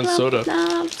the corn soda.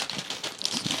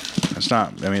 It's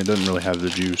not. I mean, it doesn't really have the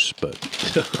juice, but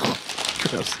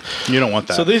Gross. you don't want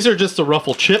that. So these are just a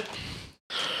ruffle chip.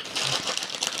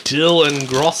 Dill and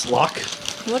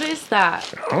Grasslock. What is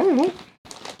that? I don't know.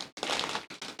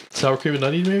 Sour cream and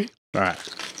onion, maybe? All right.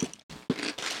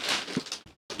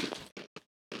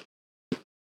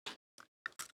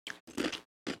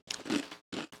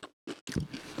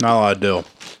 Not a lot of dill.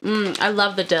 I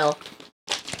love the dill.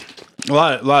 A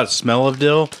lot of smell of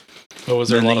dill. Oh, was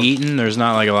there In a the lot of... eating, there's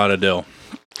not like a lot of dill.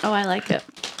 Oh, I like it.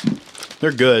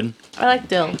 They're good. I like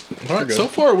dill. All right, so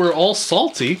far we're all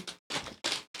salty.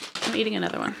 I'm eating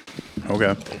another one.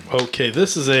 Okay. Okay,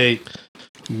 this is a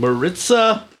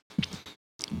Maritza.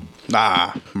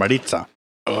 Maritza.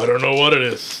 Oh, I don't know what it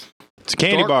is. It's a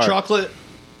candy bar.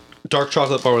 Dark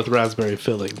chocolate bar with raspberry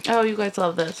filling. Oh, you guys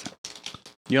love this.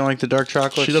 You don't like the dark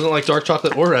chocolate? She doesn't like dark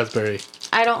chocolate or raspberry.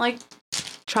 I don't like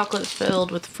chocolate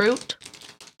filled with fruit.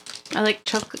 I like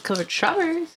chocolate covered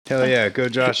strawberries, Hell yeah, go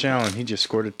Josh Allen. He just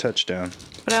scored a touchdown.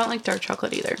 but I don't like dark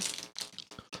chocolate either.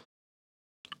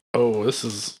 Oh, this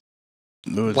is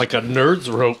Ooh, it's- like a nerd's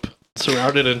rope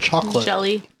surrounded in chocolate.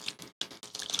 Jelly.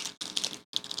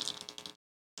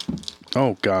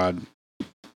 oh, God.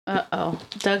 Uh-oh.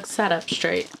 Doug sat up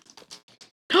straight.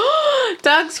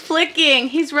 Doug's flicking.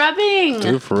 He's rubbing.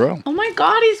 Dude, for real. Oh my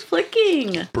god, he's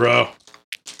flicking. Bro,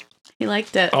 He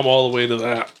liked it. I'm all the way to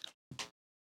that.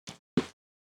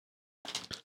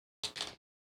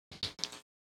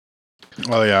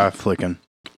 Oh yeah, flicking.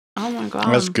 Oh my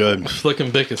god. That's good.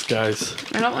 Flicking Bickus, guys.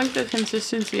 I don't like the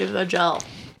consistency of the gel.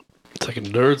 It's like a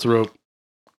nerd's rope.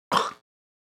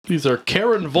 These are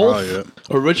Karen Wolf Oh, yeah.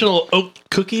 original oat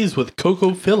cookies with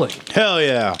cocoa filling. Hell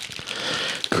yeah.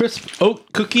 Crisp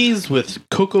oat cookies with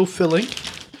cocoa filling,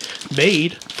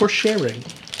 made for sharing.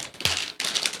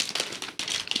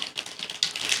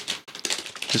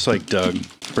 Just like Doug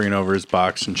bringing over his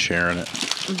box and sharing it.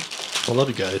 I love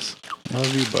you guys.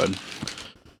 Love you, bud.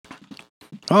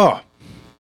 Oh.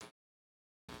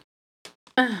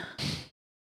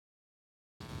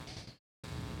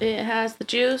 It has the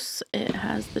juice. It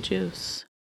has the juice.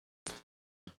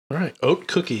 All right, oat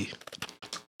cookie.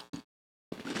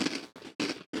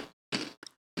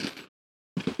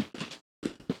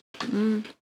 Mm.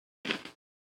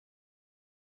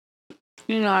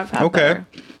 You know, I've had Okay. better.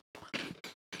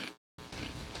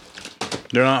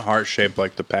 They're not heart shaped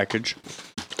like the package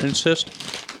insist.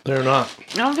 They're not.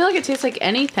 I don't feel like it tastes like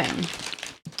anything.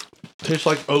 Tastes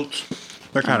like oats.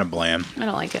 They're kind of bland. I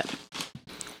don't like it.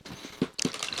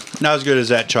 Not as good as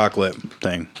that chocolate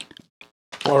thing.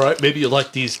 All right, maybe you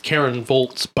like these Karen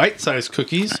Volt's bite-sized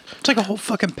cookies It's like a whole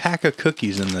fucking pack of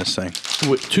cookies in this thing.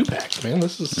 with 2-pack, man.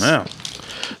 This is Yeah.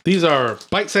 These are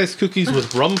bite-sized cookies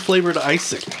with rum-flavored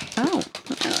icing. Oh,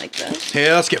 I like this.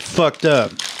 Hey, let's get fucked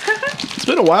up. It's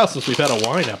been a while since we've had a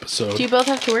wine episode. Do you both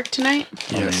have to work tonight?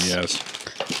 Yes. Yes.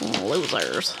 Oh,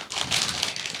 losers.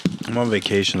 I'm on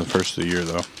vacation the first of the year,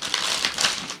 though.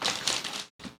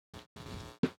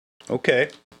 Okay.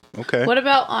 Okay. What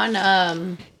about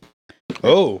on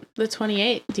Oh. the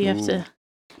 28th? Do you have to?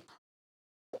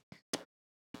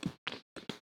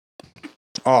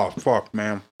 Oh, fuck,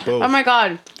 man. Both. Oh my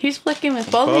god. He's flicking with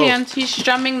both Both. hands. He's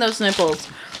strumming those nipples.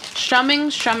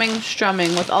 Strumming, strumming,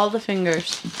 strumming with all the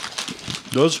fingers.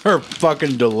 Those are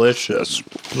fucking delicious.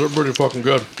 They're pretty fucking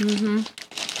good. Mm-hmm.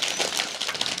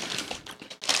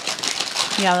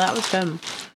 Yeah, that was good.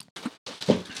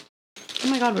 Oh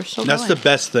my god, we're so That's the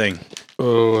best thing.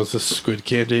 Oh, is this squid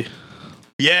candy?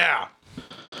 Yeah.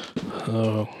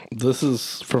 Oh, this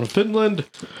is from Finland.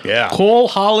 Yeah. Kol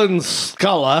Holland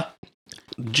Skala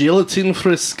Gelatin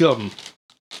Friskum.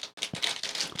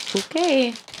 Okay.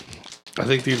 I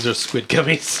think these are squid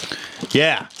gummies.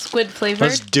 Yeah. Squid flavored.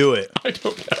 Let's do it. I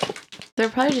don't know. They're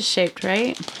probably just shaped,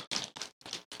 right?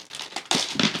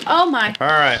 Oh my. All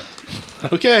right.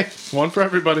 Okay, one for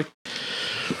everybody.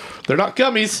 They're not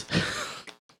gummies.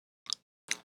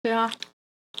 Yeah.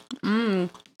 Mmm.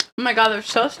 Oh my god, they're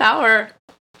so sour.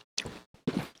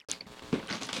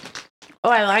 Oh,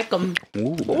 I like them.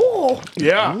 Ooh. Oh,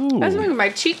 Yeah. that's Ooh. making my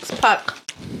cheeks puck.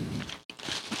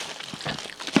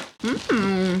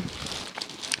 Mmm.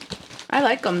 I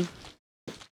like them.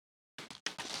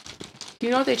 Do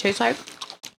you know what they taste like?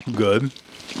 Good.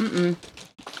 Mm-mm.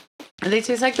 They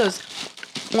taste like those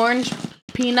orange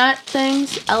peanut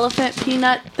things, elephant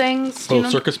peanut things. Do you Oh, know?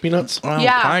 circus peanuts. Well,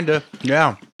 Yeah. Kinda.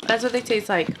 Yeah. That's what they taste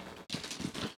like,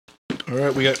 All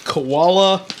right, we got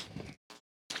koala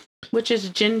which is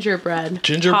gingerbread.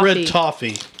 gingerbread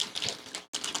toffee.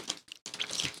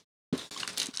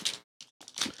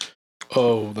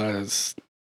 Oh, that is.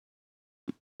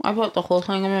 I put the whole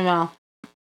thing in my mouth.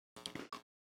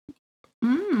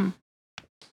 Mmm.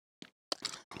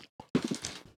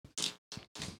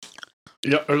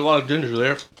 Yeah, there's a lot of ginger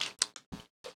there.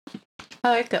 I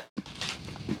like it.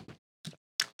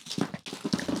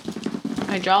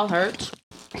 My jaw hurts.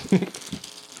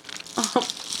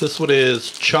 This one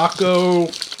is Choco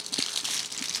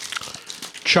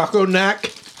Nack.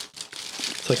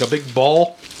 It's like a big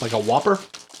ball, like a Whopper.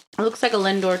 It looks like a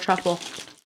Lindor truffle.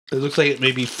 It looks like it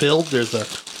may be filled. There's a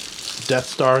Death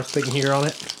Star thing here on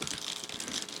it.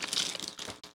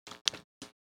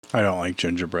 I don't like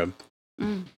gingerbread.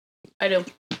 Mm. I do.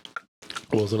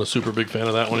 I wasn't a super big fan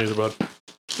of that one either, bud.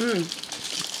 Mm.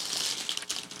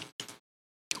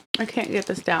 I can't get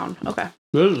this down. Okay.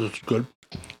 This is good.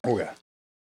 Oh, yeah.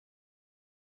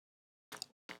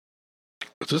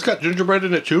 Has this got gingerbread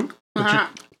in it too? Uh-huh.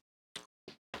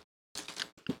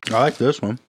 I like this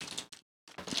one.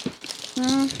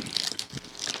 Mm.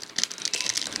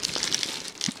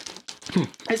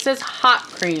 It says hot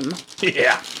cream.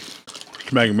 Yeah.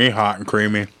 It's making me hot and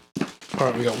creamy. All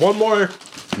right, we got one more.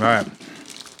 All right.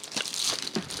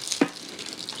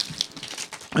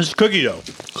 This is cookie dough.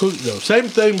 Cookie dough. Same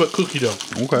thing, but cookie dough.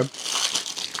 Okay.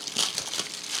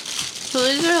 So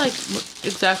these are like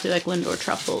exactly like Lindor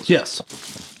truffles. Yes.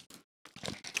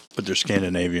 But they're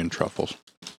Scandinavian truffles.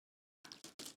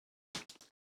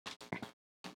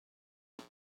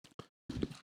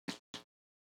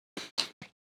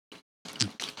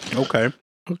 Okay.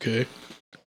 Okay.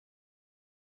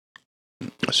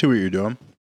 I see what you're doing.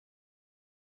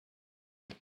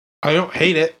 I don't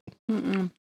hate it.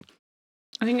 Mm-mm.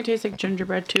 I think it tastes like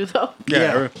gingerbread too, though.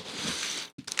 Yeah.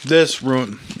 This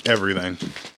ruined everything.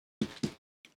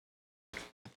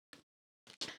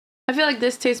 I feel like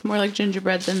this tastes more like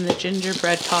gingerbread than the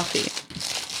gingerbread toffee.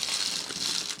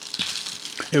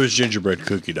 It was gingerbread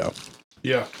cookie dough.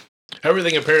 Yeah.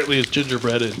 Everything apparently is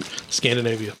gingerbread in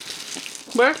Scandinavia.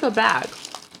 Where's the bag?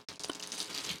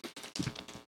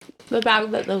 The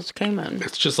bag that those came in.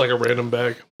 It's just like a random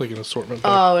bag, like an assortment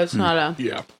bag. Oh, it's not a...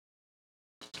 Yeah.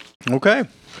 Okay.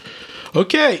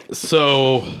 Okay,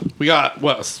 so we got,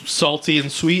 what, salty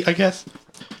and sweet, I guess?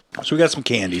 So we got some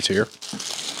candies here.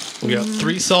 We got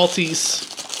 3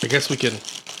 salties. I guess we can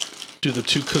do the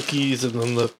 2 cookies and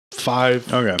then the 5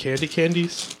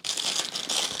 candies.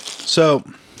 So,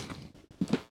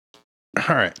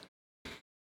 all right.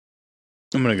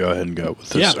 I'm going to go ahead and go with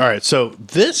this. Yeah. All right, so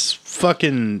this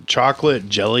fucking chocolate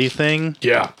jelly thing,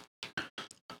 Yeah.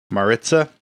 Maritza,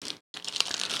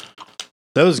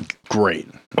 that was great.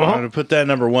 Uh-huh. I'm going to put that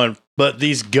number 1. But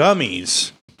these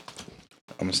gummies,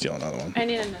 I'm going to steal another one. I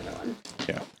need another one.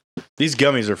 Yeah. These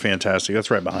gummies are fantastic. That's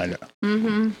right behind it.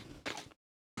 Mm-hmm.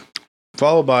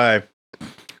 Followed by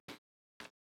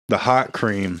the hot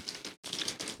cream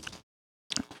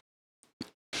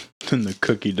and the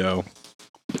cookie dough.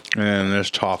 And this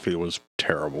toffee was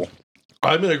terrible.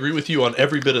 I'm going to agree with you on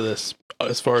every bit of this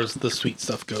as far as the sweet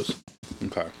stuff goes.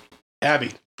 Okay.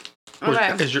 Abby,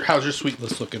 Okay. how's your sweet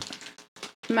list looking?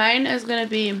 Mine is going to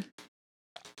be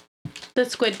the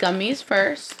squid gummies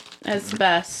first as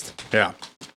best. Yeah.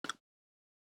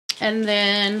 And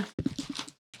then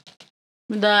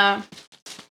the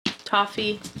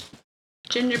toffee,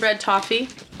 gingerbread toffee.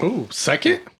 Ooh,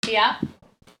 second? Yeah.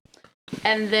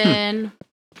 And then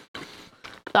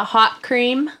the hot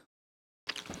cream.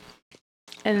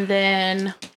 And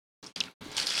then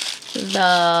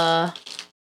the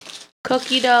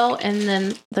cookie dough. And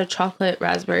then the chocolate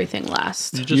raspberry thing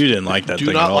last. You didn't like that do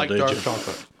thing not at all, like did dark you?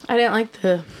 chocolate. I didn't like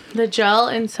the gel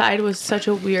inside was such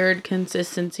a weird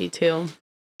consistency too.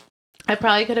 I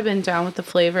probably could have been down with the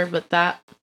flavor, but that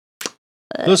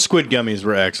Those squid gummies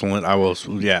were excellent. I will,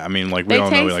 yeah, I mean, like, we they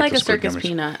all know we taste like like the a squid circus gummies.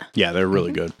 peanut. Yeah, they're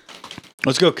really good.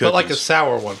 Let's go cookies. But like a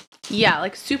sour one. Yeah,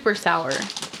 like super sour.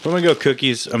 I'm going to go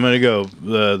cookies. I'm going to go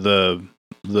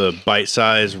the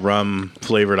bite-size rum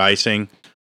flavored icing.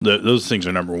 Those things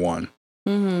are number 1.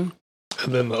 Mm-hmm.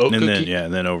 And then the oat And cookie.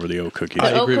 then over the oat cookies.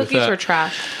 I The oat agree with cookies that. were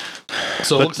trash.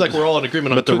 So it looks like we're all in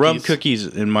agreement on But the cookies. rum cookies,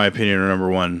 in my opinion, are number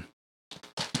 1.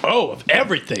 Oh, of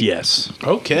everything. Yes.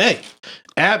 Okay.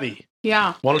 Abby,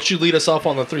 Yeah. why don't you lead us off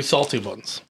on the 3 salty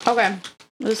ones? Okay.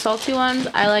 The salty ones,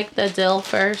 I like the dill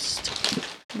first,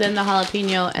 then the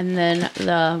jalapeno, and then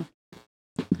the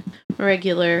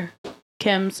regular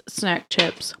Kim's snack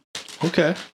chips.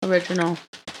 Okay. Original.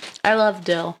 I love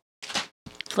dill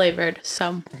flavored,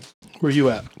 so Where you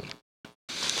at?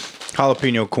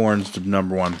 Jalapeno corn's the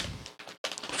number 1.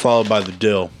 Followed by the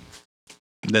dill.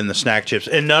 Then the snack chips.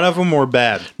 And none of them were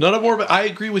bad. None of more, but I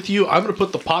agree with you. I'm going to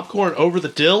put the popcorn over the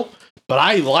dill, but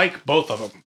I like both of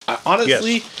them.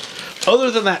 Honestly, other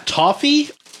than that toffee,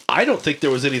 I don't think there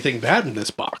was anything bad in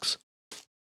this box.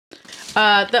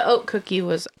 the oat cookie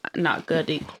was not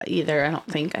good either, I don't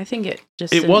think. I think it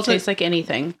just It didn't wasn't- taste like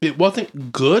anything. It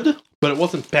wasn't good, but it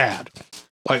wasn't bad.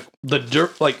 Like the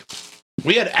dirt, like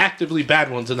we had actively bad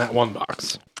ones in that one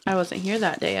box. I wasn't here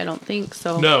that day, I don't think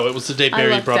so. No, it was the day I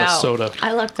Barry lucked brought us out. soda.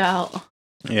 I lucked out.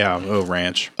 Yeah,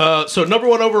 ranch. So number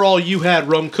 1 overall, you had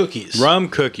rum cookies. Rum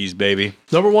cookies, baby.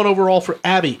 Number 1 overall for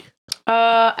Abby,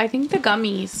 I think the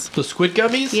gummies. the squid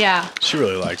gummies. Yeah. She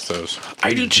really likes those.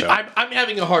 I do too. I'm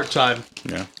having a hard time.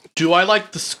 Yeah. Do I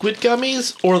like the squid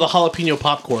gummies or the jalapeno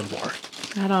popcorn more?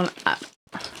 I don't.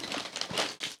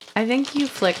 I think you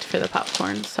flicked for the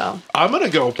popcorn, so. I'm gonna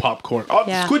go popcorn. Oh,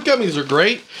 Yeah. Squid gummies are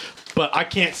great, but I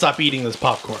can't stop eating this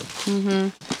popcorn.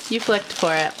 You flicked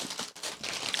for it.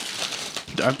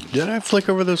 Did I flick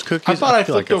over those cookies? I thought I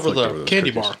feel like flicked over the those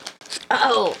candy cookies. bar.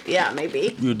 Oh, yeah,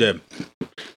 maybe. You did.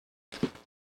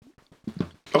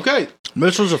 Okay,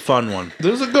 This was a fun one.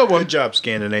 this is a good one. Good job,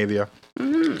 Scandinavia.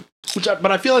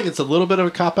 But I feel like it's a little bit of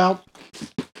a cop out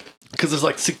because there's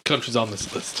like 6 countries on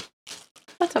this list.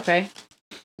 That's okay.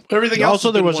 Everything else. Also,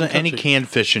 has there been one wasn't any country. canned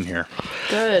fish in here.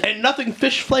 Good. And nothing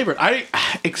fish flavored. I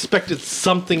expected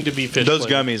something to be fish. Those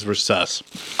flavored. gummies were sus.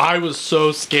 I was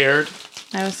so scared.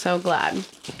 I was so glad.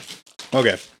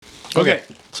 Okay. Okay,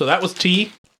 so that was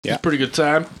tea. Yeah. It's a pretty good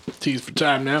time. Tea's for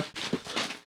time now,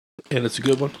 and it's a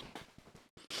good one.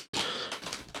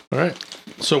 All right.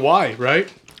 So why,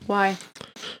 right? Why?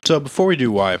 So before we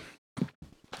do why,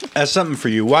 as something for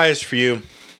you, why is for you,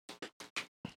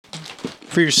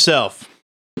 for yourself.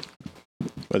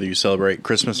 whether you celebrate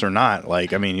Christmas or not.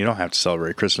 Like, I mean, you don't have to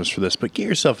celebrate Christmas for this, but get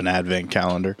yourself an advent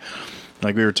calendar.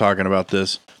 Like we were talking about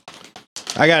this.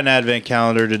 I got an advent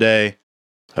calendar today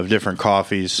of different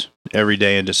coffees every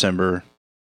day in December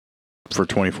for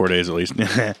 24 days at least.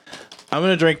 I'm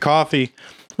going to drink coffee.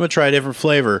 I'm going to try a different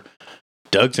flavor.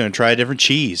 Doug's going to try a different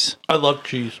cheese. I love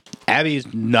cheese.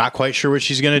 Abby's not quite sure what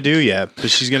she's going to do yet, but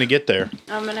she's going to get there.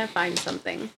 I'm going to find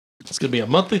something. It's going to be a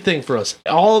monthly thing for us.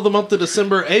 All of the month of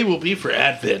December, A will be for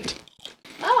Advent.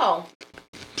 Oh.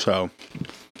 So,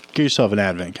 get yourself an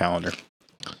advent calendar.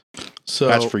 So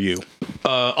that's for you.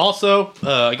 Also,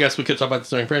 I guess we could talk about this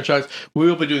during franchise. We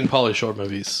will be doing Pauly Shore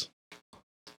movies.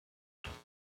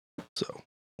 So,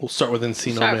 we'll start with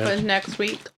Encino Start Man. with next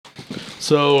week.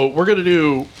 So, we're going to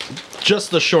do just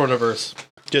the Shorniverse.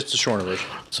 Just the Shorniverse.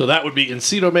 So, that would be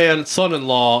Encino Man,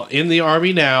 Son-in-Law, In the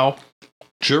Army Now,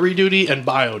 Jury Duty, and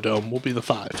Biodome will be the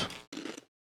 5.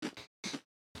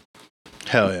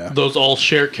 Hell yeah. Those all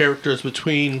share characters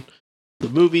between the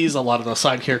movies. A lot of the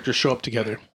side characters show up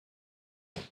together.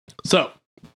 So,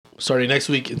 starting next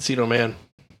week, Encino Man.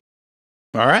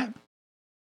 All right.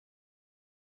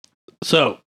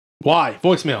 So, why?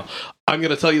 Voicemail. I'm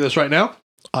going to tell you this right now.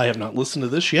 I have not listened to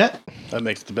this yet. That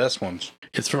makes the best ones.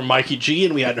 It's from Mikey G,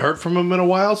 and we hadn't heard from him in a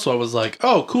while, so I was like,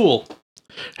 oh, cool.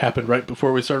 Happened right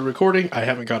before we started recording. I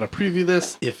haven't got to preview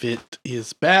this. If it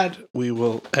is bad, we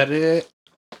will edit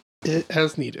it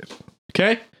as needed.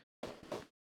 Okay?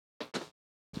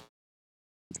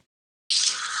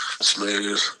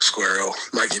 Smooth, Squirrel,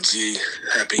 Mikey G,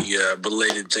 happy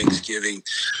belated Thanksgiving.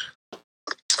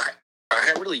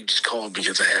 I really just called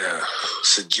because I had a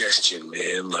suggestion,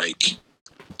 man. Like,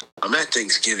 I'm at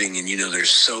Thanksgiving and, there's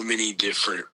so many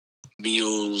different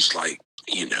meals, like,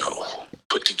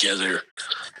 put together.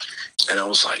 And I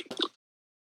was like,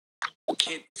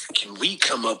 can we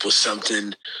come up with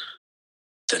something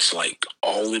that's, like,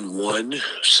 all in one?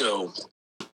 So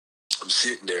I'm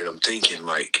sitting there and I'm thinking,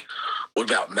 like, what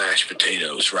about mashed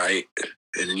potatoes, right?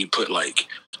 And then you put, like,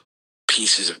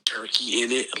 pieces of turkey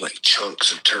in it, like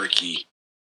chunks of turkey,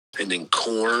 and then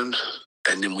corn,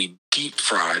 and then we deep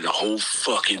fry the whole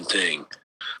fucking thing,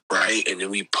 right? And then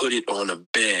we put it on a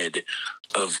bed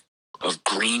of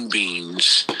green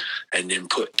beans, and then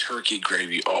put turkey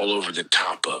gravy all over the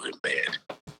top of it, man.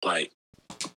 Like,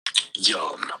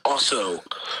 yum. Also,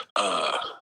 a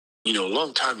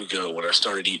long time ago when I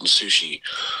started eating sushi,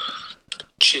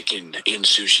 chicken in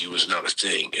sushi was not a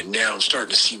thing, and now I'm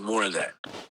starting to see more of that.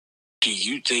 Do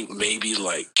you think maybe,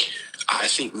 I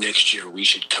think next year we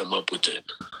should come up with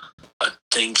a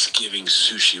Thanksgiving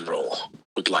sushi roll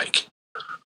with,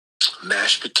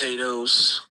 mashed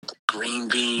potatoes, green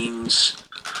beans,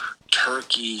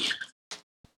 turkey.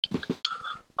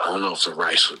 I don't know if the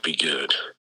rice would be good.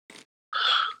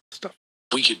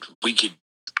 We could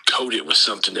coat it with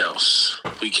something else.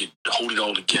 We could hold it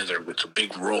all together with a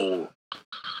big roll.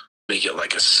 Make it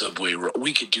like a Subway roll.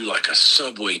 We could do like a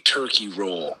Subway turkey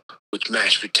roll with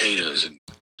mashed potatoes.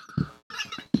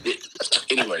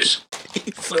 Anyways,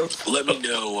 let me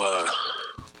know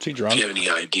if you have any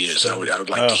ideas. I would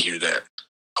like to hear that.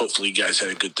 Hopefully you guys had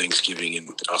a good Thanksgiving, and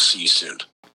I'll see you soon.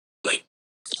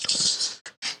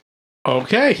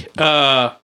 Okay.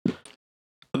 That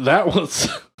was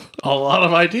a lot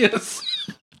of ideas.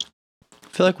 I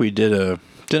feel like we did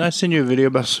Didn't I send you a video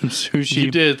about some sushi?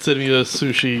 You did send me a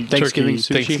sushi Thanksgiving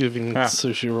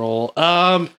sushi roll.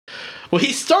 Well,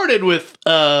 he started with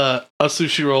a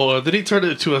sushi roll, and then he turned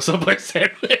it into a Subway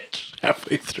sandwich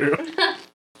halfway through.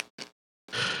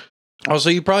 Oh, so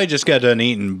you probably just got done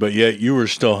eating, but yet you were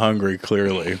still hungry,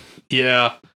 clearly.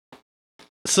 Yeah.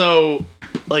 So,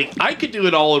 I could do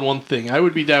it all in one thing. I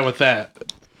would be down with that.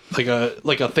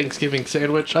 Like a Thanksgiving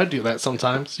sandwich. I'd do that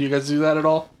sometimes. You guys do that at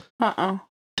all?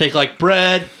 Take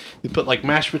bread, you put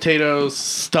mashed potatoes,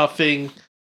 stuffing.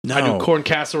 No. I do corn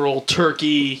casserole,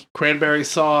 turkey, cranberry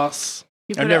sauce.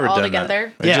 You put I've never it all done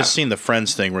together? that. I've just seen the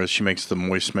Friends thing where she makes the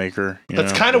moist maker.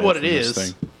 That's kind of what it is.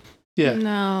 Thing. Yeah.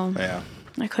 No. Yeah.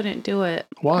 I couldn't do it.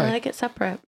 Why? I like it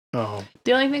separate. Oh.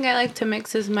 The only thing I like to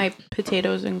mix is my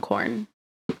potatoes and corn.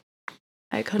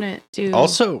 I couldn't do...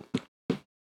 Also,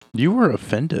 you were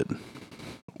offended.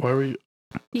 Why were you?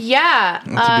 Yeah. At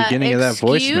the beginning of that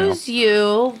voicemail. Excuse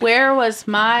you. Where was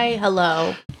my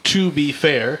hello? To be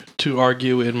fair, to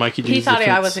argue in Mikey G's He thought I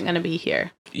defense- wasn't going to be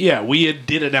here. Yeah, we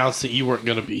did announce that you weren't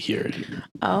going to be here.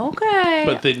 Okay.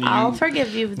 But then you I'll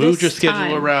forgive you this Moved your schedule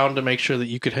time. around to make sure that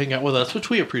you could hang out with us, which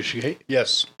we appreciate.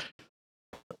 Yes.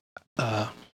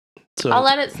 So I'll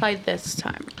let it slide this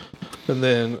time. And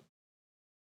then,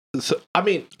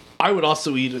 I would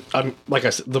also eat, like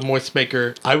I said, the moist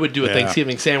maker. I would do a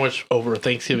Thanksgiving sandwich over a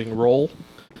Thanksgiving roll.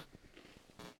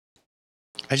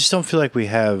 I just don't feel like we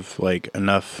have like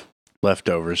enough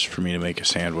leftovers for me to make a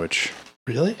sandwich.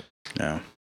 Really? No.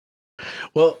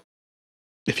 Well,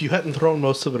 if you hadn't thrown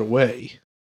most of it away.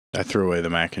 I threw away the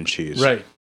mac and cheese. Right.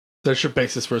 There's your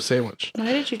basis for a sandwich.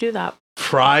 Why did you do that?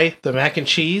 Fry the mac and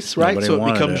cheese, right? Nobody So it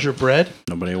wanted becomes it. your bread.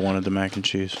 Nobody wanted the mac and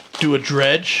cheese. Do a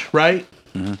dredge, right?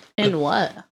 In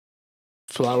what?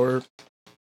 Flour,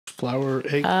 egg,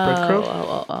 Oh,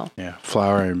 breadcrumb. oh. Yeah,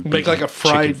 flour and Make like a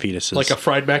fried, chicken fetuses. like a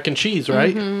fried mac and cheese,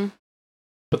 right? Mm-hmm.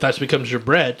 But that becomes your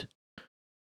bread.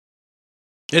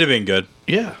 It'd have been good.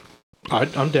 Yeah,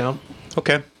 I'm down.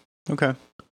 Okay.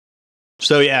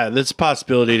 So yeah, there's a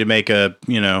possibility to make a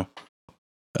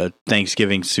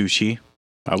Thanksgiving sushi.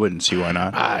 I wouldn't see why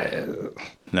not.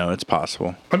 No, it's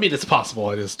possible. I mean, it's possible.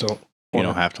 I just don't. You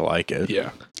don't have to like it.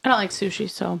 Yeah. I don't like sushi,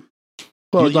 so.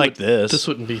 Well, you like this. This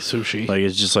wouldn't be sushi. Like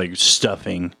it's just like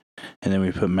stuffing, and then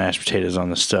we put mashed potatoes on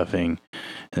the stuffing,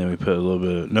 and then we put a little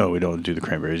bit of, no, we don't do the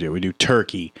cranberries yet. We do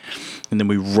turkey, and then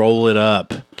we roll it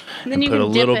up And then and you put can a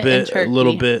little dip it in bit,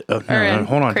 turkey. of Or in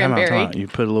hold on, time cranberry. out. You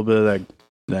put a little bit of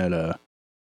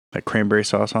that cranberry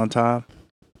sauce on top,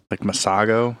 like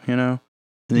Masago, and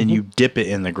then you dip it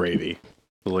in the gravy,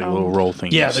 like Oh. little roll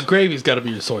things. Yeah, the gravy's got to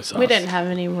be your soy sauce. We didn't have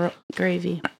any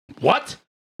gravy. What?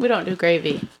 We don't do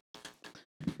gravy.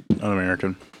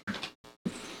 Un-American.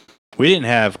 We didn't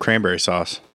have cranberry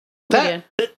sauce. We That.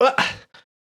 did.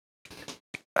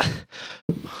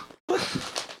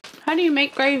 How do you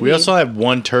make gravy? We also have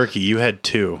one turkey. You had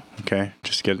two. Okay,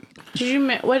 just get.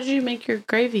 What did you make your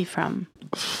gravy from?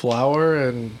 Flour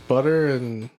and butter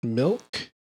and milk.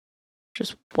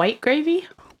 Just white gravy?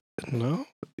 No,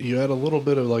 you had a little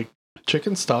bit of like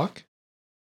chicken stock.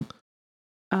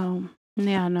 Oh,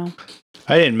 yeah, no.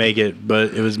 I didn't make it,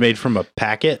 but it was made from a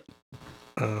packet.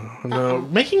 No,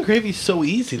 making gravy's so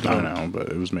easy though. I know, but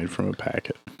it was made from a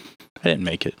packet. I didn't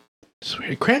make it. It's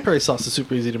weird. Cranberry sauce is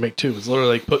super easy to make too. It's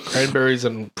literally like put cranberries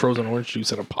and frozen orange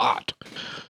juice in a pot.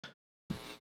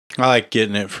 I like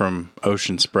getting it from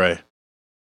Ocean Spray,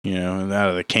 and out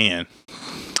of the can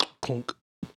Clunk.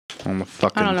 on the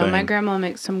fucking I don't know. thing. My grandma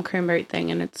makes some cranberry thing,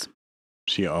 and it's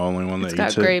She's the only one that it's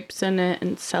eats got it. grapes in it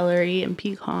and celery and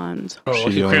pecans. Oh, She's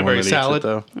like the a only one cranberry that salad. eats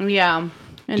it, though. Yeah,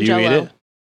 and Do you Jello. eat it?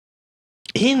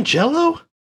 In Jello?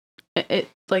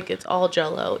 It's all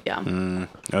Jello. Yeah,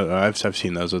 I've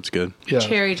seen those. It's good. Yeah,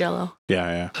 cherry Jello.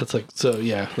 Yeah. that's like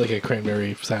like a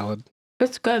cranberry salad.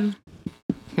 It's good.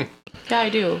 Yeah, I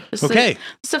do. Okay.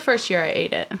 It's the first year I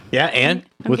ate it. Yeah, and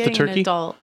I'm with the getting an turkey.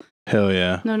 adult. Hell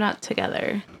yeah. No, not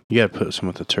together. You gotta put some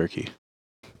with the turkey.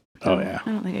 Oh yeah.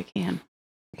 I don't think I can.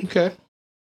 Okay.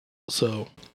 So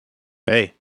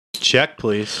Hey, check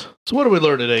please. what did we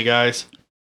learn today, guys?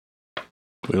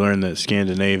 We learned that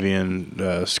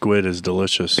Scandinavian squid is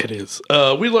delicious. It is.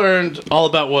 We learned all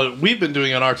about what we've been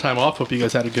doing on our time off. Hope you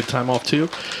guys had a good time off too.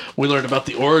 We learned about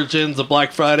the origins of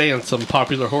Black Friday and some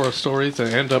popular horror stories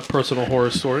and a personal horror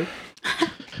story.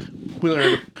 We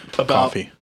learned about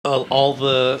Coffee. all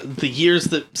the years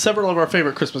that several of our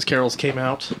favorite Christmas carols came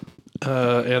out,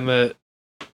 and that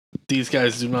these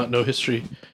guys do not know history.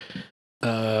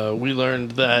 We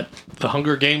learned that the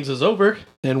Hunger Games is over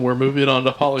and we're moving on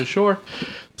to Polly Shore.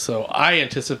 So I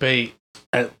anticipate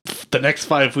the next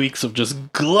 5 weeks of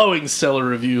just glowing stellar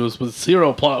reviews with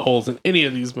zero plot holes in any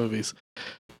of these movies.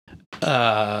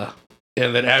 And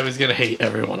that Abby's going to hate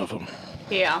every one of them.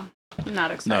 Yeah, I'm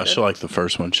not excited. No, she'll like the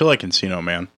first one. She'll like Encino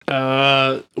Man.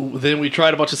 Then we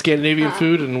tried a bunch of Scandinavian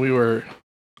food and we were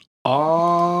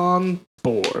on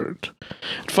board.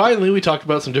 Finally, we talked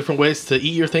about some different ways to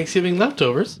eat your Thanksgiving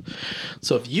leftovers.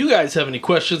 So if you guys have any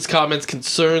questions, comments,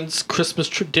 concerns, Christmas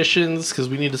traditions, because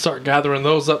we need to start gathering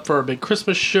those up for our big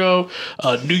Christmas show,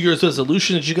 New Year's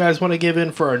resolutions you guys want to give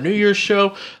in for our New Year's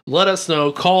show, let us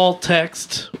know. Call,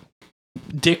 text,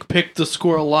 dick pic the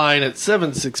squirrel line at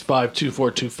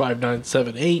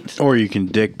 765-242-5978. Or you can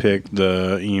dick pic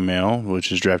the email,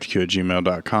 which is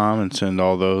draftyq@gmail.com, and send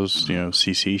all those,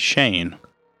 CC Shane.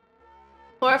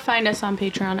 Or find us on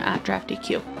Patreon at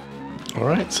DraftyQ. All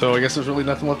right, so I guess there's really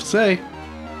nothing left to say.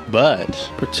 But,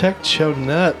 Protect your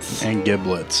nuts. and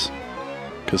giblets.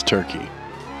 Because turkey,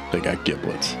 they got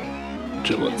giblets.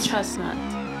 Giblets.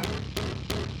 Chestnuts.